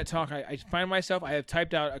 the internet talk. I find myself. I have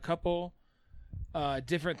typed out a couple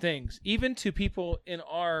different things, even to people in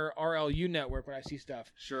our RLU network when I see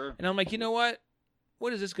stuff, Sure. and I'm like, you know what?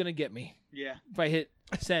 What is this gonna get me Yeah. if I hit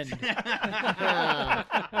send? And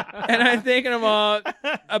I'm thinking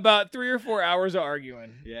about 3 or 4 hours of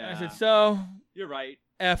arguing. Yeah. I said, so You're right.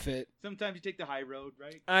 F it. Sometimes you take the high road,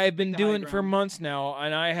 right? I've been Take the high doing it for ground. months now,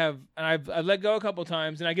 and I've let go a couple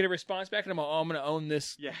times, and I get a response back, and I'm like, I'm gonna own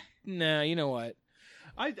this. Yeah. Nah, you know what?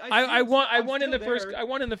 I I won. I I'm won in the still first. there. I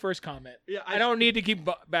won in the first comment. Yeah, I don't need to keep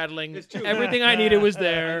battling. It's true. Everything I needed was I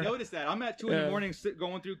there. noticed that. I'm at 2 in Yeah. the morning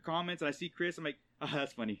going through comments, and I see Chris. I'm like,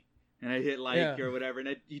 that's funny. And I hit like Yeah. or whatever,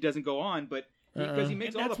 and he doesn't go on, but because he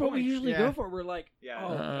makes And all that's the what points. we usually Yeah. go for. We're like,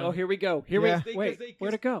 Yeah. oh, here we go. Here Yeah. we wait.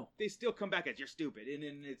 Where'd it go? They still come back at you're stupid, and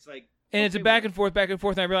then it's like, And it's a okay, back and forth,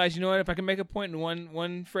 and I realized, you know what? If I can make a point in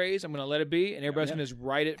one phrase, I'm gonna let it be, and everybody's gonna just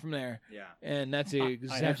write it from there. Yeah. And that's have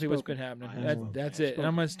exactly what's spoken. been happening. I have That's spoken. it. And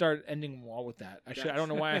I'm gonna start ending them all with that. I don't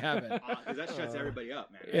know why I haven't. Because that shuts everybody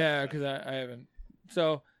up, man. Yeah, because I haven't.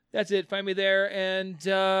 So that's it. Find me there, and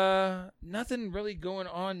nothing really going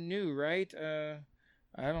on new, right? I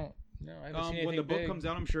don't. No, I haven't seen anything When the book big. comes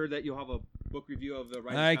out, I'm sure that you'll have a book review of the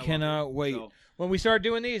Rise of I Skywalker. cannot wait. So, When we start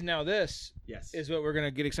doing these, now this yes, is what we're gonna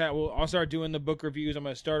get excited. I'll start doing the book reviews. I'm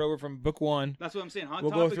gonna start over from book 1, that's what I'm saying. Hot We'll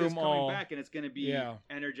go Topic through is them coming all. back, and it's going to be Yeah.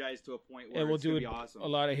 energized to a point where and we'll it's do going it to be awesome. a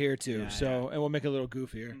lot of here too. Yeah, so, and we'll make it a little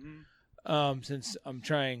goofier. Mhm. Since I'm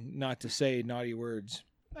trying not to say naughty words.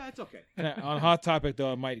 That's okay. And on Hot Topic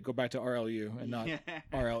though, I might go back to RLU and not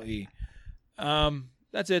RLE.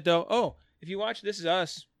 That's it though. Oh, if you watch This Is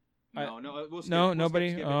Us. No, we'll skip, No, we'll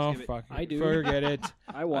nobody. skip it, Oh, skip it. fuck. I do. Forget it.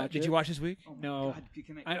 I watch Did it. you watch this week? Oh my No. God,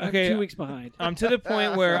 can I'm Okay, 2 weeks behind. I'm to the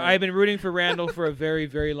point where Sorry. I've been rooting for Randall for a very,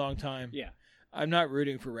 very long time. Yeah. I'm not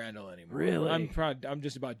rooting for Randall anymore. Really? I'm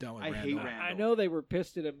just about done with I Randall. hate Randall. I know they were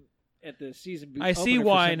pissed at him at the season. I see opener for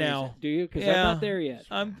why some now. reason. Do you? Because Yeah. I'm not there yet.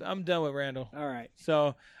 I'm done with Randall. All right.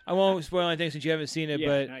 So I won't spoil anything since you haven't seen it, Yeah,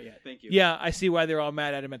 but not yet. Thank you. yeah, I see why they're all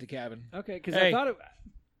mad at him at the cabin. Okay, because Hey. I thought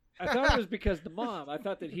it was because the mom. I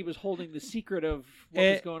thought that he was holding the secret of what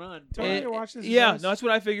Eh, was going on. Tell me to watch This Is Yeah, Us. no, that's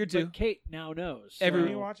what I figured too. But Kate now knows. Tell me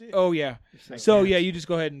Every- to watch it. Oh yeah. So yeah, you just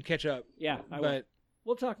go ahead and catch up. Yeah, I will. But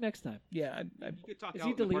We'll talk next time. yeah, You could talk Is out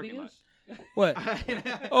he in the deleting parking us? what?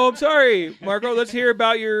 lot. Oh, I'm sorry, Marco. Let's hear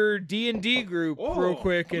about your D&D group real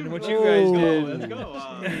quick and what you guys Oh. did. Let's go.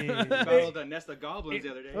 Hey. Battled a nest of goblins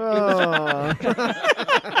the other day. Oh.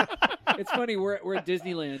 It's funny. We're at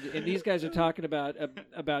Disneyland, and these guys are talking about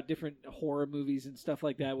different horror movies and stuff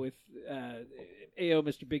like that. With AO,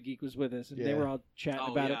 Mr. Big Geek was with us, and they Yeah. were all chatting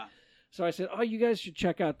Oh, about yeah. it. So I said, "Oh, you guys should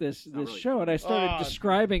check out this really show." And I started Oh.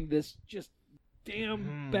 describing this just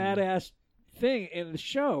damn badass thing in the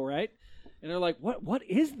show, right? And they're like, "What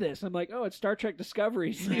is this?" I'm like, "Oh, it's Star Trek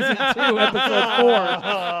Discovery season 2, episode 4."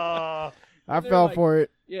 Oh, I They're fell like- for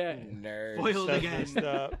it. Yeah, Nerd. Foiled that's again. messed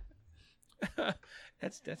up.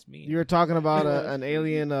 That's mean. You were talking about an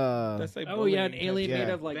alien. That's like oh yeah, an bullying. alien Yeah. made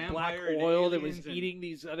of like black Vampire and oil that was aliens and- eating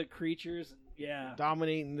these other creatures. And, yeah,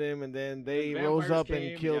 dominating them, and then they And rose vampires up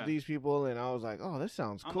came, and killed yeah. these people, and I was like, "Oh, this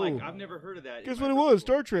sounds I'm cool." like, I've never heard of that. Guess in what my it book was?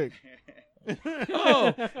 before. Star Trek.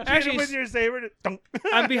 Oh, actually, with your saber. Dunk.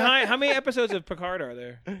 I'm behind. How many episodes of Picard are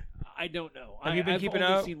there? I don't know. Have you been I've keeping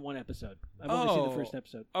only up? seen one episode. I've only seen the Oh. first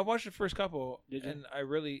episode. I watched the first couple, Did you? and I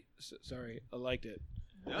really, sorry, I liked it.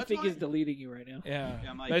 I That's think fine. he's deleting you right now. Yeah. Yeah,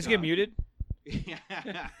 I'm like, Did I just get uh, muted?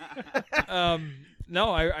 Yeah.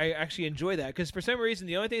 No, I actually enjoy that because for some reason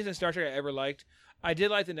the only things in Star Trek I ever liked, I did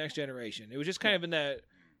like the Next Generation. It was just kind of in that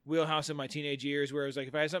wheelhouse in my teenage years where it was like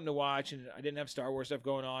if I had something to watch and I didn't have Star Wars stuff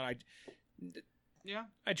going on, Yeah.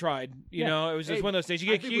 I tried. You Yeah. know, it was just Hey, one of those things.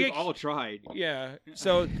 I think we've all tried. yeah.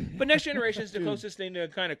 So, but Next Generation is the closest thing to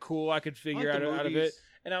kind of cool I could figure I like out the of it, movies.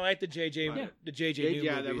 and I like the JJ Yeah. the JJ Yeah, new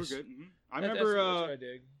yeah, movies. that were good. Mhm. I That's remember. what I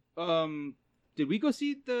dig. Did we go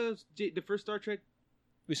see the first Star Trek?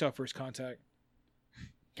 We saw First Contact.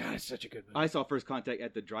 God, it's such a good movie. I saw First Contact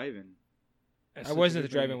at the drive-in. That's I such wasn't a at the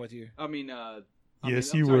good drive-in movie. with you. I mean,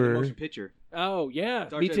 Yes, I'm you sorry, the were. motion picture. Oh yeah,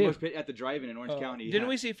 Star me Trek too. motion at the drive-in in Orange County. Didn't yeah.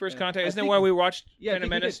 we see First Yeah. Contact? I Isn't that think- why we watched Yeah, I Phantom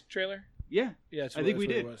think we Menace did. trailer? Yeah, Yeah, that's I think we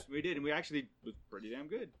that's what did. it was. We did, and we actually was pretty damn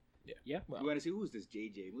good. Yeah. We want to see who's this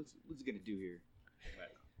JJ? What's he gonna do here?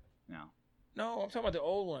 But, no. No, I'm talking about the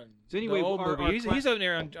old one. So anyway, the old our movie. He's, clan- he's up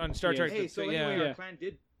there on Star Trek. Hey, so yeah, anyway, our clan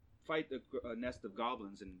did fight a nest of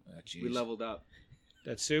goblins, and we leveled up.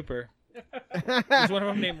 That's super. Is one of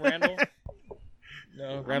them named Randall?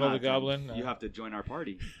 No, I'm Randall the not Goblin. joining. You have to join our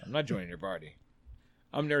party. I'm not joining your party.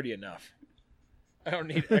 I'm nerdy enough. I don't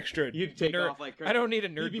need extra. You'd take off like I don't need a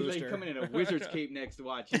You'd nerd be booster. like coming in a wizard's cape next to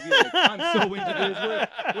watch. You'd be like, I'm so into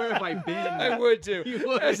this. Where have I been? I would too. You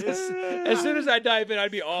would. As soon as I dive in,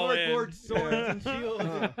 I'd be all Cardboard in. swords and shields.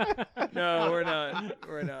 No, we're not.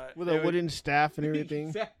 We're not. With a wooden staff and everything.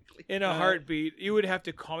 Exactly. In a heartbeat, you would have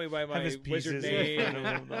to call me by Have my his wizard pieces in name. front of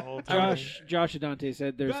him the whole time. Josh Adante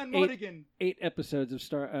said there's Gun 8 episodes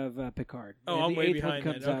of Picard. Oh, And I'm the way 8th behind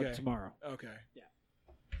one comes then. out Okay. tomorrow. Okay. Yeah.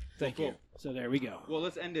 Thank Cool. you. So there we go. Well,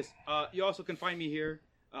 let's end this. You also can find me here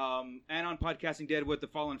and on Podcasting Dead with the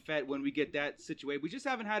Fallen Fett when we get that situated. We just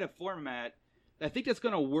haven't had a format. I think that's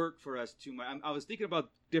going to work for us too much. I was thinking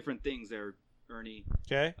about different things there, Ernie.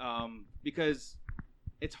 Okay. Because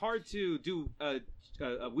it's hard to do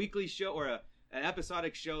a weekly show or an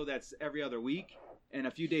episodic show that's every other week and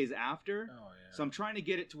a few days after. Oh, yeah. So I'm trying to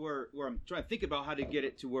get it to where I'm trying to think about how to get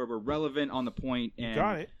it to where we're relevant on the point. And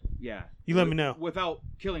Got it. Yeah. You let me know. Without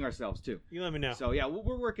killing ourselves too. You let me know. So yeah,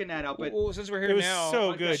 we're working that out. But Well, since we're here It was now,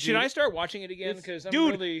 so good, should dude. I start watching it again? It's- Because I'm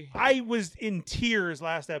Dude, really I was in tears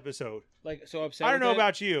last episode. like so upset. I don't with know it.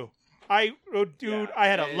 about you. Dude, Yeah, I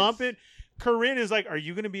had a it's- lump in. Corinne is like, "Are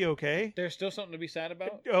you going to be okay?" There's still something to be sad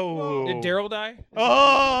about. Oh. Did Daryl die?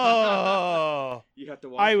 Oh. you have to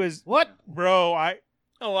watch. I it. was What? bro.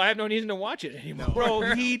 Oh, I have no reason to watch it anymore. Bro,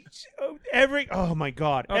 he oh my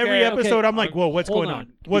god, Okay, every okay. episode I'm like, whoa, what's Hold going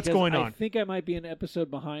on? What's because going I on? think I might be an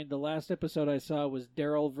episode behind. The last episode I saw was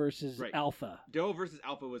Daryl versus Right. Alpha. Daryl versus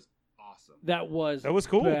Alpha was awesome. That was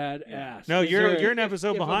cool. badass. Yeah. No, Is you're there- you're an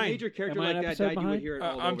episode If a behind. major character Am I an like that episode died, you would behind? hear it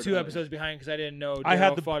all I'm over 2 the episodes behind because I didn't know I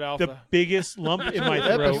had Daryl fought the Alpha. biggest lump in my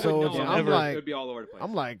throat. Episodes, No, I'm ever. like- it would be all over the place.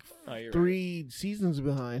 I'm like Oh, you're right. 3 seasons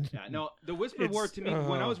behind. Yeah, no, the Whisper War to me,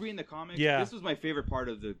 when I was reading the comics, Yeah. this was my favorite part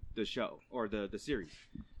of the show or the series.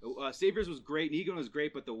 Saviors was great, Negan was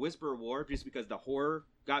great, but the Whisper War, just because the horror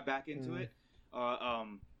got back into it, was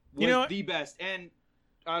You know what? the best. And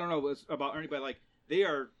I don't know about Ernie, but like they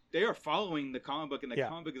are following the comic book, and the Yeah.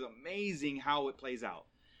 comic book is amazing how it plays out.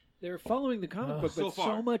 They're following the comic book, So but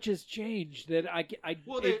far. so much has changed that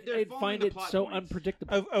Well, they're I'd following find the it plot so points.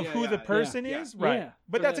 unpredictable. Of Yeah, who yeah, the person yeah, is, yeah. right? Yeah.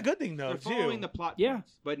 But For that's a the- good thing though They're too. following the plot Yeah.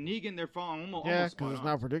 points. But Negan, they're following almost Yeah, spot because it's on.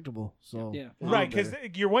 not predictable. So Yeah. Right, because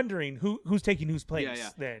you're wondering who's taking whose place Yeah, yeah.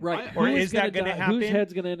 then. Right. Or Who's is that gonna going to die? happen? Whose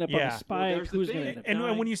head's going to end up on Yeah. a Well, spike? there's the Who's going thing. to end up And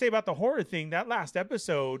dying? when you say about the horror thing, that last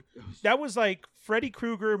episode, that was like Freddy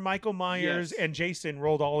Krueger, Michael Myers, Yes. and Jason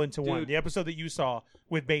rolled all into one. Dude. The episode that you saw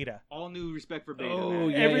with Beta. All new respect for Beta. Oh, man.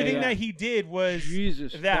 yeah, Everything yeah. that he did was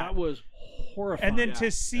Jesus, that. that was horrifying. And then Yeah,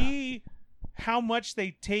 to see how much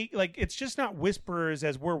they take, like, it's just not whisperers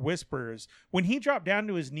as we're whisperers. When he dropped down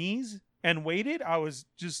to his knees and waited, I was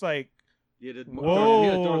just like, He had a Whoa. he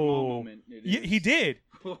had a Darth Maul moment. he did.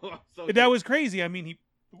 So That was crazy. I mean, he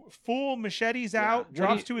full machetes Yeah. out,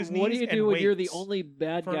 drops to his knees. What do you and do when you're the waits. only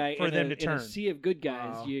bad for- guy for in, them a, to in a turn. sea of good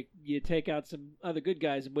guys? Wow. You take out some other good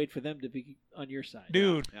guys and wait for them to be on your side.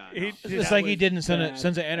 Dude, Yeah, it no. It's just- just like he was did in bad,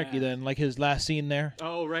 Sons of Anarchy. bad. Then, like his last scene there.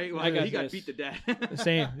 Oh right, well, I got he got this. beat to death.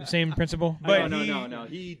 Same principle. But no, he- no,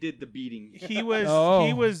 he did the beating. he was Oh.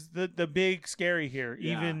 he was the big scary here,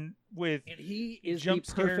 Yeah. even with And he is Jump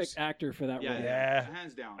the perfect scares. actor for that Yeah, role. Yeah.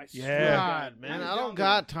 hands down. I Yeah. swear to God, man, Hands I down don't the-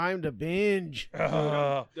 got time to binge. The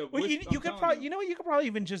well, you, Whisper- you I'm could telling probably you. you know what, you could probably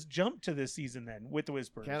even just jump to this season then with the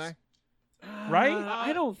Whispers. Can I? Right?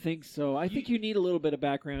 I don't think so. I think you need a little bit of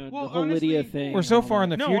background. Well, the whole honestly, Lydia thing. We're so and all far in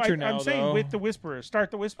that. the No, future I'm now. saying though. with the Whisperers. Start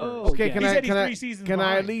the Whisperers. Oh, Okay, yeah. can He I said he's can I 3 seasons can I at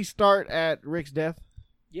behind. least start at Rick's death?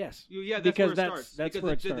 Yes. Yeah, that's Because where it that's- starts. that's because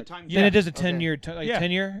where it the starts. time. Then it does a Okay. 10-year, Yeah.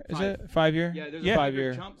 10-year, is 5. it 5-year? Yeah, there's Yeah. a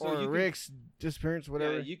 5-year 5-year. jump. So Or you can, Rick's disappearance,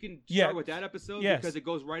 whatever. Yeah, you can Yeah. start with that episode Yes. because it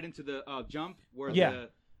goes right into the jump where Yeah.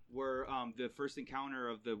 the first encounter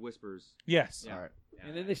of the Whispers. Yes. Yeah. All right.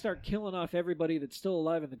 And then they start killing off everybody that's still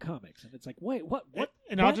alive in the comics, and it's like, wait, what?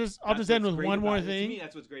 And What? I'll just end with what's great one more about it. To me, thing.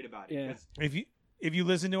 that's what's great about it. Yeah. 'cause- If you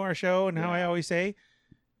listen to our show and how I Yeah. always say,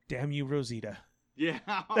 damn you, Rosita. Yeah.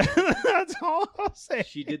 That's all I'll say.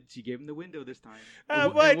 She gave him the window this time.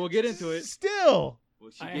 But We'll get into it. Still,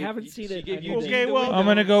 Well, I haven't seen she it. gave I Eugene need Okay, the well, window. I'm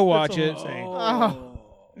gonna go watch That's it. all I'm saying.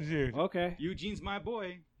 Oh. dude. Okay. Eugene's my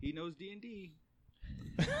boy. He knows D&D.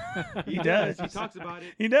 He does. He talks about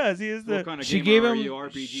it. He does. He is the. What kind of She game gave are him. you,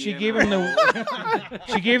 RPG, She gave him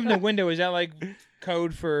MMO? she gave him the window. Is that like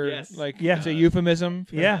code for Yes. like? Yeah. It's a euphemism.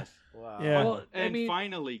 Yeah. Wow. Yeah. Well, I And mean,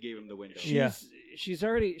 finally gave him the window. Yeah. she's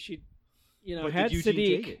already you know, But had did Eugene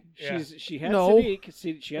take Sadiq. it? Yeah. She had No.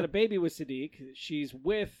 Sadiq. She had a baby with Sadiq. She's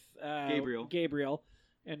with Gabriel.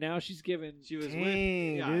 And now she's given. She was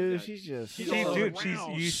Dang, with. dude, yeah. she's just. She's She's, all dude,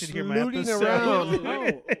 around. you should hear my Snooting episode. around.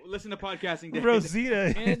 No. Listen to podcasting. Day.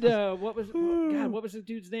 Rosita. And what was the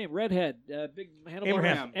dude's name? Redhead, big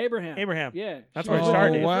handlebar. Abraham. Abraham. Yeah, That's where it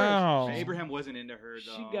started. Wow. Abraham wasn't into her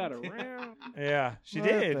though. She got around. Yeah, she What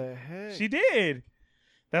did. the heck? She did.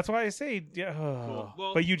 That's why I say, yeah, Cool.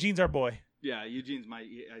 Well- but Eugene's our boy. Yeah, Eugene's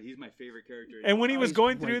he's my favorite character. And when he was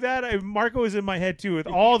going through that, Marco was in my head too with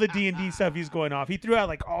all the D&D stuff he's going off. He threw out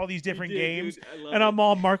like all these different games, and I'm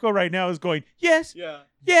all Marco right now is going, yes, Yeah.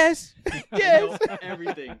 yes, I yes. know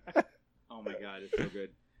everything. Oh my god, it's so good.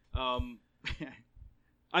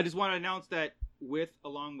 I just want to announce that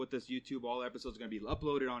along with this YouTube, all episodes are going to be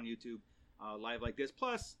uploaded on YouTube live like this.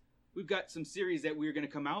 Plus, we've got some series that we're going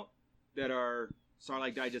to come out that are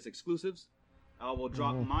Sarlacc Digest exclusives. We'll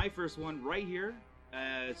drop my first one right here.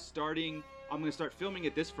 I'm going to start filming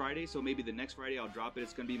it this Friday, so maybe the next Friday I'll drop it.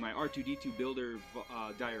 It's going to be my R2-D2 builder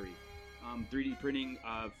diary. 3D printing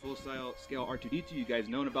full-scale R2-D2. You guys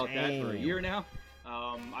known about that for a year now.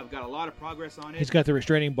 I've got a lot of progress on it. He's got the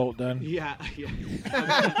restraining bolt done. Yeah.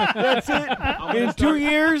 That's it. In 2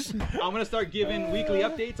 years. I'm going to start giving weekly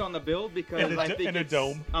updates on the build because I think a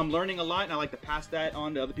dome. I'm learning a lot, and I like to pass that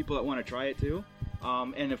on to other people that want to try it too.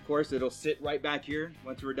 And of course, it'll sit right back here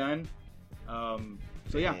once we're done.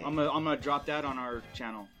 So yeah, I'm gonna drop that on our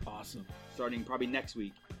channel. Awesome. Starting probably next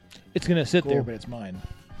week. It's gonna sit there, Cool. but it's mine.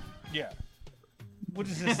 Yeah. We'll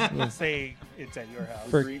just say it's at your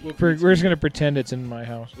house. We're just gonna pretend it's in my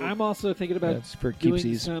house. I'm also thinking about That's for doing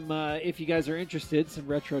keepsies. some, if you guys are interested, some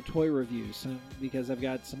retro toy reviews. Because I've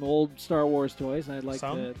got some old Star Wars toys, and I'd like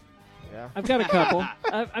Some? to. Yeah. I've got a couple.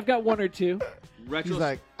 I've got one or two. Retro. He's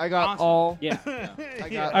like, I got Awesome. all. Yeah. I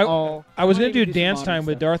got I- all. I was Might gonna do even do some dance modern time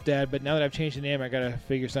with stuff. Darth Dad, but now that I've changed the name, I gotta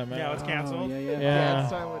figure something Yeah, out. it's canceled. Oh, yeah. Yeah. Dance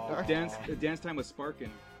time with Darth. Dance time with Sparkin.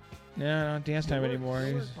 No, not dance time anymore.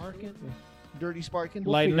 He's Dirty Sparkin.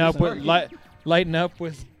 lighten figure up something with lighten up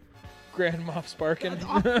with Grand Moff Sparkin.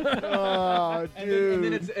 Oh, And then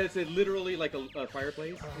dude. it's literally like a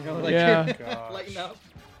fireplace. You know, like Yeah. Gosh. lighten up.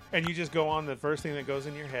 And you just go on the first thing that goes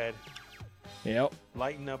in your head. Yep.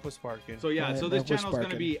 Lighten up with Sparkin. So yeah, Yeah, so this that was channel's gonna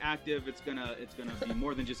sparking. be active. It's gonna be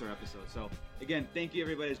more than just our episodes. So again, thank you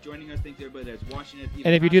everybody that's joining us. Thank you everybody that's watching it. even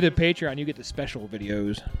And if you do the faster. Patreon, you get the special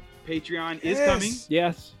videos. Patreon is Yes. coming.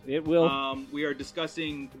 Yes, it will. We are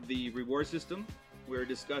discussing the reward system. We're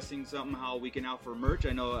discussing something how we can offer merch.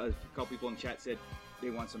 I know a couple people in chat said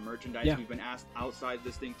they want some merchandise. Yeah. We've been asked outside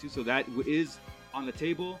this thing too, so that is on the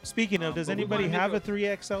table. Speaking of, does but we anybody wanna have make a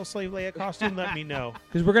 3XL Slave Leia costume? Let me know.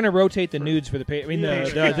 Because we're gonna rotate the nudes for the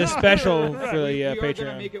the special for the we are gonna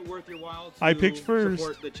Patreon. make it worth your while. To I picked first.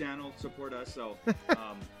 Support the channel, support us. So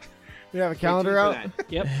We have a stay calendar tuned out. for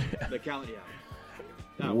that. Yep. The calendar. Yeah.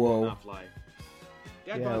 That Whoa. will not fly.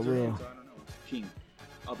 Dad Yeah, bods it are in, will. so I don't know. King.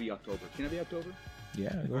 I'll be October. Can I be October?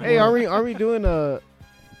 Yeah. go Hey, for are it. we doing a?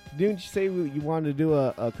 Didn't you say you wanted to do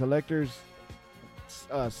a collector's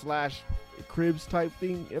slash cribs type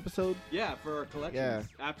thing episode? Yeah, for our collections.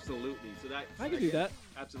 Yeah. Absolutely. So that I can do that.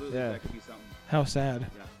 Absolutely. Yeah. That could be something. How sad.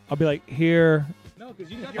 Yeah. I'll be like, here No,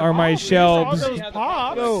 because you are my shelves. All those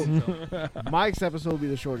pops. No. Mike's episode will be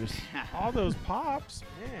the shortest. All those pops.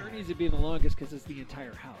 Her Man. needs to be the longest because it's the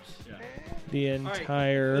entire house The right,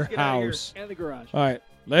 entire let's get outta here. house. and the garage. All right.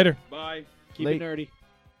 Later. Bye. Keep Late. it nerdy.